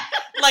literally,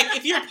 like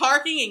if you're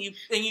parking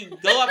and you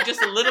go up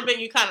just a little bit,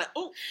 and you kind of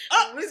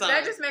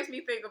that just makes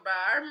me think about.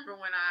 I remember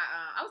when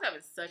I was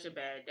having such a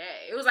bad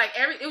day. It was like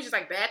it was just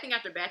like bad thing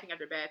after bad thing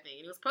after bad thing,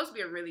 and it was supposed to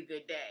be a really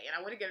good day. And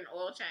I went to get an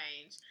oil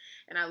change,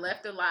 and I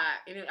left the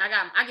lot, and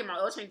I get my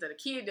oil change at a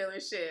Kia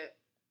dealership,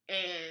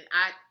 and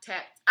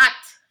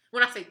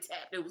when I say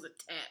tapped, it was a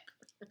tap.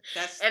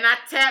 And I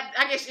tapped.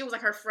 I guess it was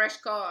like her fresh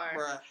car.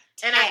 Bruh,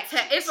 and I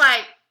tapped. It's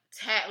like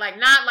tap, like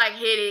not like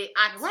hit it.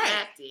 I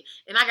tapped it,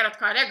 and I got off the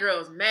car. That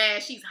girl's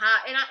mad. She's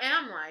hot, and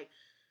I'm like,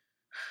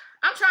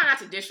 I'm trying not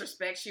to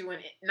disrespect you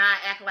and not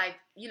act like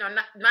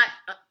not.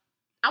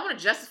 I want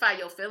to justify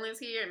your feelings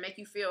here and make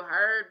you feel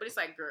heard, but it's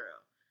like, girl,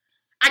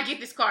 I get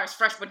this car is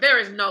fresh, but there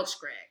is no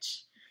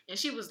scratch. And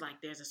she was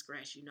like, "There's a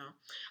scratch,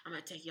 I'm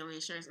gonna take your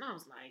insurance." And I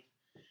was like,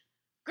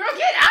 "Girl,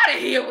 get out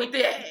of here with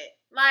that."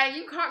 Like,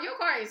 your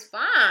car is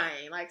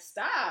fine. Like,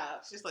 stop.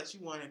 It's just like she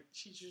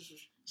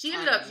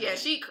ended up,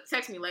 she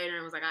texted me later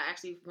and was like, I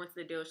actually went to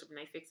the dealership and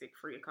they fixed it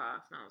free of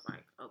cost. And I was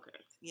like, okay.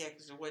 Yeah,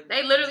 because it wasn't.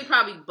 They literally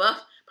probably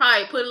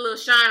put a little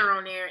shiner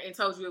on there and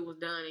told you it was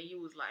done. And you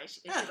was like,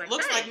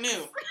 looks like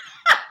new.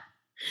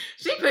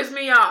 She pissed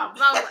me off.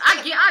 So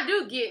I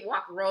do get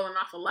rolling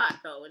off a lot,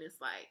 though. And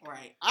it's like.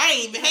 Right. I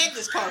ain't even had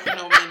this car for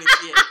no minutes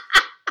yet.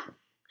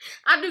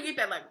 I do get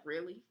that, like,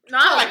 really? No,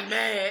 I'm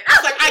mad.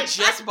 It's like, I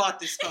just bought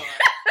this car.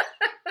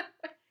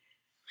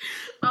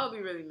 I would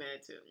be really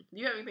mad, too. Do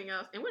you have anything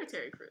else? And what did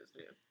Terry Crews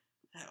do?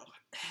 Oh,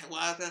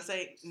 well, I was going to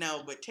say,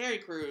 no, but Terry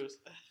Crews,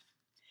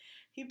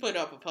 he put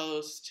up a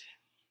post,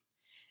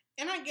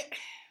 and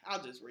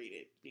I'll just read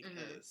it,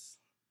 because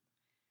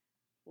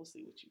we'll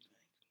see what you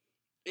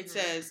think. It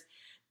says,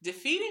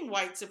 defeating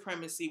white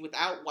supremacy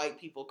without white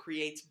people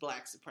creates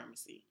black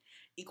supremacy.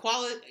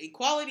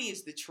 Equality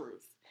is the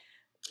truth.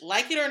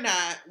 Like it or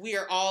not, we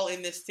are all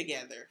in this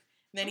together.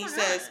 And then he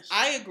says,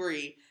 I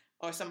agree.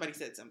 Or somebody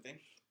said something.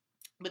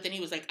 But then he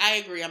was like, I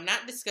agree. I'm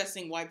not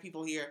discussing white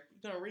people here.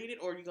 You going to read it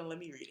or are you going to let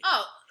me read it?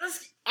 Oh.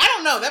 I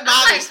don't know. That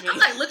bothers me. I'm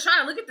like trying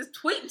to look at this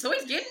tweet until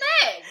he's getting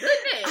mad.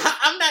 Goodness.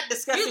 I'm not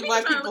discussing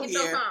white people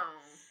here.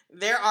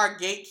 There are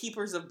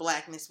gatekeepers of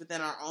blackness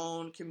within our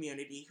own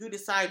community who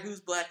decide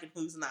who's black and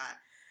who's not.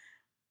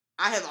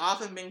 I have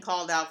often been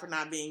called out for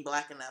not being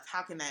black enough.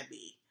 How can that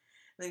be?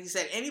 And then he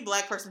said, any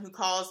black person who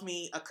calls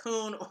me a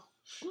coon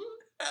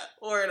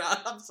or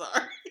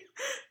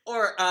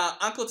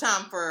Uncle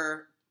Tom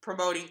for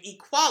promoting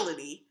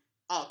equality,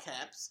 all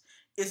caps,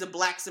 is a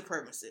black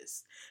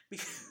supremacist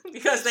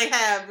because they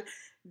have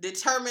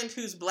determined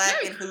who's black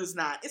and who's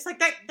not. It's like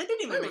that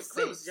didn't even make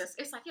sense.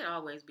 It's like it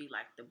always be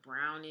like the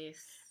brownest.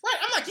 Right,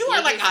 I'm like, you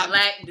are like a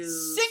black dude,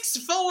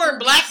 6'4"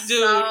 black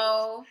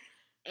dude.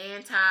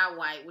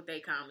 anti-white with their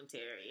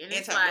commentary, and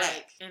it's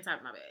Anti-black.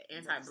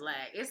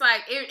 Anti-black. It's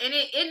like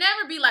it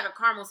never be like a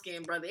caramel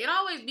skin brother. It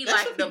always be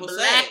That's like the what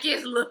people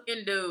blackest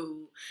looking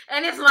dude,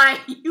 and it's like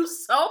you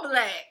so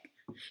black.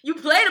 You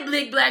played a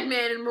big black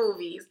man in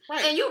movies,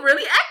 right. And you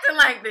really acting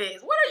like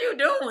this. What are you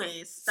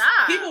doing?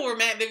 Stop. People were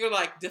mad. They were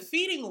like,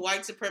 defeating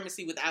white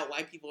supremacy without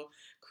white people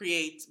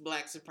creates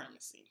black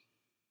supremacy.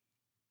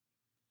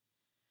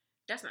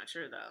 That's not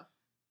true, though.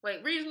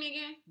 Wait, read me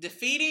again.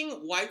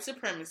 Defeating white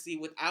supremacy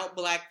without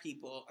white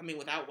people,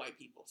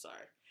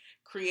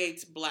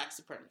 creates black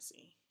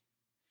supremacy.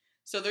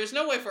 So there's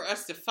no way for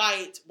us to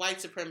fight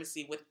white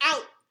supremacy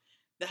without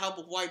the help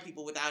of white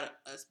people, without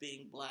us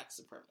being black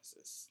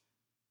supremacists.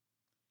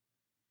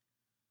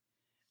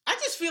 I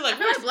just feel like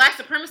black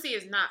supremacy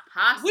is not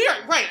possible.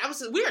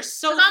 We are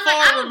so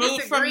far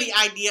removed from the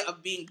idea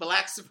of being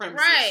black supremacists.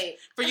 Right.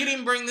 For you to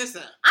even bring this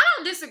up. I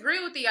don't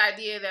disagree with the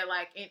idea that,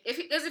 like, if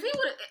he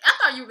would, I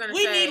thought you were gonna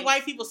say we need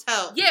white people's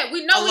help. Yeah,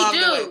 we know we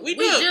do. We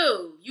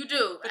do. You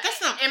do. But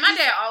that's not. And my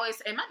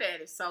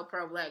dad is so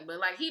pro black, but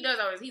like he's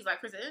like,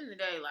 Chris, at the end of the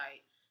day,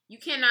 like you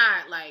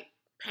cannot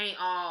paint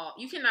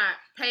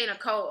a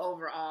coat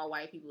over all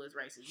white people as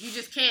racist. You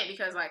just can't,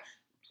 because like.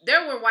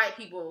 There were white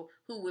people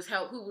who was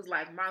like,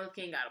 Martin Luther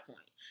King got a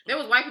point. There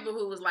was white people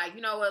who was like,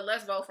 you know what,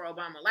 let's vote for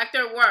Obama. Like,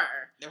 there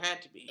were. There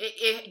had to be.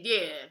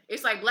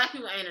 It's like black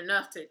people ain't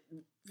enough to,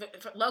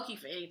 low-key,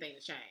 for anything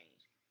to change.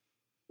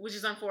 Which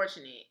is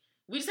unfortunate.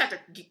 We have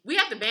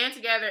to band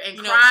together and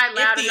cry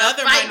loud enough,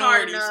 fight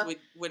hard enough.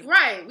 Would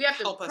right, we have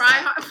to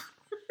cry hard.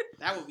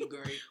 That would be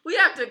great. We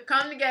have to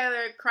come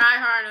together, cry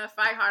hard enough,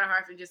 fight hard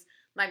enough, and just,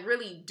 like,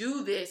 really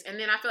do this. And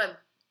then I feel like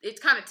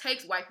it kind of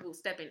takes white people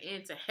stepping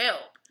in to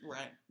help.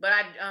 Right. But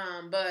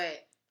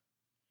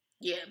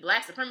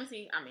black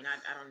supremacy, I mean, I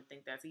don't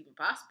think that's even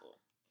possible.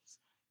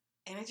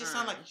 And it just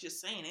sounds like you're just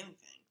saying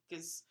anything.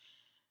 Because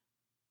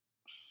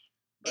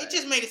it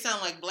just made it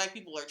sound like black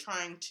people are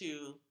trying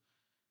to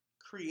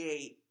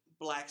create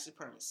black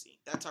supremacy.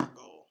 That's our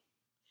goal.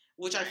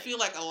 Which I feel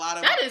like a lot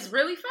of... That is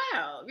really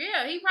foul.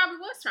 Yeah, he probably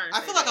was trying to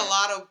say I feel like a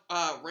lot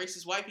of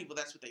racist white people,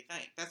 that's what they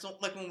think. That's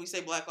like when we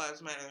say Black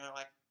Lives Matter, they're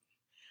like,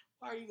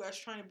 why are you guys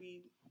trying to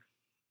be...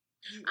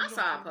 I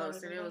saw a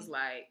post and it was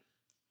like,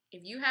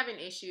 if you have an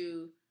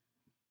issue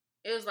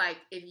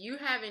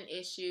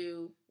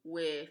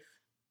with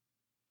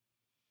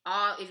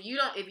if you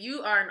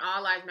are an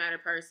All Lives Matter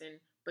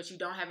person, but you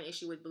don't have an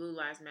issue with Blue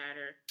Lives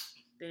Matter,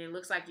 then it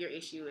looks like your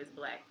issue is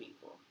black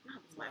people. And I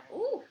was like,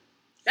 ooh,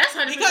 that's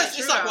 100% because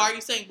true. It's like, why are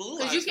you saying Blue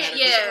Lives Matter?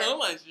 Yeah, Blue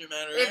Lives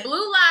Matter. If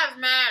Blue Lives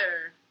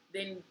Matter,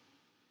 then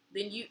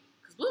you,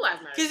 because Blue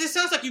Lives Matter. Because it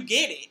sounds like you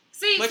get it.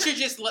 See, but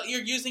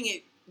you're using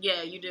it.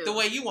 Yeah, you do. The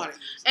way you want to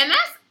use it. And I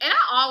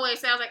always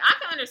say, I was like, I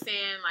can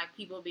understand like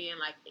people being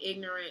like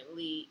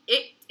ignorantly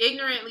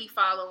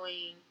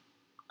following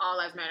All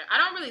Lives Matter. I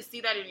don't really see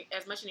that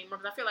as much anymore,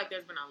 because I feel like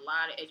there's been a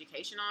lot of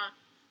education on.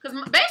 Because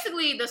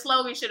basically the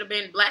slogan should have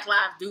been Black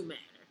Lives Do Matter.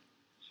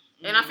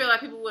 And I feel like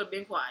people would have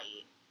been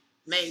quiet.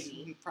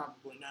 Maybe.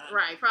 Probably not.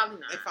 Right,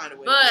 probably not. They find a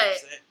way to be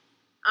upset.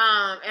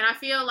 And I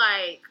feel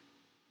like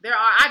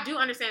I do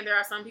understand there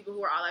are some people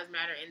who are All Lives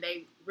Matter and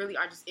they really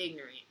are just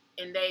ignorant.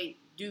 And they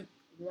do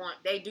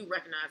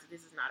recognize that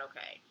this is not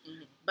okay.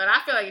 Mm-hmm. But I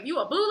feel like if you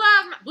a Blue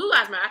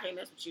Lives Matter, I can't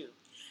mess with you.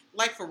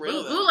 Like for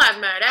real, Blue Lives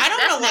Matter.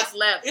 That's next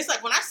level. It's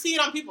like when I see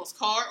it on people's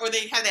car, or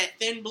they have that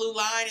thin blue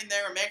line in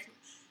their American.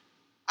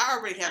 I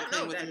already have a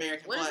thing with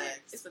American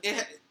flags.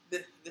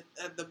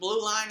 The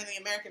blue line in the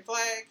American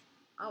flag.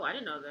 Oh, I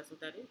didn't know that's what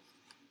that is.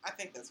 I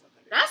think that's what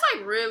that is. That's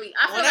like really.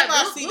 I feel like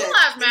Blue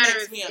Lives Matter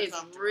is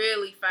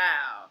really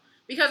foul,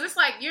 because it's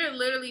like you're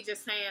literally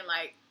just saying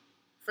like,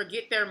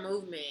 forget their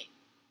movement.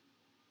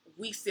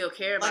 We still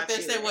care about you.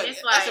 Like they say, what?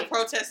 That's a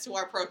protest to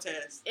our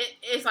protest.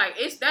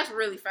 That's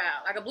really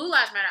foul. Like a Blue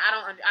Lives Matter,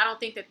 I don't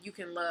think that you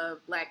can love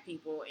black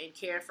people and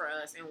care for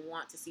us and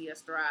want to see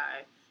us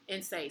thrive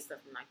and say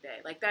something like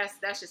that. Like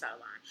that's just out of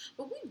line.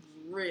 But we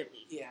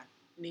really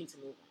need to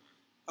move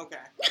on. Okay.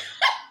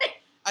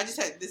 This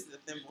is the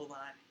thin blue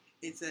line.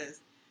 It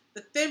says,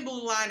 the thin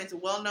blue line is a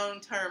well-known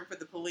term for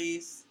the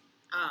police.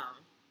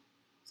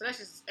 So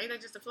ain't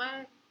that just a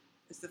flag?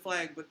 It's the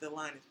flag, but the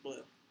line is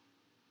blue.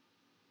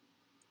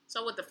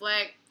 So what the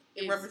flag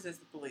is... It represents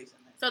the police in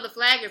there. So the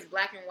flag is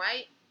black and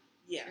white?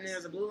 Yes. And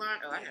there's a blue line?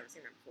 Oh, I've never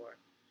seen that before.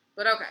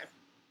 But okay.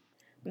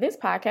 This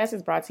podcast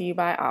is brought to you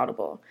by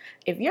Audible.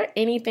 If you're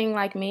anything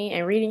like me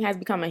and reading has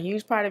become a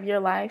huge part of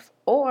your life,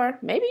 or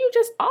maybe you've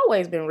just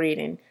always been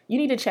reading, you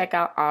need to check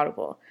out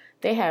Audible.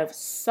 They have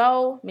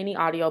so many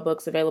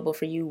audiobooks available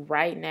for you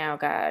right now,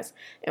 guys.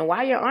 And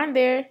while you're on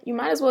there, you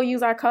might as well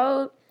use our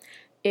code.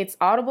 It's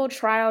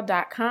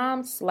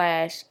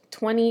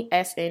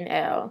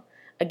audibletrial.com/20SNL.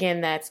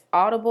 Again, that's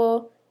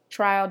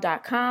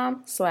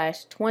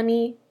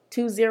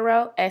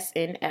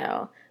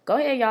audibletrial.com/2020SNL. Go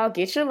ahead, y'all.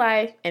 Get your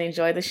life and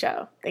enjoy the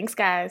show. Thanks,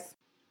 guys.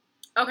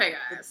 Okay,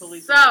 guys. So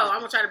I'm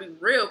going to try to be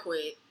real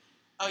quick.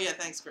 Oh, yeah.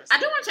 Thanks, Chris. I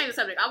do want to change the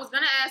subject. I was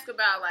going to ask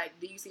about, like,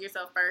 do you see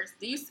yourself first?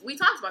 We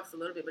talked about this a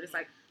little bit, but it's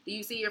like, do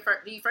you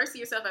first see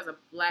yourself as a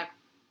black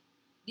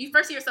you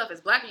first see yourself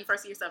as black, or you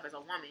first see yourself as a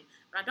woman?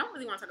 But I don't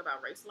really want to talk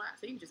about race a lot,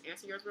 so you can just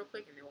answer yours real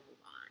quick, and then we'll move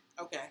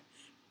on. Okay.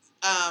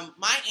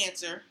 My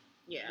answer,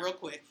 real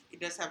quick. It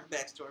does have a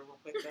backstory, real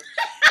quick. Though.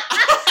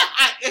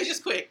 It's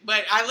just quick,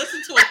 but I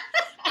listened to it.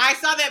 I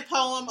saw that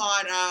poem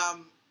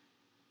on.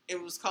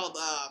 It was called.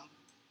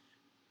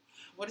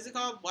 What is it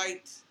called?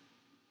 White.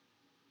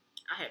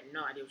 I have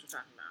no idea what you're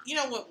talking about. You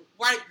know what?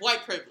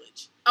 White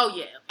privilege. Oh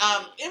yeah.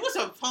 It was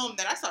a poem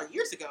that I saw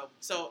years ago,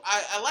 so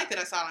I liked it.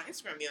 I saw it on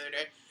Instagram the other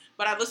day.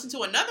 But I listened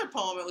to another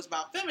poem. It was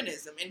about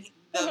feminism, and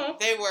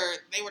they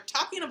were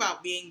talking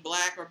about being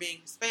black or being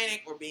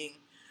Hispanic or being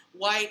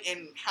white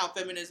and how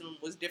feminism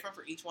was different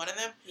for each one of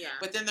them. Yeah.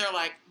 But then they're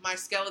like, my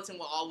skeleton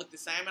will all look the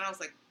same, and I was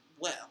like,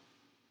 well,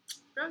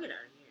 girl, get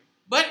out of here.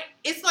 But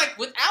it's like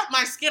without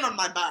my skin on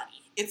my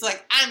body, it's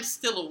like I'm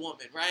still a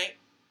woman, right?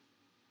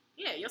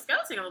 Yeah, your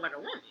skeleton gonna look like a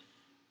woman.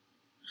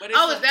 But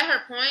is that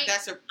her point?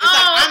 That's her. It's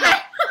okay.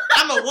 Like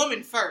I'm a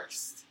woman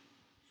first,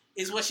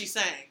 is what she's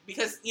saying.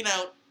 Because, you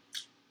know,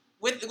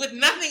 with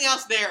nothing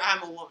else there,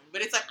 I'm a woman.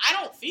 But it's like, I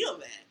don't feel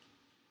that.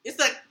 It's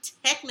like,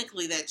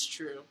 technically that's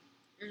true.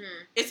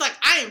 Mm-hmm. It's like,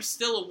 I am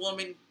still a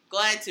woman,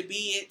 glad to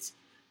be it,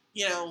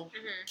 you know,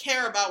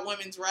 care about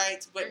women's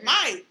rights. But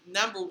my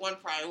number one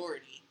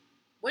priority.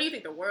 What do you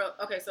think the world,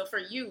 okay, so for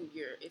you,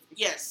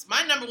 yes,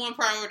 my number one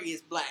priority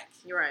is black.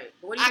 You're right.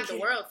 But what do you think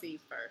the world sees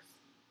first?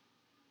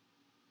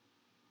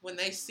 When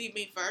they see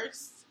me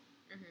first?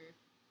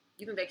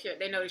 You think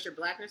they notice your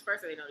blackness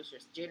first, or they notice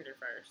your gender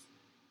first?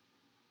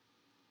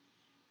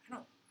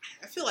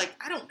 I feel like,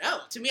 I don't know.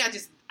 To me,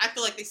 I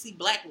feel like they see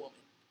black woman.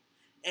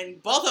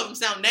 And both of them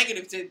sound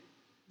negative to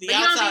the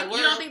outside world.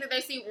 You don't think that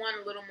they see one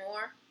a little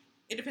more?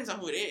 It depends on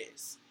who it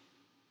is.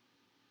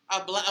 A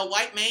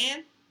white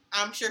man,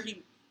 I'm sure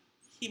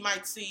he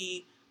might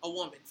see a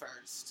woman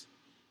first.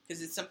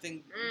 Because it's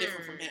something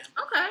different from him.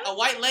 Okay. A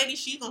white lady,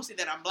 she's going to see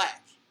that I'm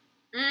black.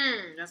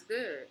 That's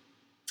good.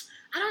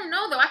 I don't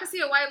know, though. I can see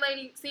a white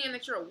lady seeing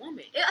that you're a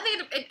woman. I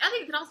think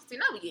it can also see,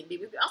 now we getting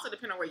deep. It also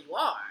depends on where you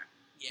are.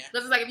 Yeah.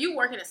 Because it's like if you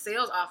work in a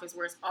sales office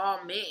where it's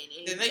all men,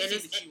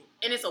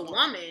 and it's a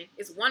woman,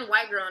 it's one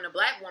white girl and a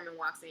black woman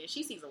walks in,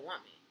 she sees a woman.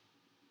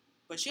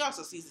 But she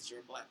also sees that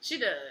you're black. She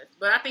does.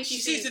 But I think she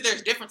sees that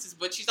there's differences,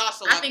 but she's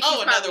also like,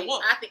 another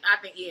woman. I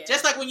think, yeah.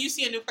 Just like when you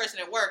see a new person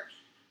at work,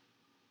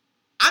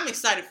 I'm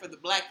excited for the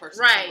black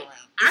person right.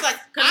 to come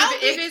around.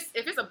 It's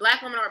if it's a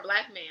black woman or a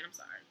black man, I'm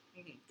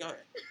sorry. Go ahead.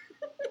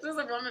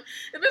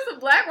 If it's a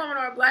black woman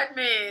or a black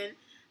man,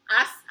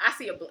 I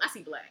see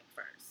black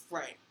first.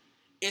 Right.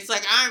 It's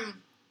like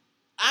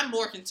I'm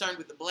more concerned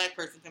with the black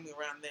person coming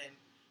around than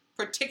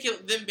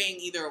them being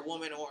either a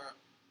woman or.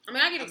 I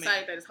mean, I get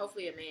excited that it's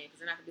hopefully a man, because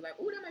then I can be like,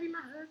 ooh, that might be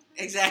my husband.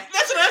 Exactly.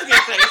 That's what I was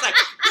gonna say. It's like,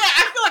 yeah,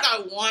 I feel like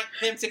I want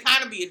them to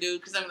kind of be a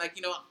dude, because I'm like,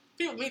 you know,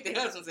 people meet their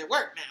husbands at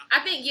work now. I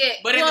think, yeah.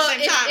 But at the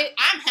same time,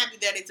 I'm happy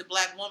that it's a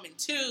black woman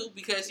too,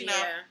 because you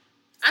know,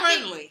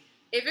 friendly. I think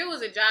if it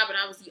was a job and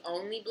I was the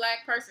only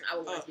black person, I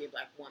would want to be a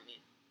black woman.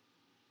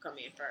 Come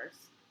in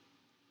first.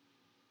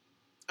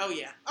 Oh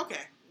yeah.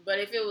 Okay. But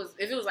if it was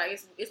like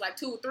it's like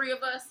 2 or 3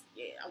 of us,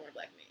 yeah, I want a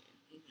black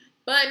man.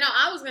 But no,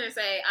 I was gonna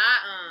say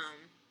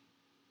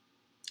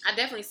I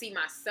definitely see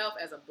myself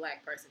as a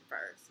black person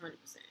first, 100%.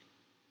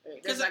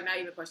 There's like not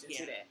even a question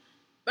to that.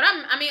 But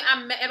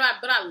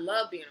I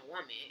love being a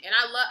woman, and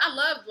I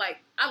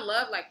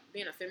love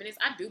being a feminist.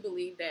 I do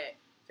believe that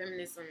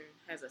feminism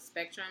has a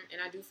spectrum,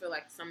 and I do feel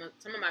like some of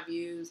my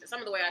views and some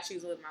of the way I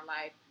choose to live my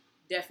life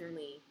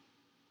definitely.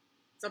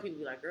 Some people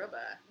be like, "Girl,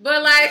 bye,"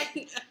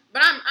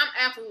 but I'm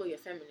absolutely a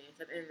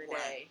feminist at the end of the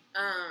day.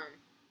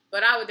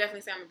 But I would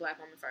definitely say I'm a black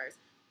woman first.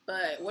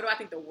 But what do I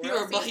think the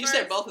world sees you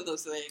said both of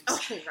those things. Oh,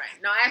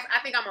 right. No, I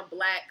think I'm a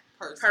black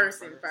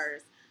person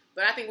first.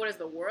 But I think what does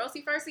the world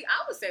see first? See,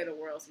 I would say the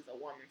world sees a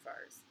woman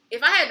first.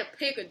 If I had to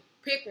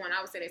pick one,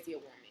 I would say they see a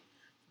woman.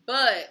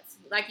 But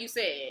like you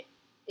said,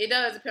 it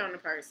does depend on the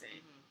person.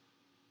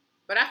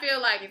 But I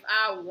feel like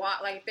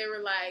if they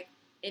were like,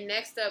 and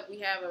next up we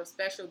have a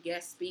special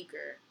guest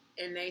speaker,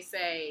 and they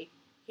say,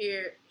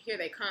 here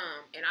they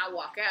come, and I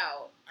walk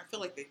out. I feel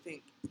like they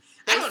think.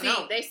 I would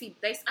think they see a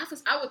woman.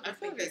 I would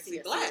think they see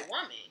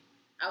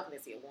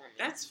a woman.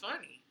 That's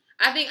funny.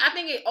 I think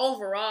it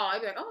overall,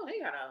 I'd be like, oh, they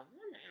got a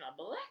woman and a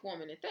black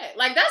woman at that.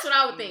 Like, that's what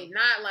I would think.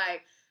 Not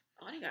like,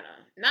 oh, they got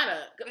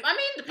I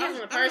mean, it depends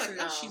on the person,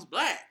 though. She's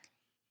black.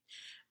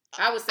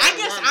 I would say I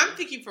guess I'm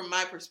thinking from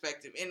my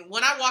perspective. And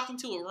when I walk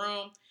into a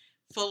room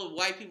full of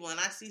white people and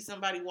I see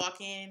somebody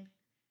walk in,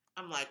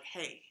 I'm like,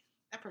 hey,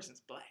 that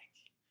person's black.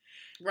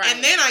 Right.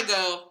 And then I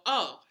go,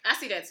 oh. I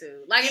see that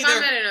too. Like, if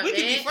I'm at an event. We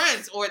could be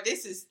friends, or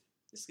this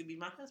could be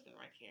my husband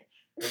right here.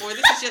 Or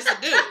this is just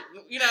a dude.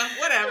 You know,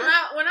 whatever.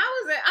 When I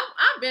was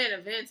I've been at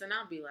events and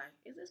I'll be like,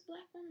 is this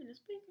black woman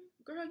speaking?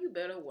 Girl, you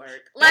better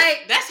work.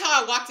 Like, that's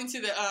how I walked into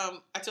the,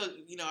 I told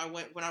you, I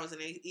went, when I was in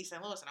East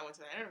St. Louis and I went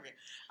to that interview.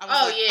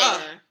 I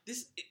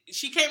was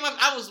she came up,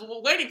 I was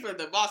waiting for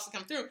the boss to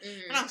come through.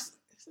 And I was,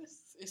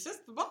 is this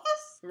the boss?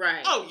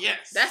 Right. Oh,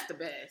 yes. That's the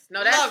best.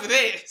 No, love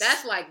this.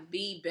 That's like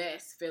the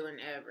best feeling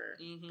ever.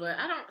 But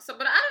I don't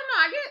know.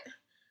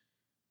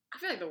 I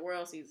feel like the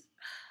world sees.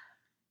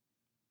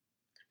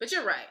 But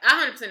you're right.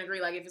 I 100%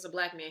 agree. Like, if it's a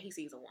black man, he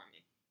sees a woman.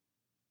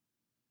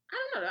 I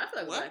don't know, though. I feel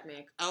like a black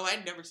man. Oh,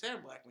 I never said a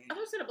black man. I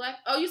thought you said a black.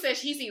 Oh, you said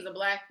she sees a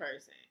black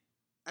person.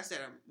 I said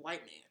a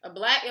white man. A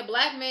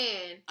black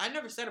man. I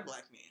never said a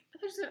black man. I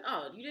thought you said,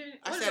 oh, you didn't.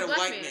 I What said does a black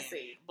white man.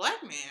 see?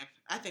 Black man,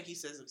 I think he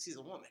says sees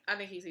a woman. I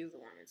think he sees a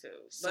woman too.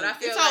 So But I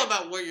feel it's like, all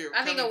about where you're.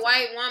 I think a coming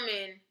white from.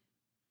 woman.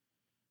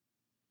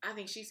 I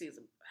think she sees.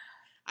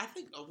 I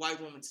think a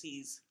white woman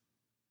sees.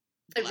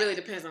 It really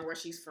black. depends on where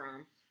she's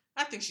from.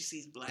 I think she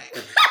sees black.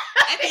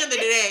 At the end of the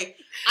day,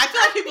 I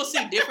feel like people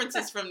see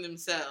differences from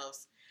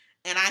themselves,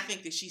 and I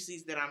think that she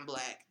sees that I'm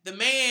black. The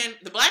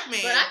black man.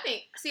 But I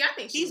think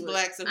he's she would,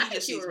 black, so he I think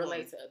just she sees would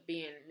relate woman. to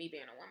being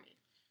a woman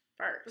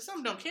first. But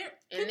some don't care.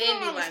 And People then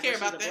don't be always like, care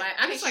she's about a that. black.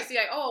 I But think it's she like, see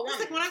like, oh, a woman. it's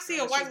like when I see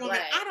a she's white woman,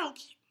 black. I don't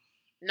care.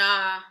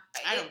 Nah,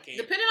 I don't care.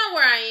 Depending on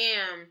where I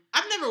am.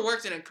 I've never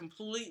worked in a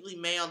completely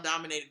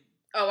male-dominated.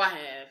 Oh, I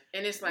have,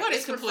 and it's like What is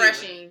it's completely?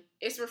 refreshing.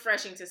 It's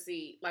refreshing to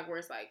see like where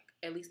it's like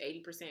at least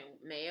 80%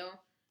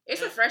 male.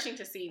 It's Yeah. refreshing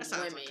to see That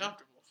sounds women.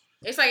 uncomfortable.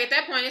 It's like at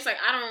that point, it's like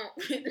I don't.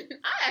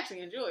 I actually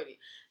enjoyed it.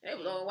 They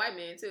was all white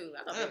men too.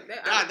 I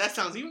thought God, that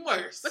sounds even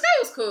worse. but they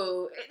was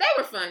cool. They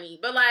were funny,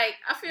 but like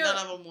I feel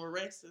None of them were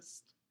racist.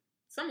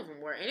 some of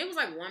them were, and it was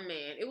like one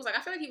man. It was like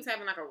I feel like he was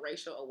having like a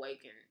racial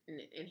awakening,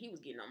 and he was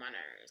getting on my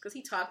nerves because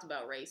he talked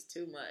about race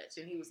too much,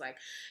 and he was like,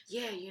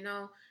 "Yeah, you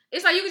know."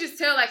 It's like you could just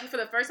tell, like, for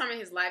the first time in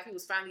his life, he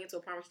was finally into a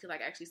point where he could,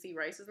 like, actually see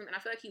racism. And I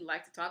feel like he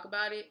liked to talk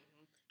about it.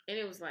 And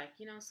it was like,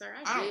 you know, sir,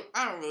 I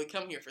don't really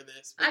come here for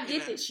this. I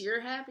get that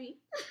you're happy.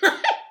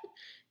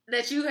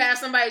 That you have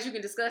somebody that you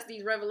can discuss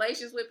these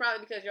revelations with,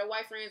 probably because your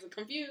white friends are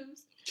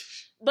confused.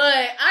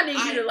 But I need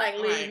you to, like,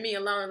 leave me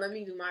alone and let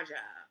me do my job.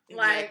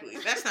 Exactly.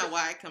 Like, that's not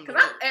why I come to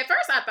because work. at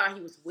first I thought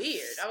he was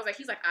weird. I was like,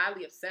 he's like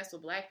oddly obsessed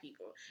with black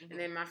people. Mm-hmm. And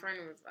then my friend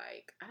was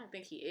like, I don't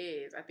think he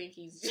is. I think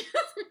he's just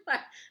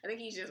like, I think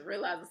he's just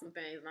realizing some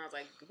things. And I was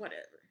like,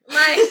 whatever.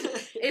 Like,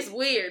 it's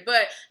weird.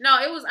 But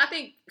no, it was, I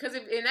think, because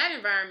in that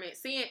environment,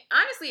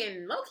 honestly,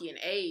 and low-key, an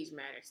age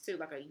matters too.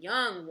 Like a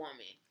young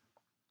woman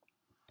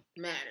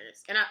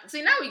matters. And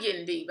now we're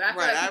getting deep. But I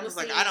feel like I was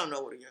like, I don't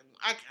know what a young.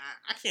 I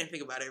can't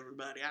think about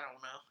everybody. I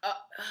don't know.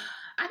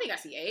 I think I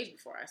see age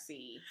before I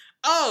see.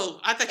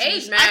 Oh, I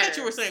thought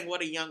you were saying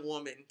what a young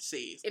woman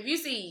sees. If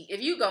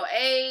you go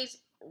age,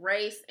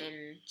 race,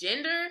 and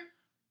gender,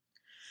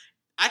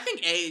 I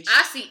think age.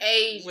 I see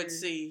age. Would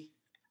see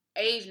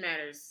age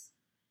matters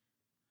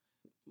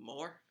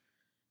more.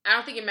 I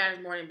don't think it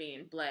matters more than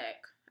being black.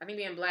 I think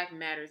being black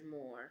matters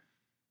more.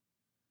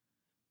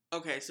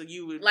 Okay, so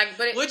you would like,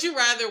 but would you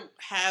rather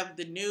have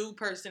the new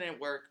person at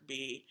work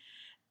be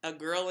a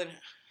girl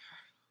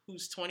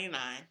who's 29,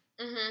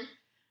 mm-hmm.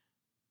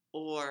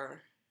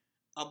 or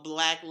a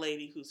black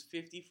lady who's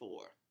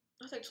 54?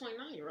 I say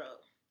 29-year-old.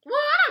 Well,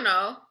 I don't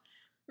know.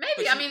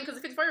 Maybe I mean because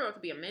a 54-year-old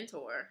could be a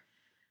mentor,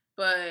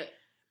 but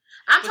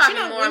I'm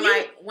talking more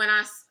like when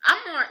I'm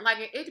more like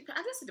it. I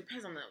guess it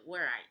depends on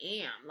where I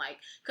am. Like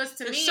because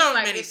to me, so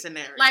like, many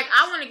scenarios. Like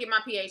I want to get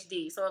my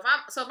PhD, so if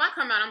I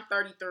come out, I'm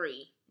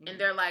 33. And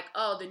they're like,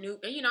 oh, the new,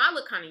 and I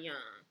look kind of young.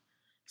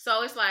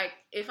 So it's like,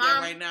 if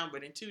I'm. right now,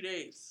 but in 2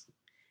 days.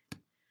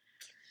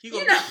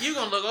 You're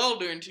gonna look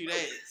older in 2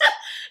 days.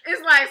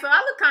 It's like, so I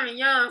look kind of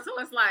young. So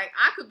it's like,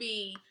 I could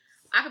be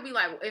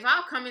like, if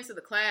I'll come into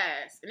the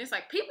class, and it's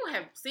like, people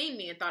have seen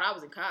me and thought I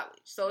was in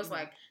college. So it's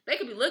like, they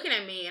could be looking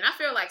at me, and I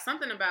feel like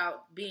something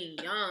about being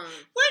young.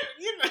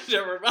 What?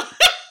 Never mind.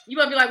 You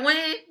gonna be like, when?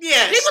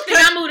 Yes. People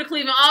think I moved to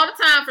Cleveland all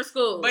the time for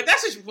school. But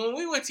that's when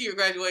we went to your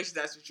graduation,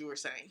 that's what you were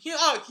saying. You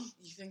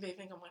think they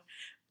think I'm like,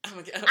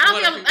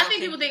 I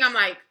think people think I'm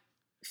like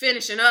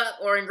finishing up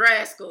or in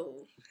grad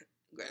school.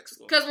 Grad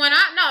school. Because when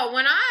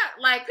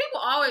like,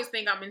 people always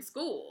think I'm in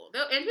school.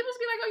 And people just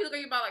be like, oh, you look like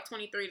you're about like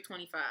 23 to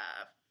 25.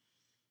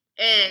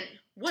 And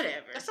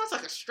whatever. That sounds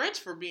like a stretch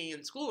for being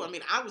in school. I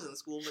mean, I was in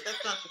school, but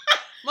that's not,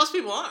 most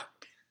people aren't.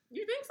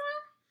 You think so?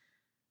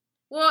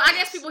 Well, I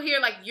guess people hear,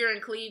 like, you're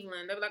in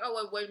Cleveland. They're like,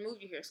 oh, what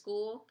moved you here?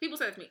 School? People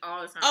say that to me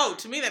all the time. Oh,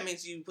 to me, that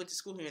means you went to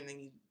school here and then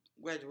you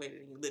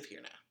graduated and you live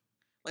here now.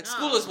 Like,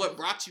 school is what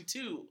brought you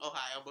to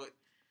Ohio, but...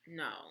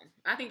 No.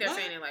 I think they're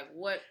saying it like,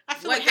 what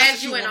like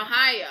had you in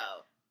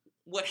Ohio?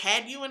 What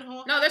had you in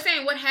Ohio? No, they're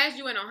saying, what has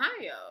you in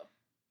Ohio?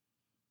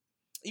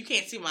 You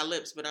can't see my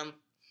lips, but I'm...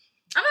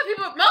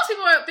 most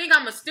people think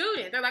I'm a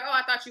student. They're like, oh,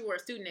 I thought you were a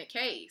student at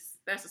Case.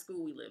 That's the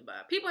school we live by.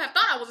 People have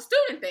thought I was a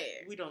student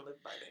there. We don't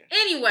live by there.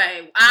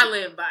 Anyway, I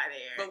live by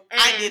there. But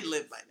I did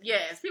live by there.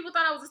 Yes, people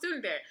thought I was a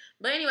student there.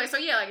 But anyway, so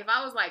yeah, like if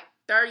I was like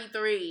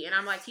 33 and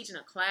I'm like teaching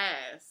a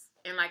class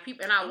and like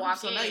people and I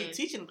walk in. So now you're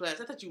teaching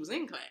class. I thought you was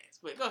in class.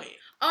 But go ahead.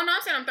 Oh no,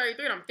 I'm saying I'm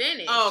 33 and I'm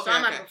finished. Oh, okay, so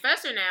I'm like a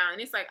professor now, and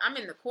it's like I'm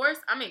in the course,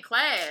 I'm in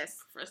class.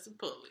 Professor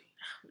Pulley.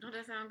 Don't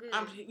that sound good?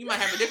 You might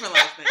have a different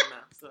last name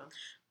now. So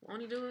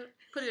won't he do it?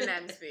 Put it in the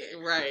atmosphere.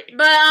 Right.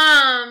 But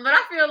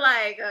I feel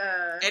like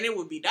and it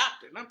would be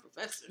doctor, not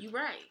professor. You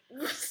right.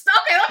 Okay,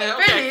 let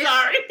me finish.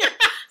 Sorry.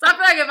 So I feel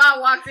like if I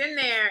walked in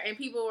there and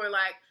people were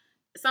like,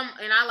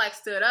 and I like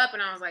stood up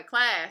and I was like,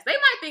 class. They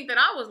might think that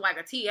I was like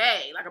a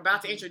TA, like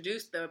about to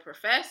introduce the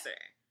professor.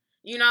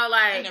 You know,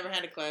 like I never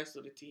had a class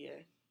with a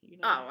TA. You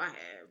know? Oh, I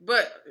have,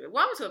 but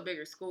well, I went to a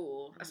bigger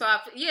school, so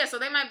so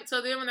they might. So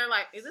then when they're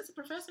like, "Is this a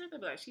professor?" They'll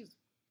be like, "She's."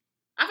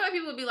 I feel like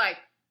people would be like,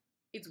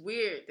 "It's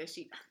weird that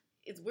she's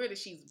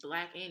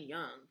black and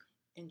young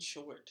and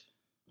short."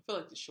 I feel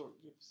like the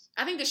short gives.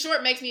 I think the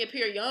short makes me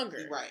appear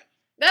younger. Right.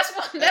 That's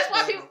why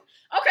people.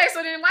 Okay,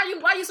 so then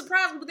why you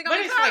surprised people think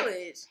I'm in college?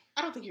 Like,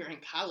 I don't think you're in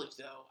college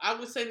though. I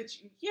would say that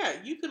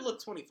you could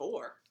look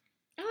 24.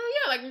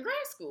 Oh yeah, like in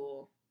grad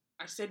school.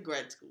 I said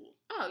grad school.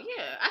 Oh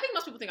yeah, I think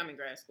most people think I'm in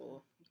grad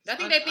school. I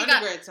think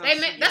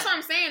that's what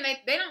I'm saying.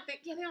 They don't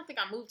think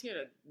I moved here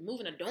to move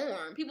in a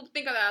dorm. People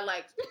think that I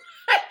like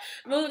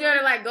moved there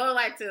to like go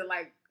like to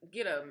like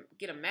get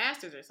a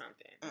master's or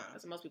something.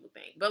 That's what most people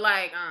think. But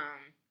like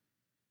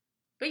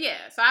but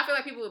yeah, so I feel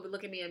like people would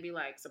look at me and be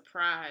like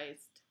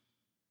surprised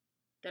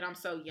that I'm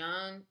so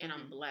young and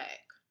I'm black.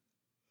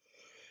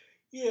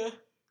 Yeah.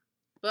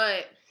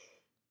 But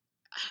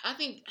I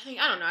think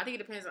I don't know. I think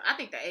it depends. I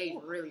think the age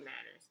really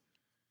matters.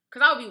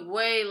 Because I would be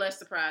way less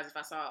surprised if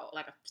I saw,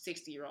 like, a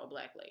 60-year-old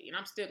black lady. And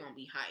I'm still going to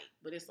be hyped.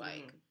 But it's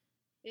like,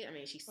 I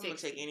mean, she's 60. I'm going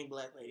to take any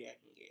black lady I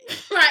can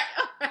get.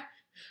 Right.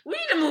 We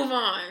need to move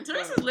on.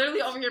 Teresa's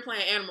literally over here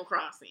playing Animal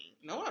Crossing.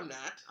 No, I'm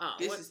not. Oh,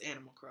 this is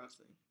Animal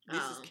Crossing.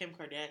 This is Kim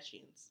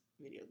Kardashian's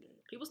video game.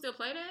 People still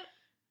play that?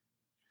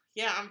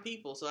 Yeah, I'm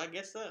people, so I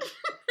guess so.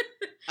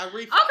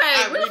 We're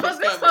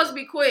supposed to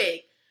be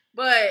quick.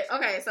 But,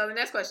 okay, so the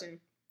next question.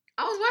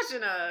 I was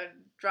watching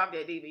Drop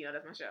Dead Diva,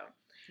 that's my show.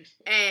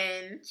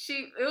 And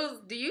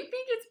do you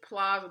think it's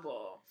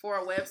plausible for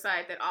a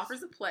website that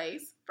offers a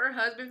place for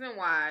husbands and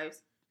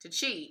wives to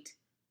cheat,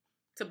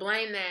 to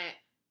blame that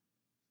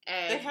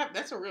as...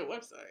 that's a real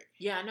website.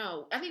 Yeah, I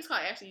know. I think it's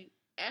called Ashley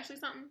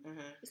something. Mm-hmm.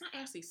 It's not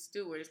Ashley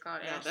Stewart. It's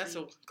called Ashley. That's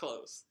so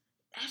close.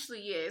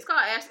 Ashley, yeah. It's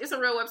called Ashley. It's a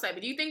real website.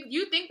 But do you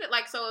think that,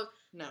 like, so...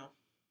 No.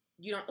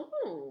 You don't...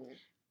 Ooh.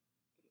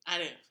 I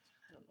don't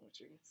know what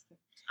you're going to say.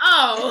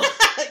 Oh,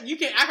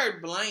 I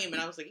heard blame, and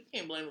I was like, you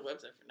can't blame the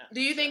website for nothing. Do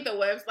you think the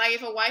website, like,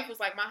 if a wife was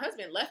like, my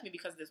husband left me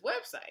because of this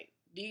website,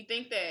 do you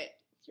think that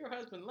your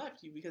husband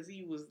left you because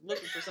he was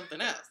looking for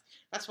something else?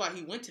 That's why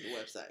he went to the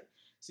website.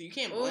 So you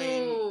can't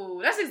blame. Ooh,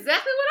 that's exactly what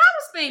I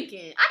was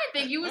thinking. I didn't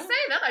think you would say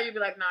that. I thought you'd be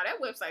like, nah, that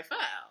website foul.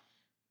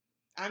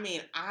 I mean,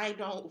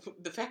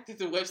 the fact that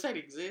the website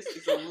exists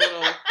is a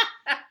little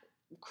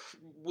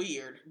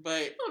weird,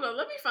 but hold on,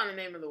 let me find the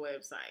name of the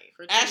website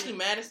for Ashley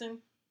Madison.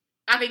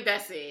 I think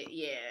that's it.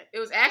 Yeah, it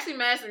was Ashley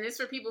Madison. It's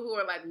for people who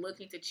are like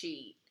looking to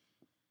cheat.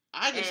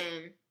 It's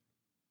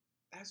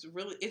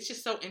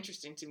just so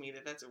interesting to me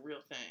that that's a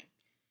real thing.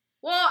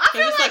 Well, I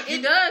feel like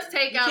it does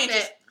take out that.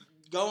 Just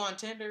go on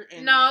Tinder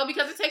and no,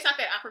 because it takes out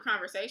that awkward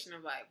conversation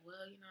of like, well,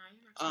 you're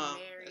not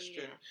married. That's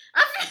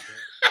true.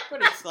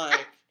 But it's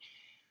like,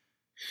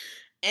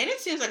 and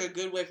it seems like a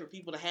good way for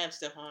people to have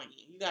stuff on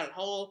you. You got a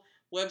whole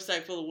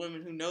website full of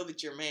women who know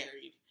that you're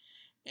married,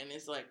 and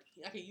it's like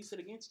I can use it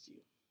against you.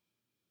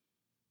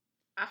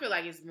 I feel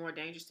like it's more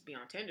dangerous to be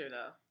on Tinder,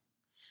 though.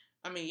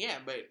 I mean, yeah,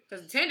 but...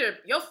 Because Tinder,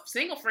 your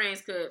single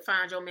friends could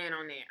find your man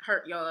on there,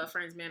 hurt your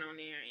friend's man on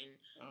there,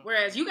 and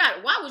whereas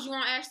why was you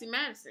on Ashley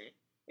Madison?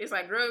 It's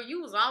like, girl,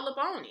 you was all up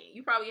on it.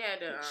 You probably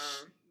had to...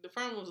 the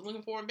firm was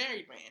looking for a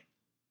married man.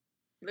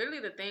 Literally,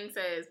 the thing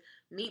says,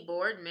 meet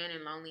bored men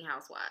and lonely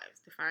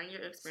housewives. Define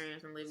your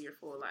experience and live your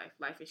full life.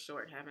 Life is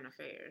short, have an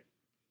affair.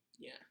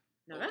 Yeah.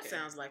 No, that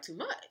sounds like too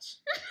much.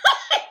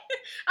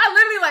 I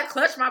literally like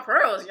clutched my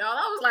pearls, y'all.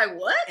 I was like,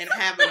 what? And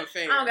have an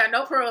affair. I don't got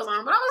no pearls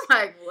on, but I was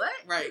like, what?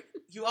 Right.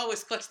 You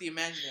always clutch the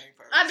imaginary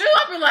pearls. I do.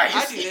 I be like,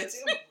 I do that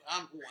too.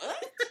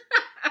 What?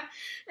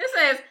 It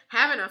says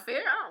have an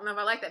affair. I don't know if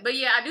I like that, but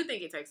yeah, I do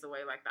think it takes away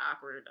like the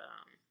awkward.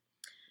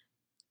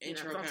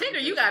 From Tinder,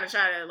 you gotta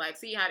try to like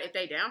see if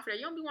they down for that.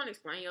 You don't be wanting to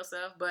explain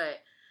yourself,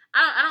 but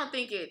I don't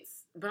think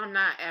it's. But I'm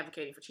not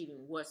advocating for cheating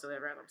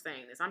whatsoever as I'm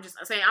saying this. I'm just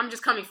saying I'm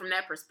just coming from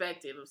that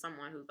perspective of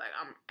someone who's like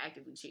I'm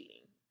actively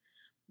cheating.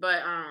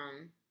 But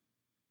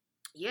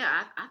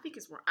yeah, I think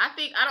it's wrong. I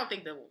don't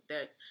think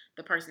that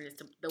the person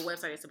the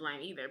website is to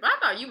blame either. But I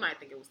thought you might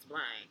think it was to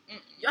blame.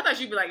 I thought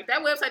you'd be like, if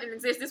that website didn't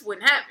exist, this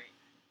wouldn't happen.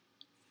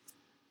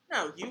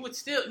 No, you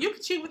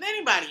could cheat with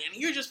anybody, and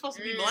you're just supposed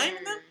to be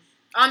blaming them.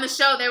 On the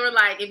show, they were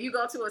like, if you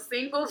go to a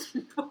singles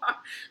bar,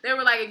 they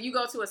were like, if you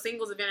go to a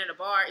singles event at a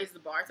bar, is the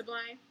bar to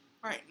blame?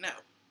 Right, no.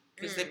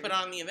 Because they put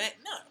on the event?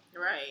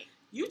 No. Right.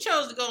 You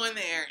chose to go in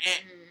there,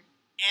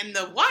 and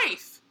the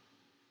wife,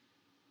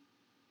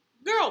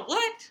 girl,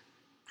 what?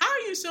 How are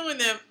you suing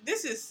them?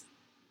 This is...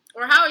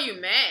 Or how are you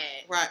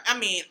mad? Right. I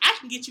mean, I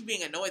can get you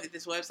being annoyed that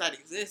this website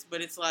exists,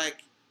 but it's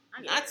like,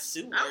 not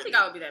suing. I don't think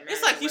I would be that mad.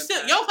 It's like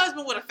your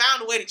husband would have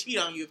found a way to cheat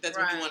on you if that's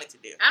what you wanted to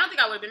do. I don't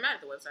think I would have been mad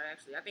at the website,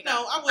 actually. I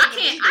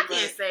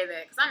can't say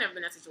that, because I've never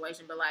been in that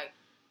situation, but like,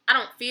 I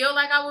don't feel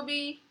like I would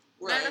be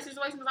mad in that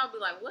situation, because I would be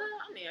like, well,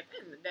 I mean, at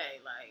the end of the day,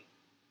 like,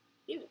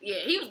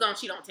 he was going to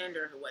cheat on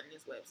Tinder if it wasn't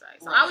his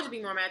website. So I would just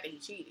be more mad that he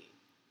cheated.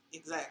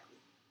 Exactly.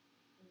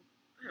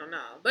 I don't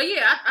know. But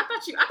yeah, I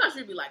thought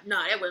you'd be like,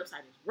 nah, that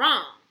website is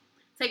wrong.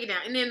 Take it down.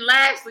 And then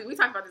lastly, we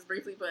talked about this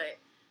briefly, but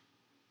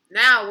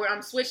now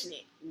I'm switching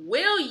it.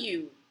 Will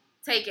you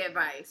take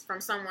advice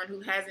from someone who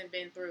hasn't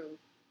been through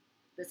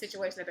the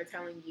situation that they're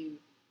telling you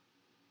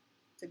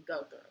to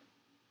go through?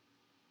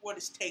 What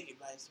does take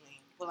advice mean?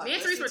 Well, Me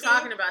and Therese were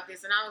talking about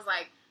this, and I was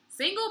like,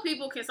 single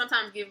people can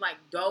sometimes give, like,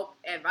 dope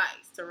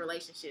advice to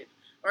relationships.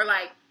 Or,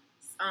 like,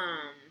 I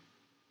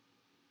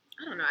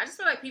don't know. I just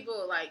feel like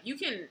people, like, you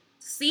can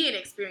see an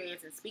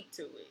experience and speak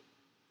to it.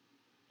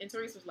 And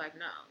Therese was like,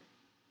 no.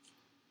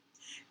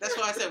 That's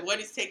why I said, what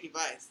is take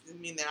advice? Does it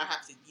mean that I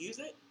have to use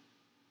it?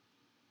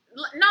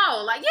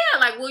 No, like, yeah,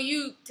 like, will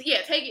you, take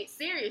it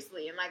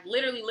seriously and, like,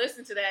 literally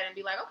listen to that and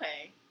be like,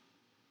 okay.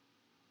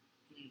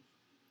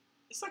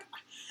 It's like,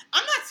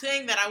 I'm not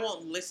saying that I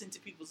won't listen to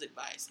people's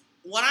advice.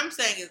 What I'm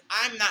saying is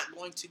I'm not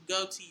going to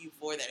go to you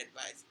for that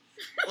advice.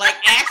 Like,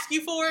 ask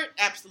you for it?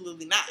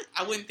 Absolutely not.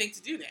 I wouldn't think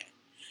to do that.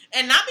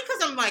 And not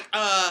because I'm like,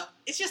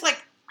 it's just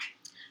like,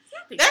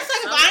 that's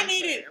like so if I unfair.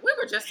 needed. We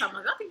were just talking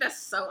about, I think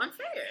that's so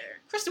unfair.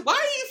 Krista, why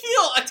do you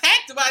feel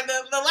attacked by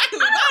the lack of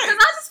Because advice?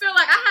 I just feel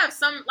like I have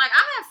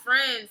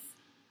friends,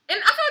 and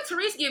I feel like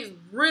Therese gives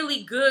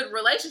really good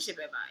relationship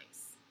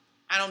advice.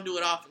 I don't do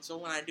it often, so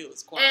when I do,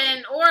 it's quality.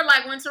 And, or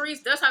like when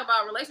Therese does talk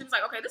about relationships,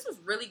 like, okay, this was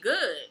really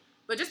good.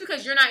 But just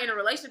because you're not in a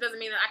relationship doesn't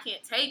mean that I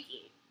can't take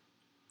it.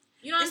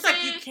 You know what it's I'm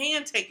like saying? you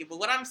can take it, but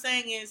what I'm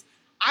saying is,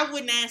 I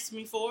wouldn't ask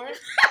me for it.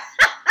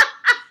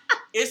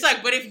 It's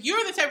like, but if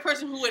you're the type of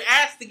person who would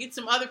ask to get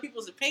some other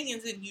people's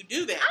opinions, then you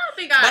do that. I don't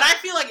think But I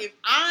feel like if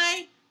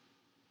I,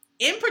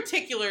 in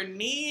particular,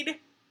 need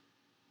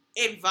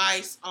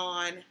advice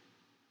on,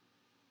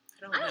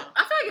 I don't know. I feel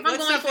like if I'm What's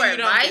going for something you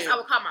don't advice, do? I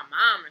would call my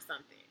mom or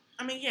something.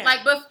 I mean, yeah.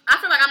 Like, but I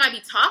feel like I might be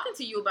talking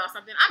to you about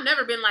something. I've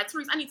never been like,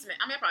 Therese, I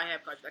probably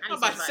have coach. Like, I'm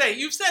about to say,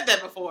 you've said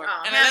that before.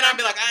 Oh, and then I'd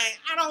be like,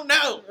 I don't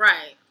know.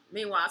 Right.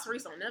 Meanwhile,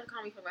 Therese don't never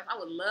call me for advice. I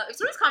would love, if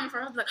Therese called me for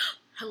advice, I'd be like,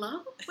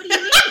 hello? What do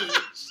you need?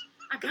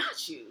 I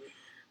got you.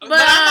 But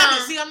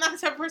I'm not the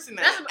type of person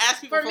that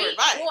asks people for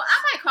advice. Well,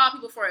 I might call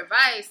people for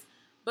advice,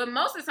 but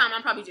most of the time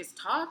I'm probably just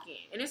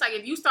talking. And it's like,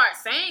 if you start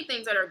saying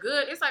things that are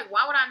good, it's like,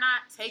 why would I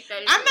not take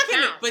that into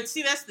account? But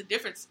see, that's the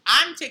difference.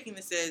 I'm taking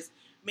this as,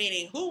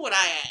 meaning, who would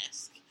I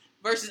ask?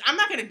 Versus, I'm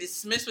not going to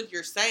dismiss what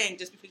you're saying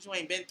just because you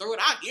ain't been through it.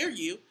 I'll hear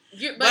you.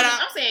 But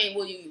I'm saying,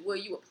 will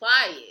you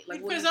apply it? Like,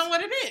 it depends on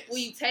what it is. Will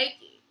you take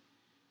it?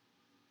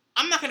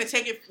 I'm not going to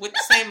take it with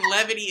the same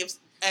levity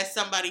as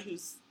somebody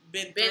who's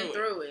been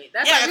through it.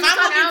 That's yeah, like if I'm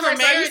looking for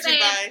marriage so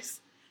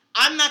advice,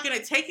 I'm not going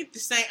to take it the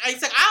same.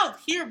 It's like, I'll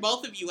hear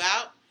both of you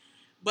out,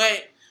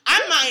 but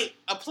I might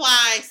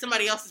apply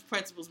somebody else's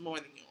principles more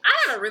than yours.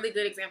 I have a really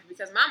good example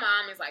because my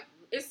mom is like,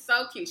 it's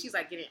so cute. She's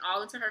like getting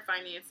all into her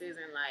finances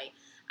and like,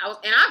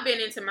 I've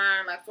been into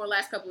mine like for the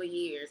last couple of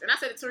years. And I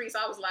said to Therese,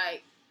 I was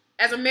like,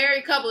 as a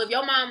married couple, if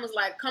your mom was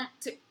like,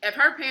 if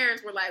her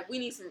parents were like, we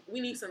need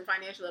some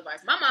financial advice,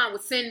 my mom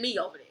would send me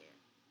over there.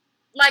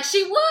 Like,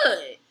 she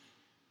would.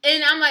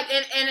 And I'm like,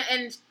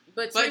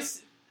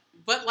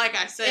 but like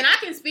I said, and I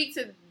can speak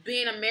to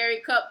being a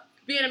married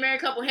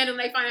couple handling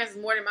their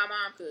finances more than my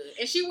mom could,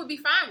 and she would be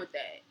fine with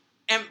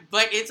that.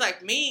 But it's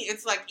like me.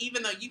 It's like,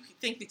 even though you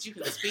think that you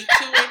can speak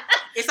to it,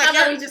 it's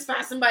like you just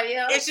find somebody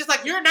else. It's just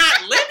like you're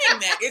not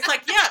living that. It's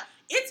like, yeah,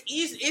 it's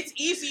easy. It's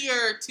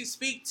easier to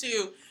speak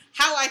to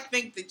how I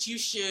think that you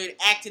should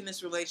act in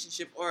this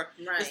relationship, or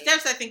the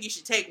steps I think you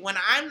should take, when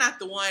I'm not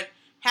the one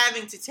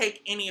having to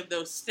take any of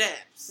those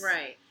steps.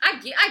 Right. I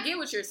get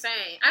what you're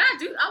saying. And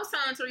I was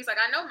telling Therese, like,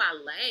 I know my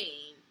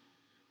lane.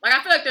 Like,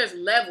 I feel like there's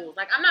levels.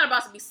 Like, I'm not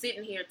about to be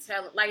sitting here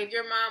telling, like, if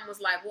your mom was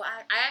like, well,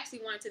 I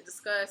actually wanted to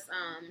discuss,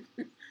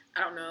 I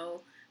don't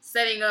know,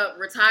 setting up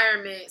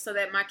retirement so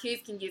that my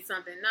kids can get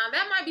something. Now,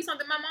 that might be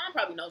something my mom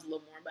probably knows a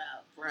little more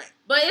about. Right.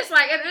 But it's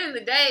like, at the end of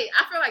the day,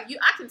 I feel like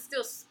I can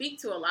still speak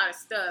to a lot of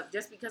stuff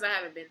just because I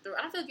haven't been through.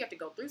 I don't feel like you have to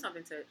go through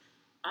something to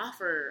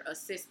offer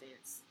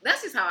assistance.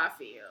 That's just how I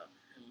feel.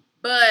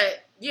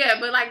 But, yeah,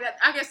 but like that,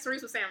 I guess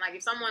Therese was saying, like,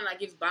 if someone, like,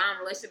 gives bomb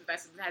relationship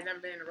advice and has never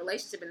been in a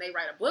relationship and they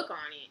write a book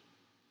on it,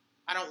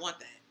 I don't want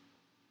that.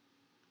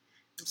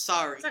 I'm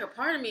sorry. It's like a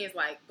part of me is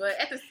like, but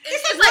at the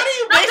it's like, what are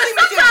you basing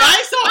this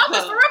advice off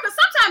of? For real, because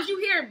sometimes you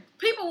hear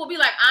people will be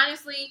like,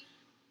 honestly,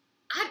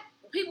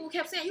 people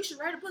kept saying you should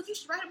write a book.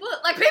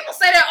 Like, people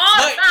say that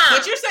all the time.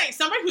 But you're saying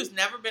somebody who's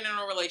never been in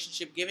a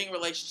relationship giving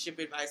relationship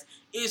advice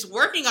is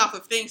working off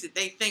of things that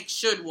they think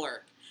should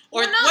work.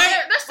 Or well, no,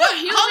 they're still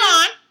human.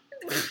 Hold on.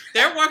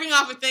 They're working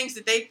off of things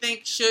that they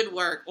think should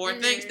work, or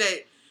things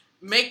that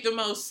make the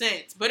most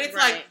sense. But it's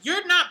like,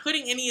 you're not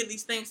putting any of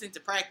these things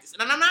into practice.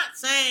 And I'm not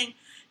saying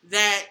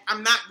that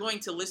I'm not going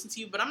to listen to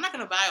you, but I'm not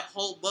going to buy a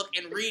whole book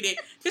and read it.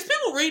 Because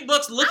people read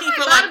books looking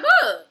for, like,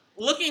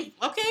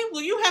 okay,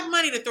 well, you have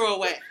money to throw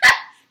away.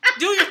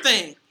 Do your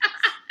thing.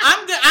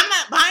 I'm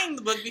not buying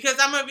the book because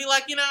I'm going to be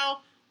like,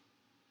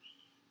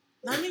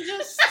 let me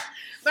just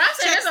but I'm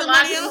saying there's a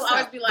lot of people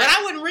always be like, but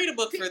I wouldn't read a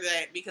book for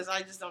that because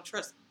I just don't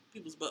trust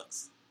people's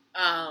books.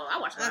 Oh, I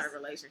watch a lot of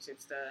relationship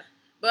stuff.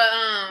 But,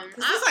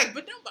 it's like,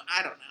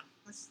 I don't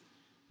know.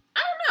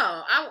 I don't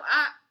know.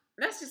 I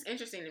that's just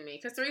interesting to me.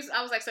 Because Therese,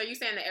 I was like, so you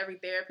saying that every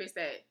therapist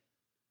that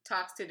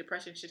talks to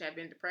depression should have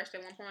been depressed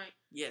at one point?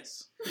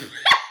 Yes.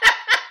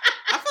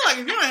 I feel like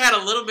if you don't had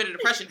a little bit of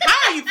depression,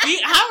 how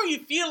are you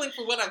feeling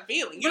for what I'm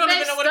feeling? You don't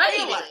even know what I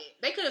feel like.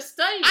 They could have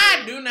studied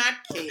I do not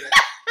care.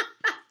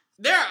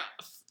 There are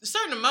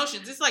certain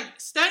emotions. It's like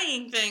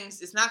studying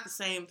things is not the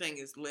same thing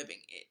as living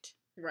it.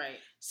 Right.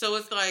 So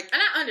it's like...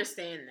 And I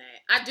understand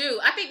that. I do.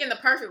 I think in the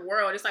perfect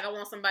world, it's like I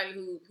want somebody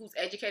who's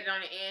educated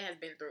on it and has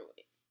been through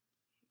it.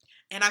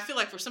 And I feel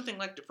like for something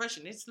like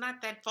depression, it's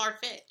not that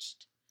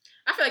far-fetched.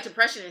 I feel like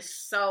depression is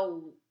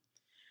so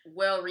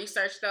well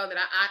researched though that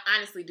I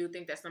honestly do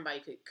think that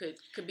somebody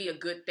could be a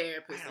good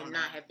therapist and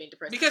not have been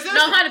depressed. Because 100%,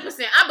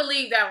 I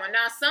believe that one.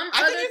 Now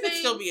I think you could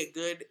still be a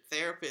good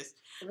therapist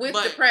with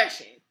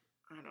depression.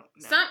 I don't know.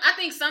 I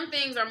think some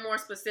things are more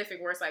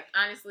specific where it's like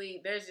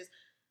honestly, there's just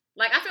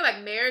like I feel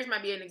like marriage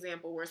might be an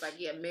example where it's like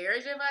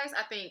marriage advice.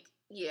 I think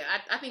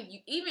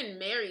even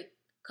married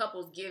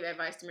couples give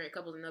advice to married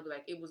couples and they'll be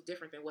like it was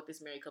different than what this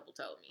married couple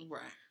told me.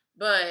 Right.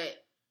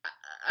 But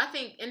I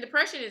think, and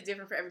depression is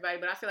different for everybody,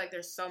 but I feel like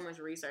there's so much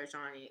research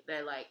on it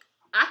that, like,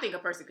 I think a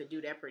person could do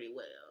that pretty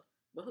well.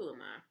 But who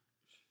am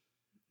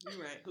I?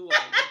 You're right. Who are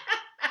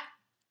you?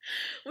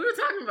 We were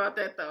talking about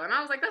that, though, and I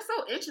was like, that's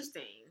so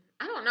interesting.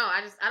 I don't know.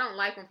 I don't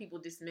like when people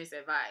dismiss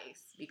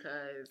advice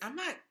because...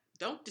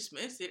 Don't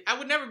dismiss it. I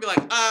would never be like,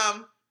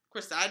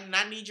 Krista, I do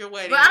not need your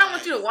wedding. But I don't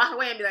want you to walk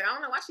away and be like, I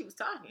don't know why she was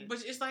talking.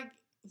 But it's like,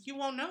 you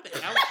won't know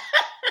that.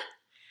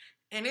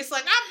 And it's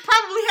like, I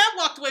probably have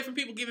walked away from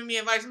people giving me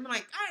advice. I'm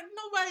like,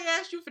 nobody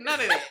asked you for none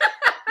of that.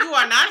 You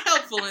are not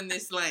helpful in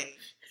this lane.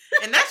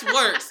 And that's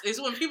worse,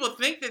 is when people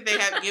think that they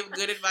have give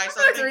good advice.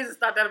 I think Teresa's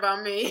thought that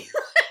about me.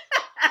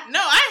 No,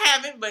 I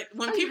haven't. But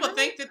when people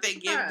think that they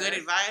give good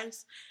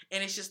advice,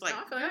 and it's just like,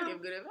 I feel like I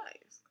give good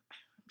advice.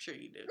 I'm sure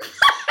you do.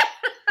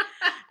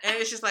 And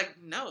it's just like,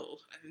 no,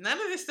 none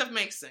of this stuff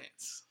makes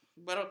sense.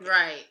 But okay.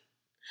 Right.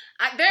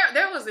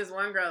 There was this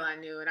one girl I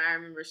knew, and I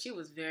remember she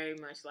was very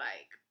much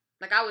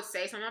like I would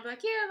say something, I'd be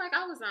like, yeah, like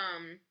I was,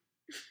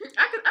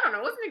 I don't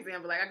know, what's an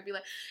example? Like I could be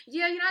like,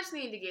 yeah, I just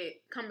need to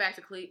come back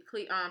to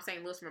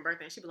St. Louis for my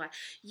birthday. And she'd be like,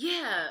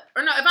 yeah.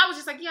 Or no, if I was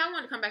just like, yeah, I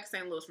want to come back to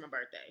St. Louis for my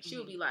birthday. She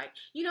would be like,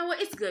 you know what,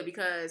 it's good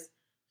because,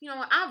 you know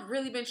what, I've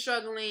really been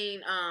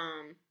struggling,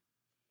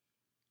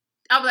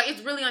 I was like,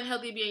 it's really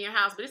unhealthy to be in your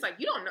house, but it's like,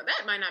 you don't know,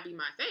 that might not be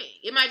my thing.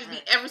 It might just be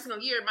every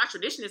single year, my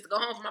tradition is to go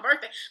home for my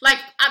birthday. Like,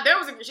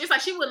 it's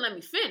like, she wouldn't let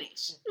me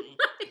finish.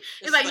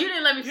 It's like, you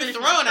didn't let me finish.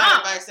 You're throwing out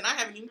advice, and I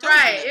haven't even told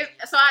you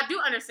that. So I do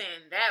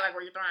understand that, like,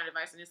 where you're throwing out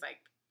advice, and it's like,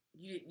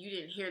 you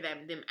didn't hear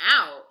them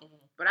out.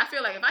 Mm-hmm. But I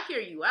feel like if I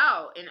hear you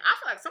out, and I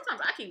feel like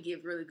sometimes I can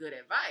give really good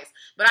advice,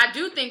 but I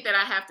do think that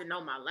I have to know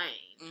my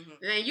lane.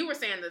 Mm-hmm. And then you were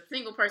saying the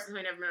single person who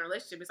ain't never been in a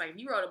relationship, it's like,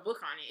 if you wrote a book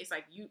on it, it's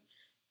like, you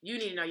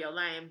need to know your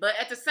lane. But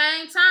at the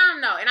same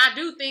time, no. And I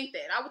do think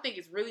that. I would think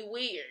it's really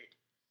weird.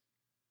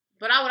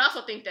 But I would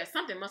also think that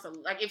something must have...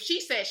 Like, if she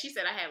said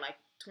I had, like,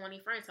 20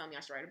 friends telling me I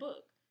should write a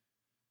book.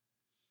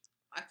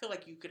 I feel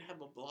like you could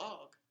have a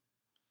blog.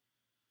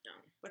 No.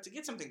 But to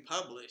get something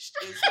published,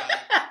 it's like...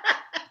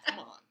 come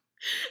on.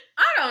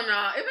 I don't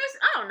know. It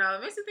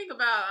makes me think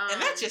about...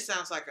 and that just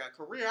sounds like a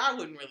career I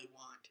wouldn't really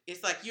want.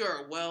 It's like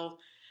you're a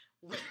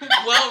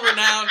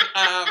well-renowned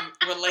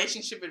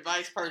relationship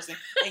advice person,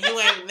 and you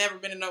ain't never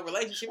been in no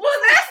relationship. Well,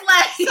 that's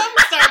like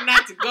something's starting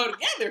not to go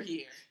together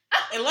here.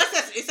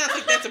 Unless it sounds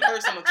like that's a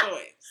personal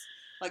choice.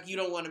 Like you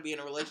don't want to be in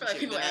a relationship. I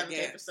feel like people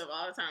advocate for stuff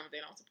all the time that they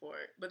don't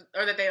support,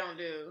 or that they don't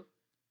do.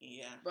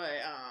 Yeah. But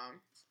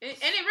and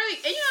it really,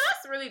 and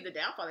that's really the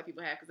downfall that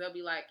people have because they'll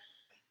be like,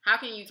 how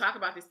can you talk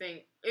about this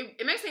thing?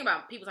 It makes me think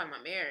about people talking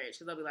about marriage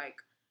because they'll be like,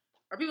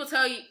 or people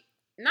tell you.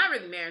 Not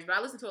really marriage, but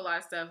I listen to a lot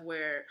of stuff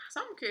where,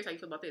 so I'm curious how you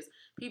feel about this.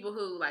 People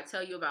who like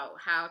tell you about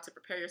how to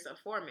prepare yourself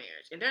for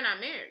marriage, and they're not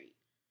married,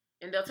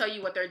 and they'll tell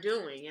you what they're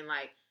doing, and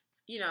like,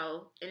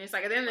 and it's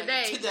like at the end of the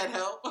day, did that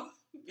help?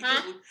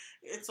 Huh?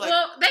 It's like,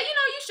 well, that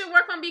you should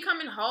work on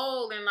becoming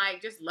whole and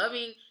like just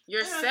loving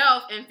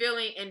yourself and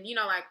feeling and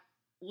like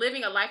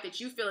living a life that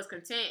you feel is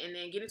content, and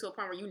then getting to a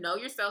point where you know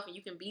yourself and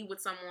you can be with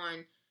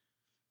someone.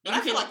 And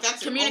you can like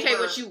that's communicate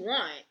what you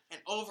want. An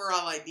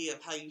overall idea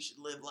of how you should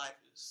live life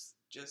is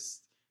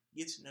just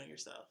get to know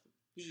yourself.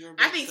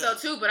 I think so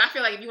too, but I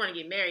feel like if you want to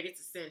get married, it's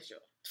essential.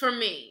 For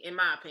me, in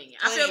my opinion.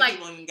 I feel like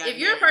if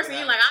you're a person,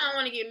 you're like, I don't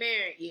want to get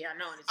married. Yeah, I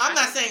know. I'm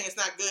not saying it's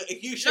not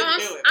good. You shouldn't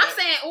do it. I'm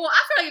saying, well,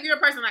 I feel like if you're a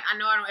person like, I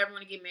know I don't ever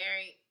want to get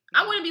married,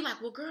 I wouldn't be like,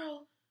 well,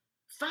 girl,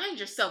 find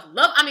yourself.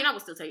 I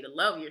would still tell you to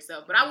love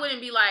yourself, but I wouldn't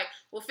be like,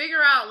 well,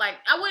 figure out, like,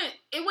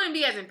 it wouldn't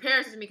be as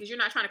imperative to me because you're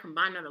not trying to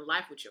combine another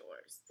life with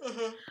yours.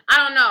 Mm-hmm. I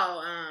don't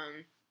know.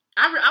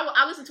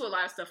 I listen to a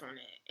lot of stuff on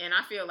that, and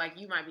I feel like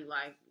you might be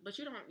like, but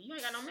you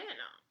ain't got no man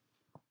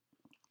now.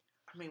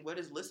 I mean, what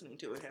does listening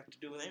to it have to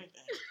do with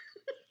anything?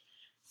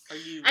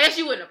 I guess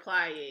you wouldn't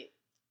apply it.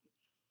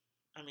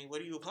 I mean,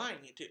 what are you applying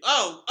it to?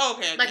 Oh,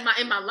 okay. Like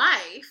in my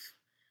life.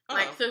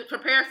 like to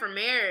prepare for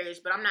marriage,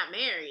 but I'm not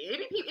married.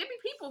 It'd be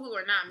people who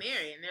are not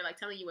married, and they're like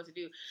telling you what to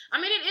do. I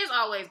mean, it is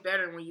always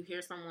better when you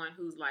hear someone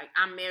who's like,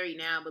 I'm married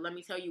now, but let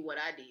me tell you what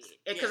I did.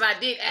 Because I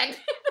did act.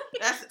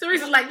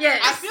 Teresa's like,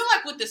 yes. I feel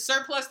like with the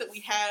surplus that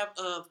we have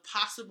of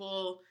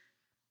possible,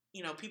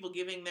 people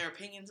giving their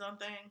opinions on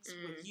things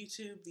with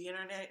YouTube, the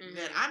internet,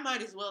 that I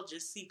might as well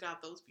just seek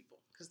out those people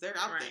because they're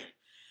out there.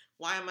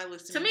 Why am I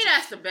listening? To me,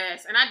 that's the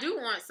best. And I do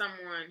want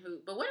someone who,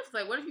 but what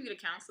if you get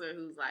a counselor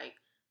who's like,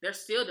 they're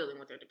still dealing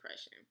with their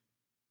depression?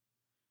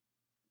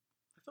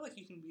 I feel like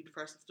you can be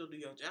depressed and still do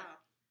your job.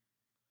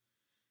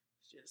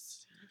 It's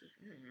just,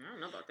 I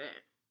don't know about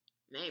that.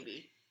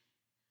 Maybe.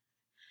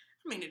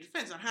 I mean, it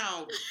depends on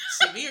how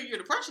severe your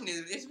depression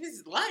is. If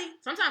it's light.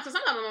 Sometimes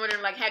I'm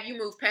wondering, like, have you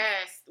moved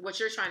past what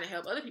you're trying to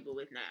help other people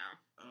with now?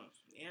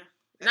 Yeah.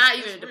 Not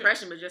even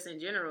depression, but just in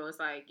general. It's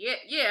like,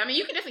 yeah. I mean,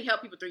 you can definitely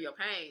help people through your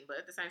pain, but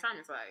at the same time,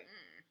 it's like,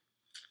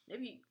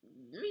 maybe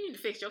you need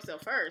to fix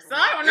yourself first. So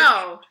I don't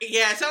know.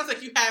 Yeah, it sounds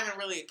like you haven't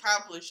really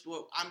accomplished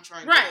what I'm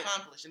trying to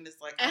accomplish, and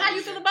it's like, and how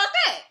you feel about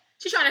that?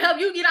 She's trying to help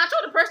you get out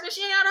your depression, and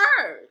she ain't out of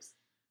hers.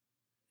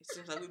 It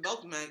seems like we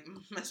both might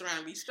mess around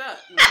and be stuck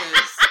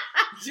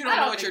because you don't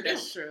know what you're doing.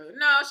 That's true.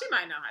 No, she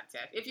might know how to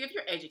tap. If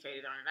you're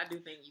educated on it, I do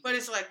think you. But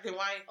it's like, then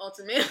why?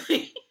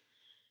 Ultimately.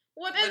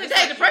 Well, at the end of the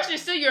day, depression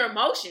is still your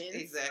emotions.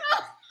 Exactly.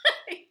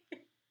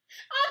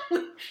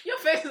 Your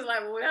face is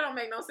like, well, that don't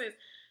make no sense.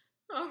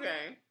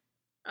 Okay.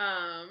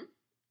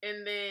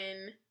 And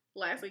then,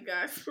 lastly,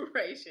 God's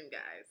inspiration,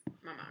 guys.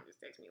 My mom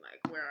just texted me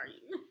like, where are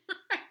you?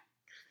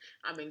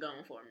 I've been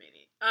gone for a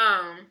minute.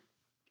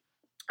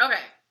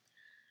 Okay.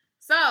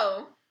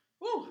 So.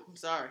 Ooh, I'm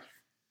sorry.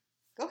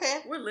 Go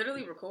ahead. We're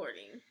literally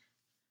recording.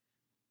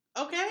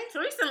 Okay.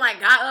 Teresa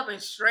got up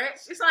and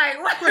stretched. It's like,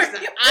 what?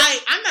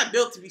 I'm not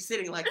built to be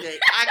sitting like that.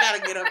 I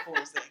gotta get up for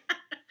a second.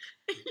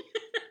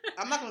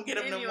 I'm not gonna get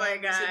up no more.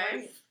 Anyway,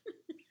 guys.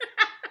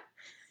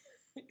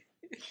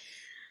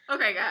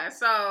 Okay, guys.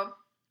 So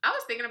I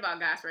was thinking about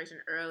God's inspiration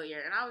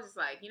earlier, and I was just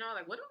like,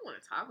 what do I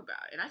want to talk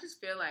about? And I just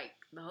feel like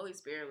the Holy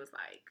Spirit was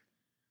like,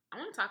 I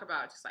want to talk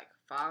about just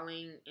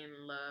falling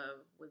in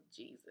love with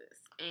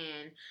Jesus,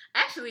 and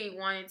actually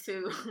wanted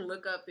to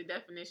look up the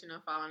definition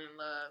of falling in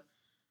love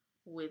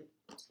with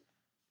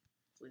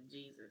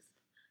Jesus.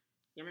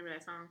 You remember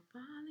that song?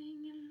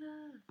 Falling in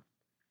love.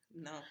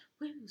 No.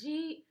 With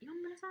Jesus. You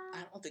remember that song?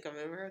 I don't think I've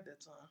ever heard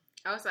that song.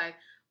 I was like,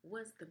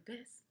 what's the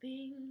best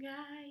thing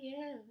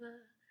I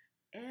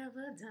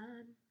ever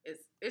done?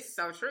 It's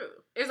so true.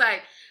 It's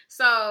like,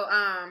 so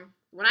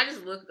when I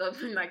just looked up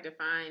and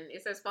define,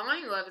 it says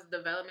falling in love is the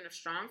development of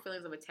strong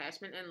feelings of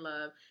attachment and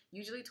love,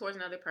 usually towards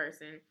another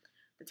person.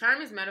 The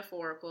term is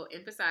metaphorical,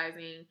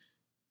 emphasizing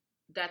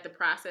that the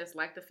process,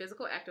 like the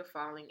physical act of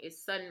falling,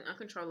 is sudden,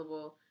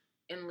 uncontrollable,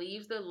 and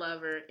leaves the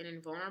lover in an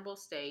invulnerable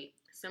state,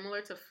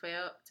 similar to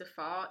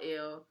fall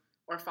ill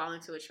or fall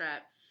into a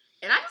trap.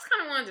 And I just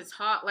kind of wanted to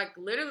talk,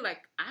 literally,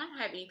 I don't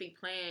have anything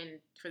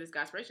planned for this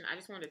God's inspiration. I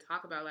just wanted to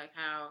talk about,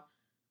 how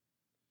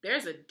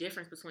there's a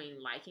difference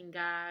between liking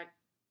God.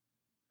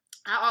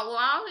 I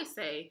always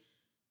say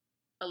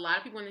a lot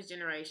of people in this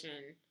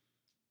generation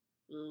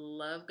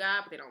love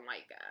God, but they don't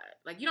like God.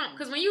 You don't,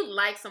 because when you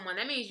like someone,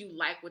 that means you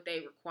like what they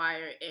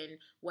require and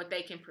what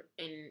they can,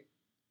 and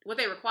what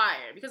they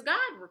require. Because God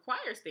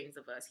requires things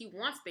of us. He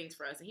wants things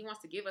for us, and He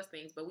wants to give us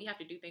things, but we have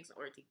to do things in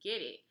order to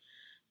get it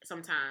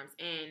sometimes.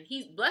 And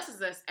He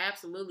blesses us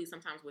absolutely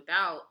sometimes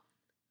without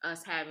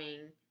us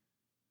having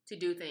to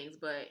do things,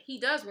 but He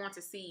does want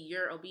to see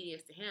your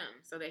obedience to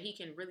Him so that He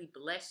can really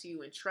bless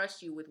you and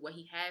trust you with what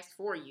He has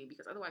for you,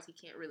 because otherwise He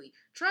can't really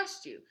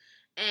trust you.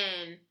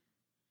 And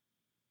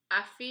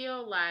I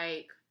feel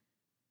like,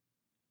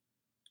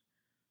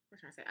 what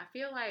should I say? I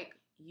feel like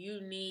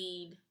you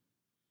need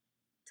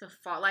to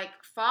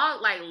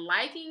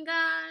liking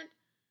God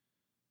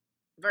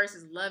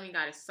versus loving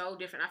God is so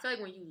different. I feel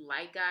like when you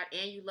like God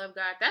and you love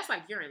God, that's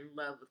like you're in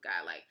love with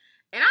God.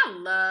 And I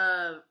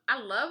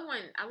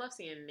love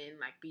seeing men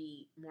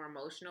be more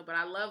emotional, but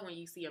I love when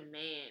you see a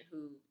man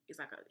who is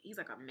he's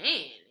like a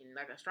man and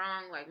a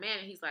strong man,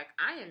 and he's like,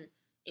 I am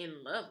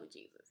in love with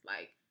Jesus.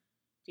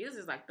 Jesus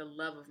is the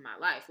love of my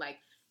life.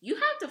 You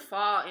have to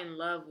fall in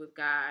love with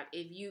God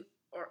if you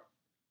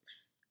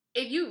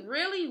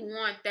really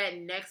want that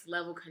next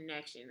level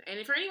connection.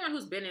 And for anyone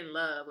who's been in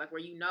love, where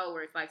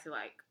where it's to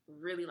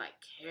really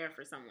care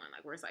for someone,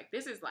 where it's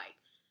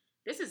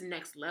this is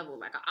next level.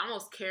 I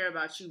almost care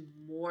about you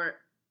more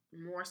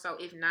so,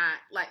 if not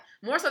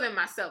more so than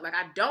myself.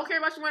 I don't care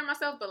about you more than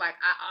myself, but I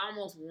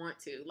almost want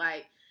to.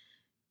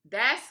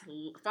 That's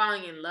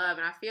falling in love.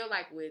 And I feel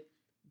with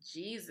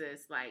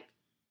Jesus,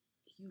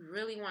 you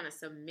really want to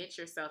submit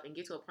yourself and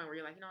get to a point where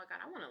you're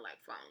God, I want to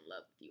fall in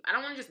love with you. I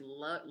don't want to just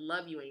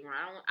love you anymore.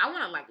 I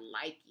want to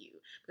like you,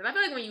 because I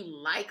feel when you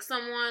like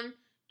someone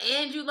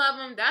and you love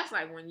them, that's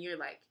when you're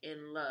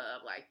in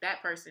love.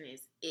 That person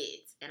is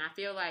it. And I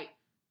feel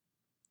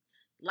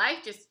life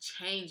just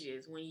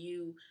changes when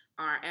you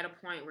are at a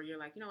point where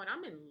you're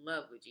I'm in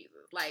love with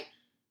Jesus.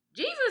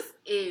 Jesus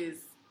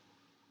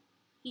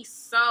he's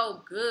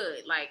so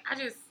good.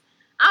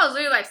 I was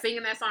literally like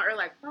singing that song earlier,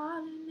 like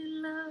falling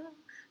in love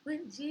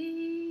with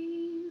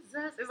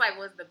Jesus. It's like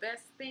was the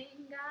best thing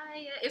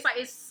it's like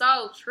it's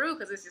so true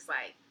because it's just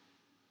like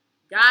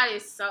God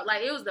is so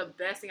like it was the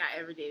best thing I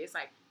ever did. It's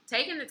like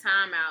taking the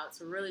time out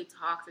to really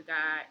talk to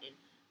God and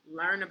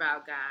learn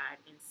about God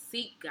and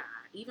seek God,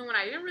 even when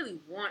I didn't really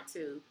want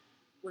to,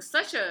 was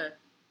such a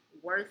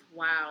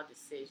worthwhile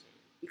decision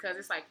because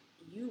it's like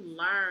you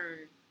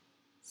learn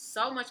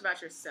so much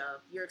about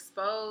yourself. You're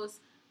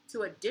exposed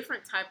to a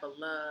different type of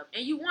love,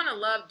 and you want to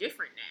love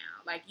different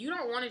now. Like you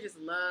don't want to just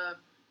love.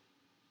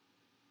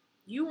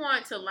 You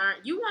want to learn.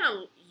 You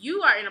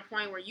are in a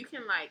point where you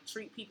can like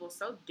treat people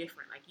so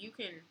different. Like you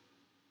can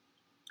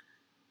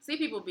see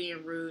people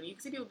being rude, you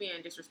can see people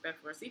being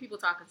disrespectful, or see people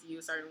talking to you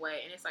a certain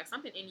way, and it's like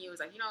something in you is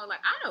like, like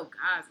I know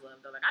God's love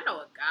though. Like I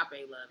know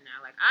agape love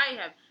now. Like I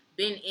have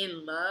been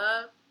in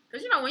love.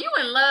 Because, when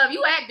you're in love,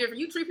 you act different.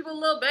 You treat people a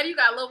little better. You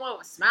got a little more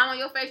of a smile on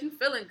your face. You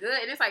feeling good.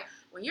 And it's like,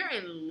 when you're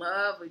in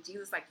love with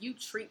Jesus, like, you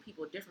treat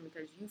people different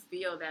because you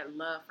feel that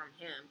love from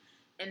him.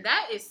 And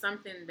that is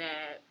something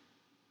that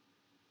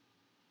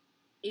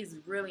is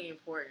really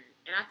important.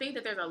 And I think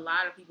that there's a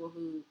lot of people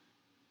who,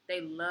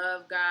 they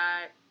love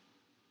God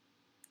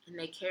and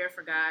they care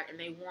for God and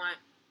they want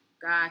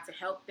God to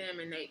help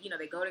them. And they,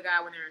 they go to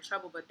God when they're in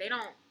trouble, but they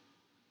don't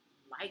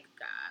like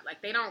God.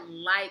 Like, they don't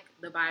like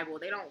the Bible.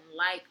 They don't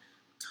like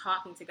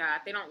talking to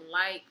God. They don't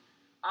like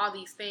all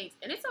these things.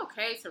 And it's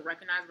okay to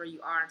recognize where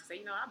you are and to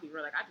say, I'll be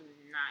real, like I do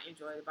not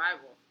enjoy the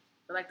Bible.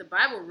 But like the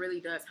Bible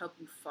really does help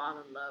you fall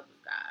in love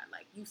with God.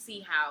 Like you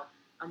see how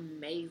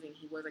amazing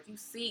he was. Like you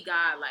see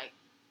God like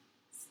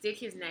stick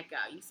his neck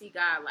out. You see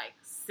God like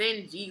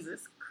send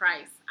Jesus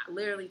Christ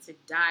literally to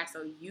die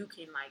so you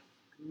can like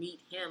meet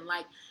him.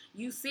 Like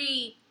you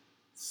see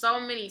so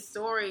many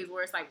stories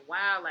where it's like,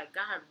 wow, like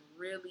God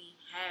really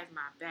has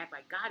my back.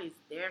 Like God is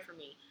there for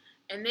me.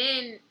 And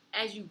then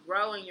as you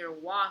grow in your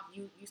walk,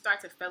 you start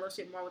to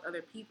fellowship more with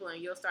other people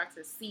and you'll start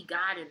to see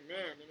God in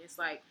them. And it's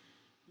like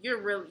you're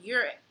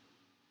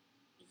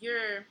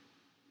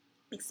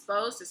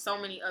exposed to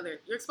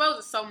you're exposed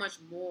to so much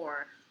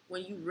more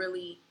when you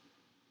really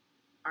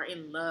are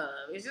in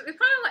love. It's kind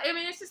of like,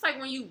 it's just like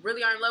when you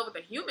really are in love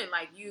with a human,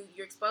 like you're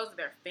exposed to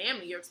their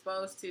family, you're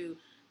exposed to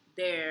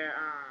their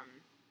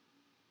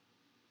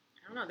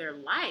their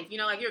life,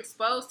 like you're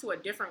exposed to a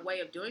different way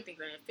of doing things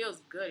and it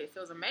feels good. It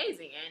feels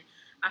amazing. And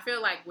I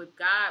feel like with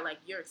God, like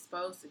you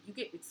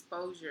get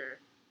exposure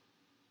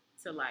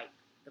to like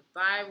the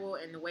Bible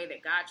and the way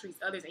that God treats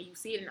others, and you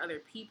see it in other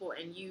people,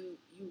 and you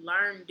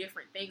learn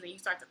different things, and you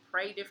start to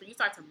pray different, you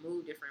start to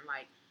move different,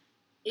 like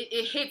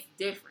it hits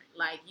different,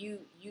 like you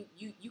and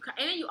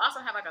then you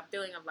also have like a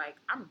feeling of like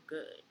I'm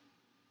good,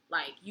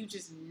 like you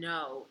just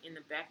know in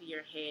the back of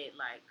your head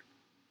like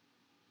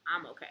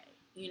I'm okay,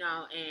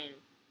 and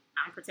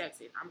I'm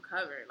protected, I'm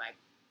covered, like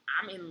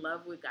I'm in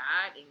love with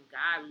God and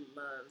God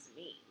loves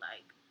me.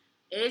 Like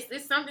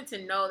it's something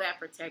to know that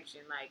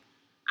protection. Like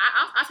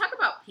I talk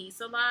about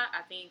peace a lot.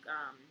 I think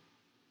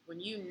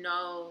when you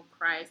know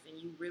Christ and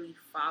you really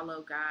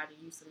follow God and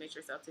you submit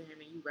yourself to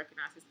him and you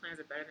recognize his plans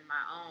are better than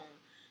my own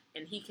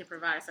and he can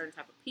provide a certain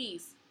type of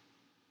peace.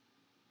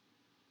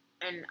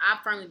 And I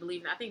firmly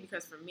believe, and I think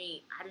because for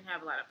me, I didn't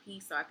have a lot of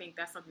peace, so I think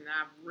that's something that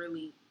I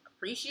really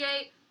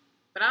appreciate.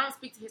 But I don't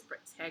speak to his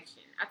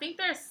protection. I think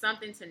there's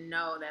something to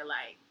know that,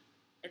 like,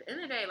 at the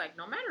end of the day, like,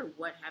 no matter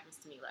what happens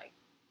to me, like,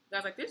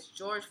 guys, like, this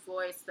George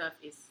Floyd stuff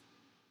is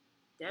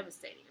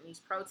devastating. And these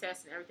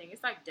protests and everything,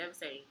 it's, like,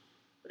 devastating.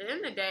 But at the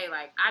end of the day,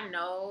 like, I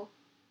know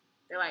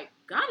that, like,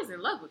 God is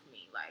in love with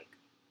me, like,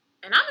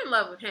 and I'm in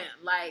love with him,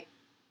 like,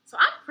 so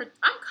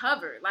I'm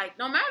covered, like,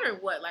 no matter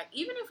what, like,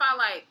 even if I,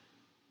 like,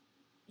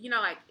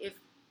 like,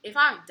 if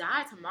I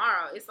die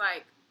tomorrow, it's,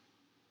 like,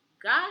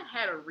 God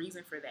had a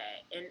reason for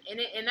that, and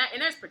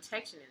there's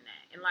protection in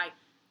that, and like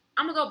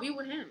I'm gonna go be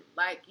with him,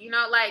 like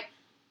like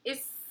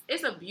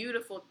it's a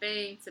beautiful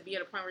thing to be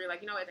at a point where you're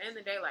like, at the end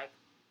of the day, like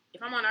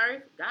if I'm on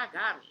earth, God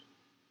got me,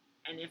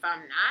 and if I'm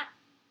not,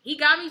 he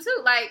got me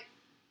too. Like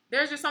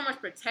there's just so much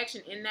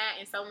protection in that,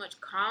 and so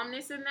much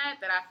calmness in that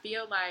I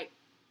feel like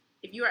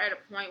if you are at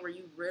a point where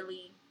you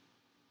really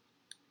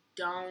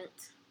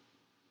don't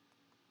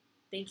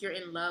think you're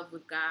in love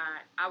with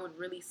God, I would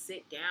really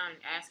sit down and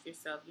ask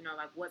yourself,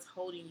 like what's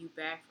holding you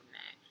back from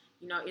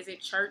that? Is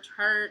it church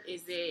hurt?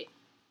 Is it,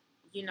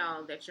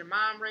 that your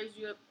mom raised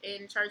you up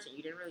in church and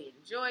you didn't really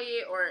enjoy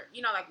it? Or,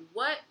 like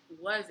what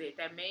was it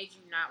that made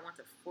you not want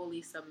to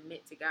fully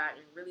submit to God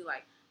and really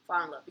like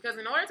fall in love? Because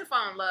in order to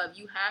fall in love,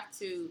 you have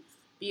to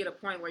be at a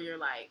point where you're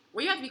like,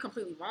 where you have to be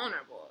completely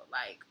vulnerable.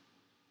 Like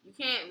you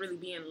can't really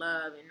be in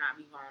love and not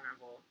be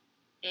vulnerable.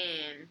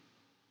 And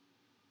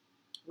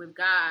with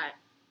God,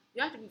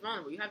 you have to be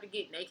vulnerable. You have to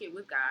get naked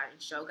with God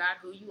and show God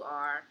who you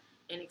are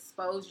and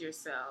expose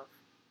yourself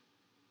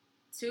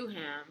to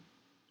him.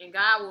 And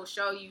God will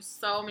show you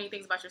so many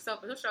things about yourself,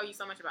 but he'll show you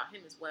so much about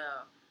him as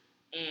well.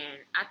 And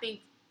I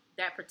think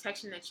that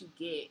protection that you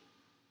get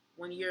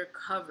when you're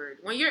covered,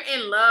 when you're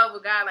in love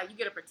with God, like you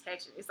get a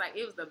protection. It's like,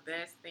 it was the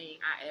best thing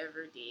I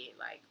ever did.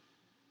 Like,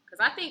 because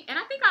I think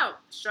I'll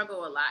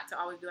struggle a lot to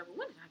always be like, well,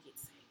 when did I get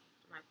saved?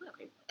 I'm like,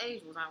 okay, what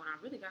age was I when I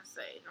really got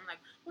saved? And I'm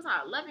like, was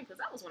I 11? Because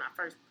that was when I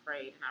first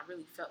prayed and I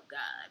really felt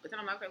God. But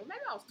then I'm like, okay, well,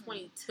 maybe I was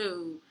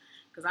 22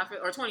 because I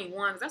feel, or 21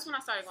 because that's when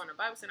I started going to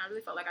Bible study. I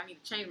really felt like I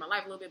needed to change my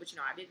life a little bit, but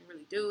I didn't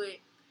really do it.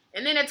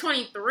 And then at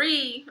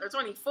 23 or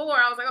 24,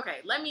 I was like,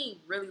 okay, let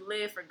me really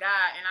live for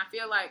God. And I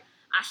feel like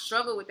I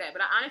struggle with that.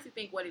 But I honestly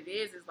think what it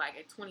is like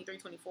at 23,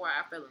 24,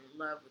 I fell in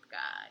love with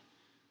God.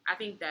 I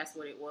think that's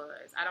what it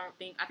was. I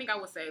think I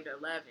was saved at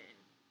 11.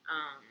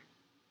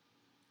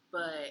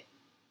 But,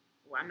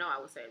 well, I know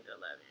I was saved at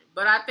 11.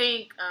 But I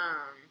think I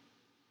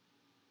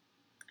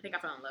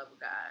fell in love with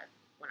God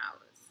when I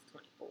was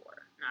 24.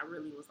 And I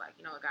really was like,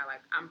 God,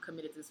 like, I'm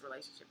committed to this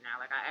relationship now.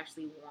 Like, I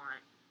actually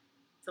want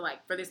to,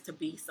 like, for this to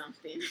be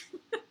something.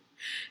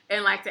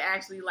 And, like, to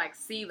actually, like,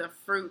 see the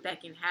fruit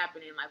that can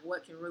happen and, like,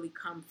 what can really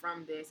come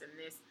from this and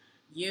this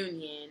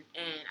union.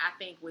 And I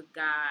think with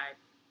God,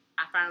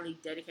 I finally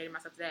dedicated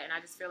myself to that. And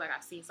I just feel like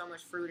I've seen so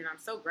much fruit. And I'm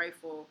so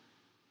grateful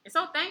and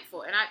so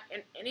thankful. And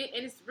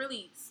it's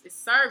really, it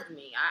served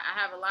me. I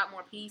have a lot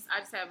more peace.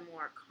 I just have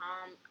more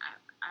calm.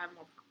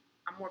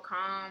 I'm more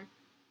calm.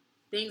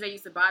 Things that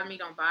used to bother me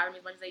don't bother me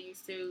as much as they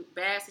used to.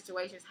 Bad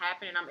situations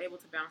happen and I'm able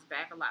to bounce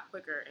back a lot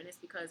quicker. And it's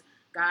because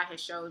God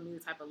has showed me the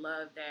type of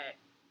love that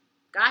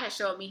God has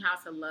showed me how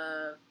to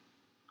love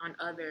on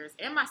others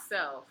and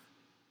myself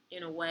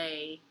in a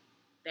way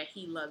that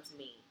He loves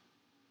me.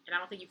 And I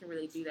don't think you can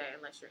really do that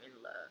unless you're in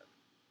love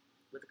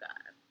with God.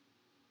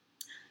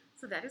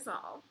 So that is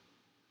all.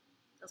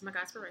 That was my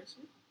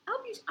Godspiration. I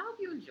hope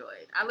you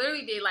enjoyed. I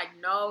literally did like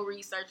no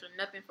research or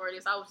nothing for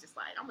this. I was just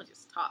like, I'm gonna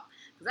just talk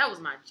because that was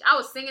I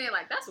was singing it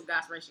like that's what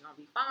Godspiration gonna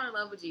be. Falling in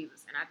love with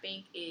Jesus, and I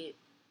think it's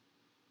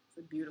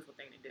a beautiful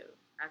thing to do.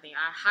 I think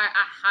I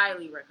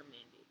highly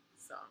recommend it.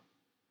 So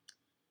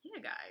yeah,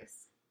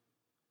 guys,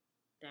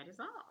 that is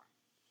all.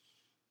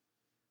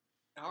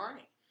 All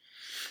right.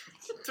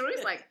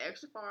 Teresa's like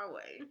extra far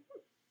away.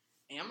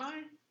 Am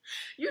I?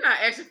 You're not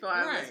extra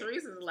far away. Right.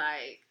 Teresa's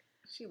like,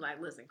 she like,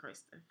 listen,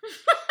 Kristen.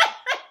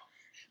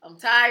 I'm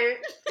tired.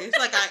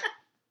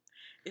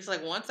 It's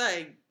like once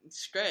I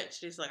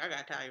stretched, it's like I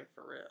got tired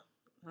for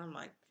real. I'm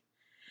like,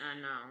 I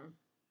know.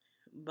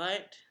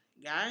 But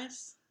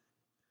guys,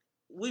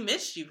 we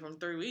missed you from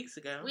 3 weeks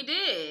ago. We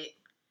did.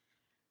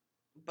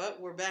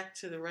 But we're back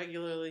to the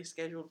regularly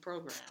scheduled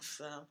program.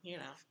 So,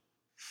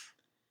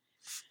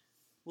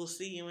 we'll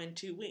see you in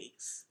 2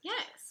 weeks.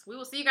 Yes. We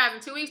will see you guys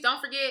in 2 weeks.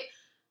 Don't forget,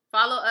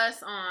 follow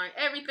us on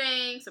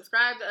everything.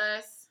 Subscribe to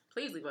us.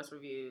 Please leave us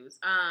reviews.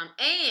 And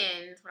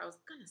what I was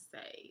going to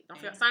say, don't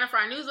forget, sign up for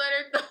our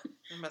newsletter.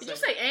 Did you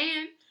say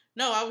and?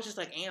 No, I was just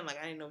like, and. Like,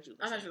 I didn't know what you were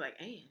saying. I thought you were like,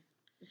 and.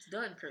 It's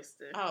done,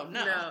 Kristen. Oh,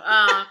 no.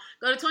 No.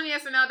 Go to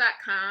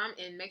 20snl.com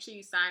and make sure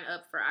you sign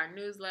up for our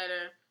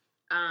newsletter.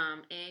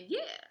 And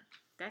yeah,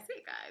 that's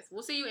it, guys.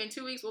 We'll see you in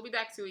 2 weeks. We'll be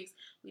back 2 weeks.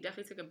 We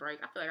definitely took a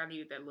break. I feel like I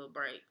needed that little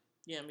break.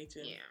 Yeah, me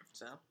too. Yeah.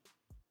 So, all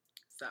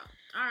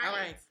right. All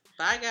right.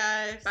 Bye,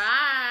 guys.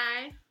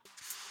 Bye.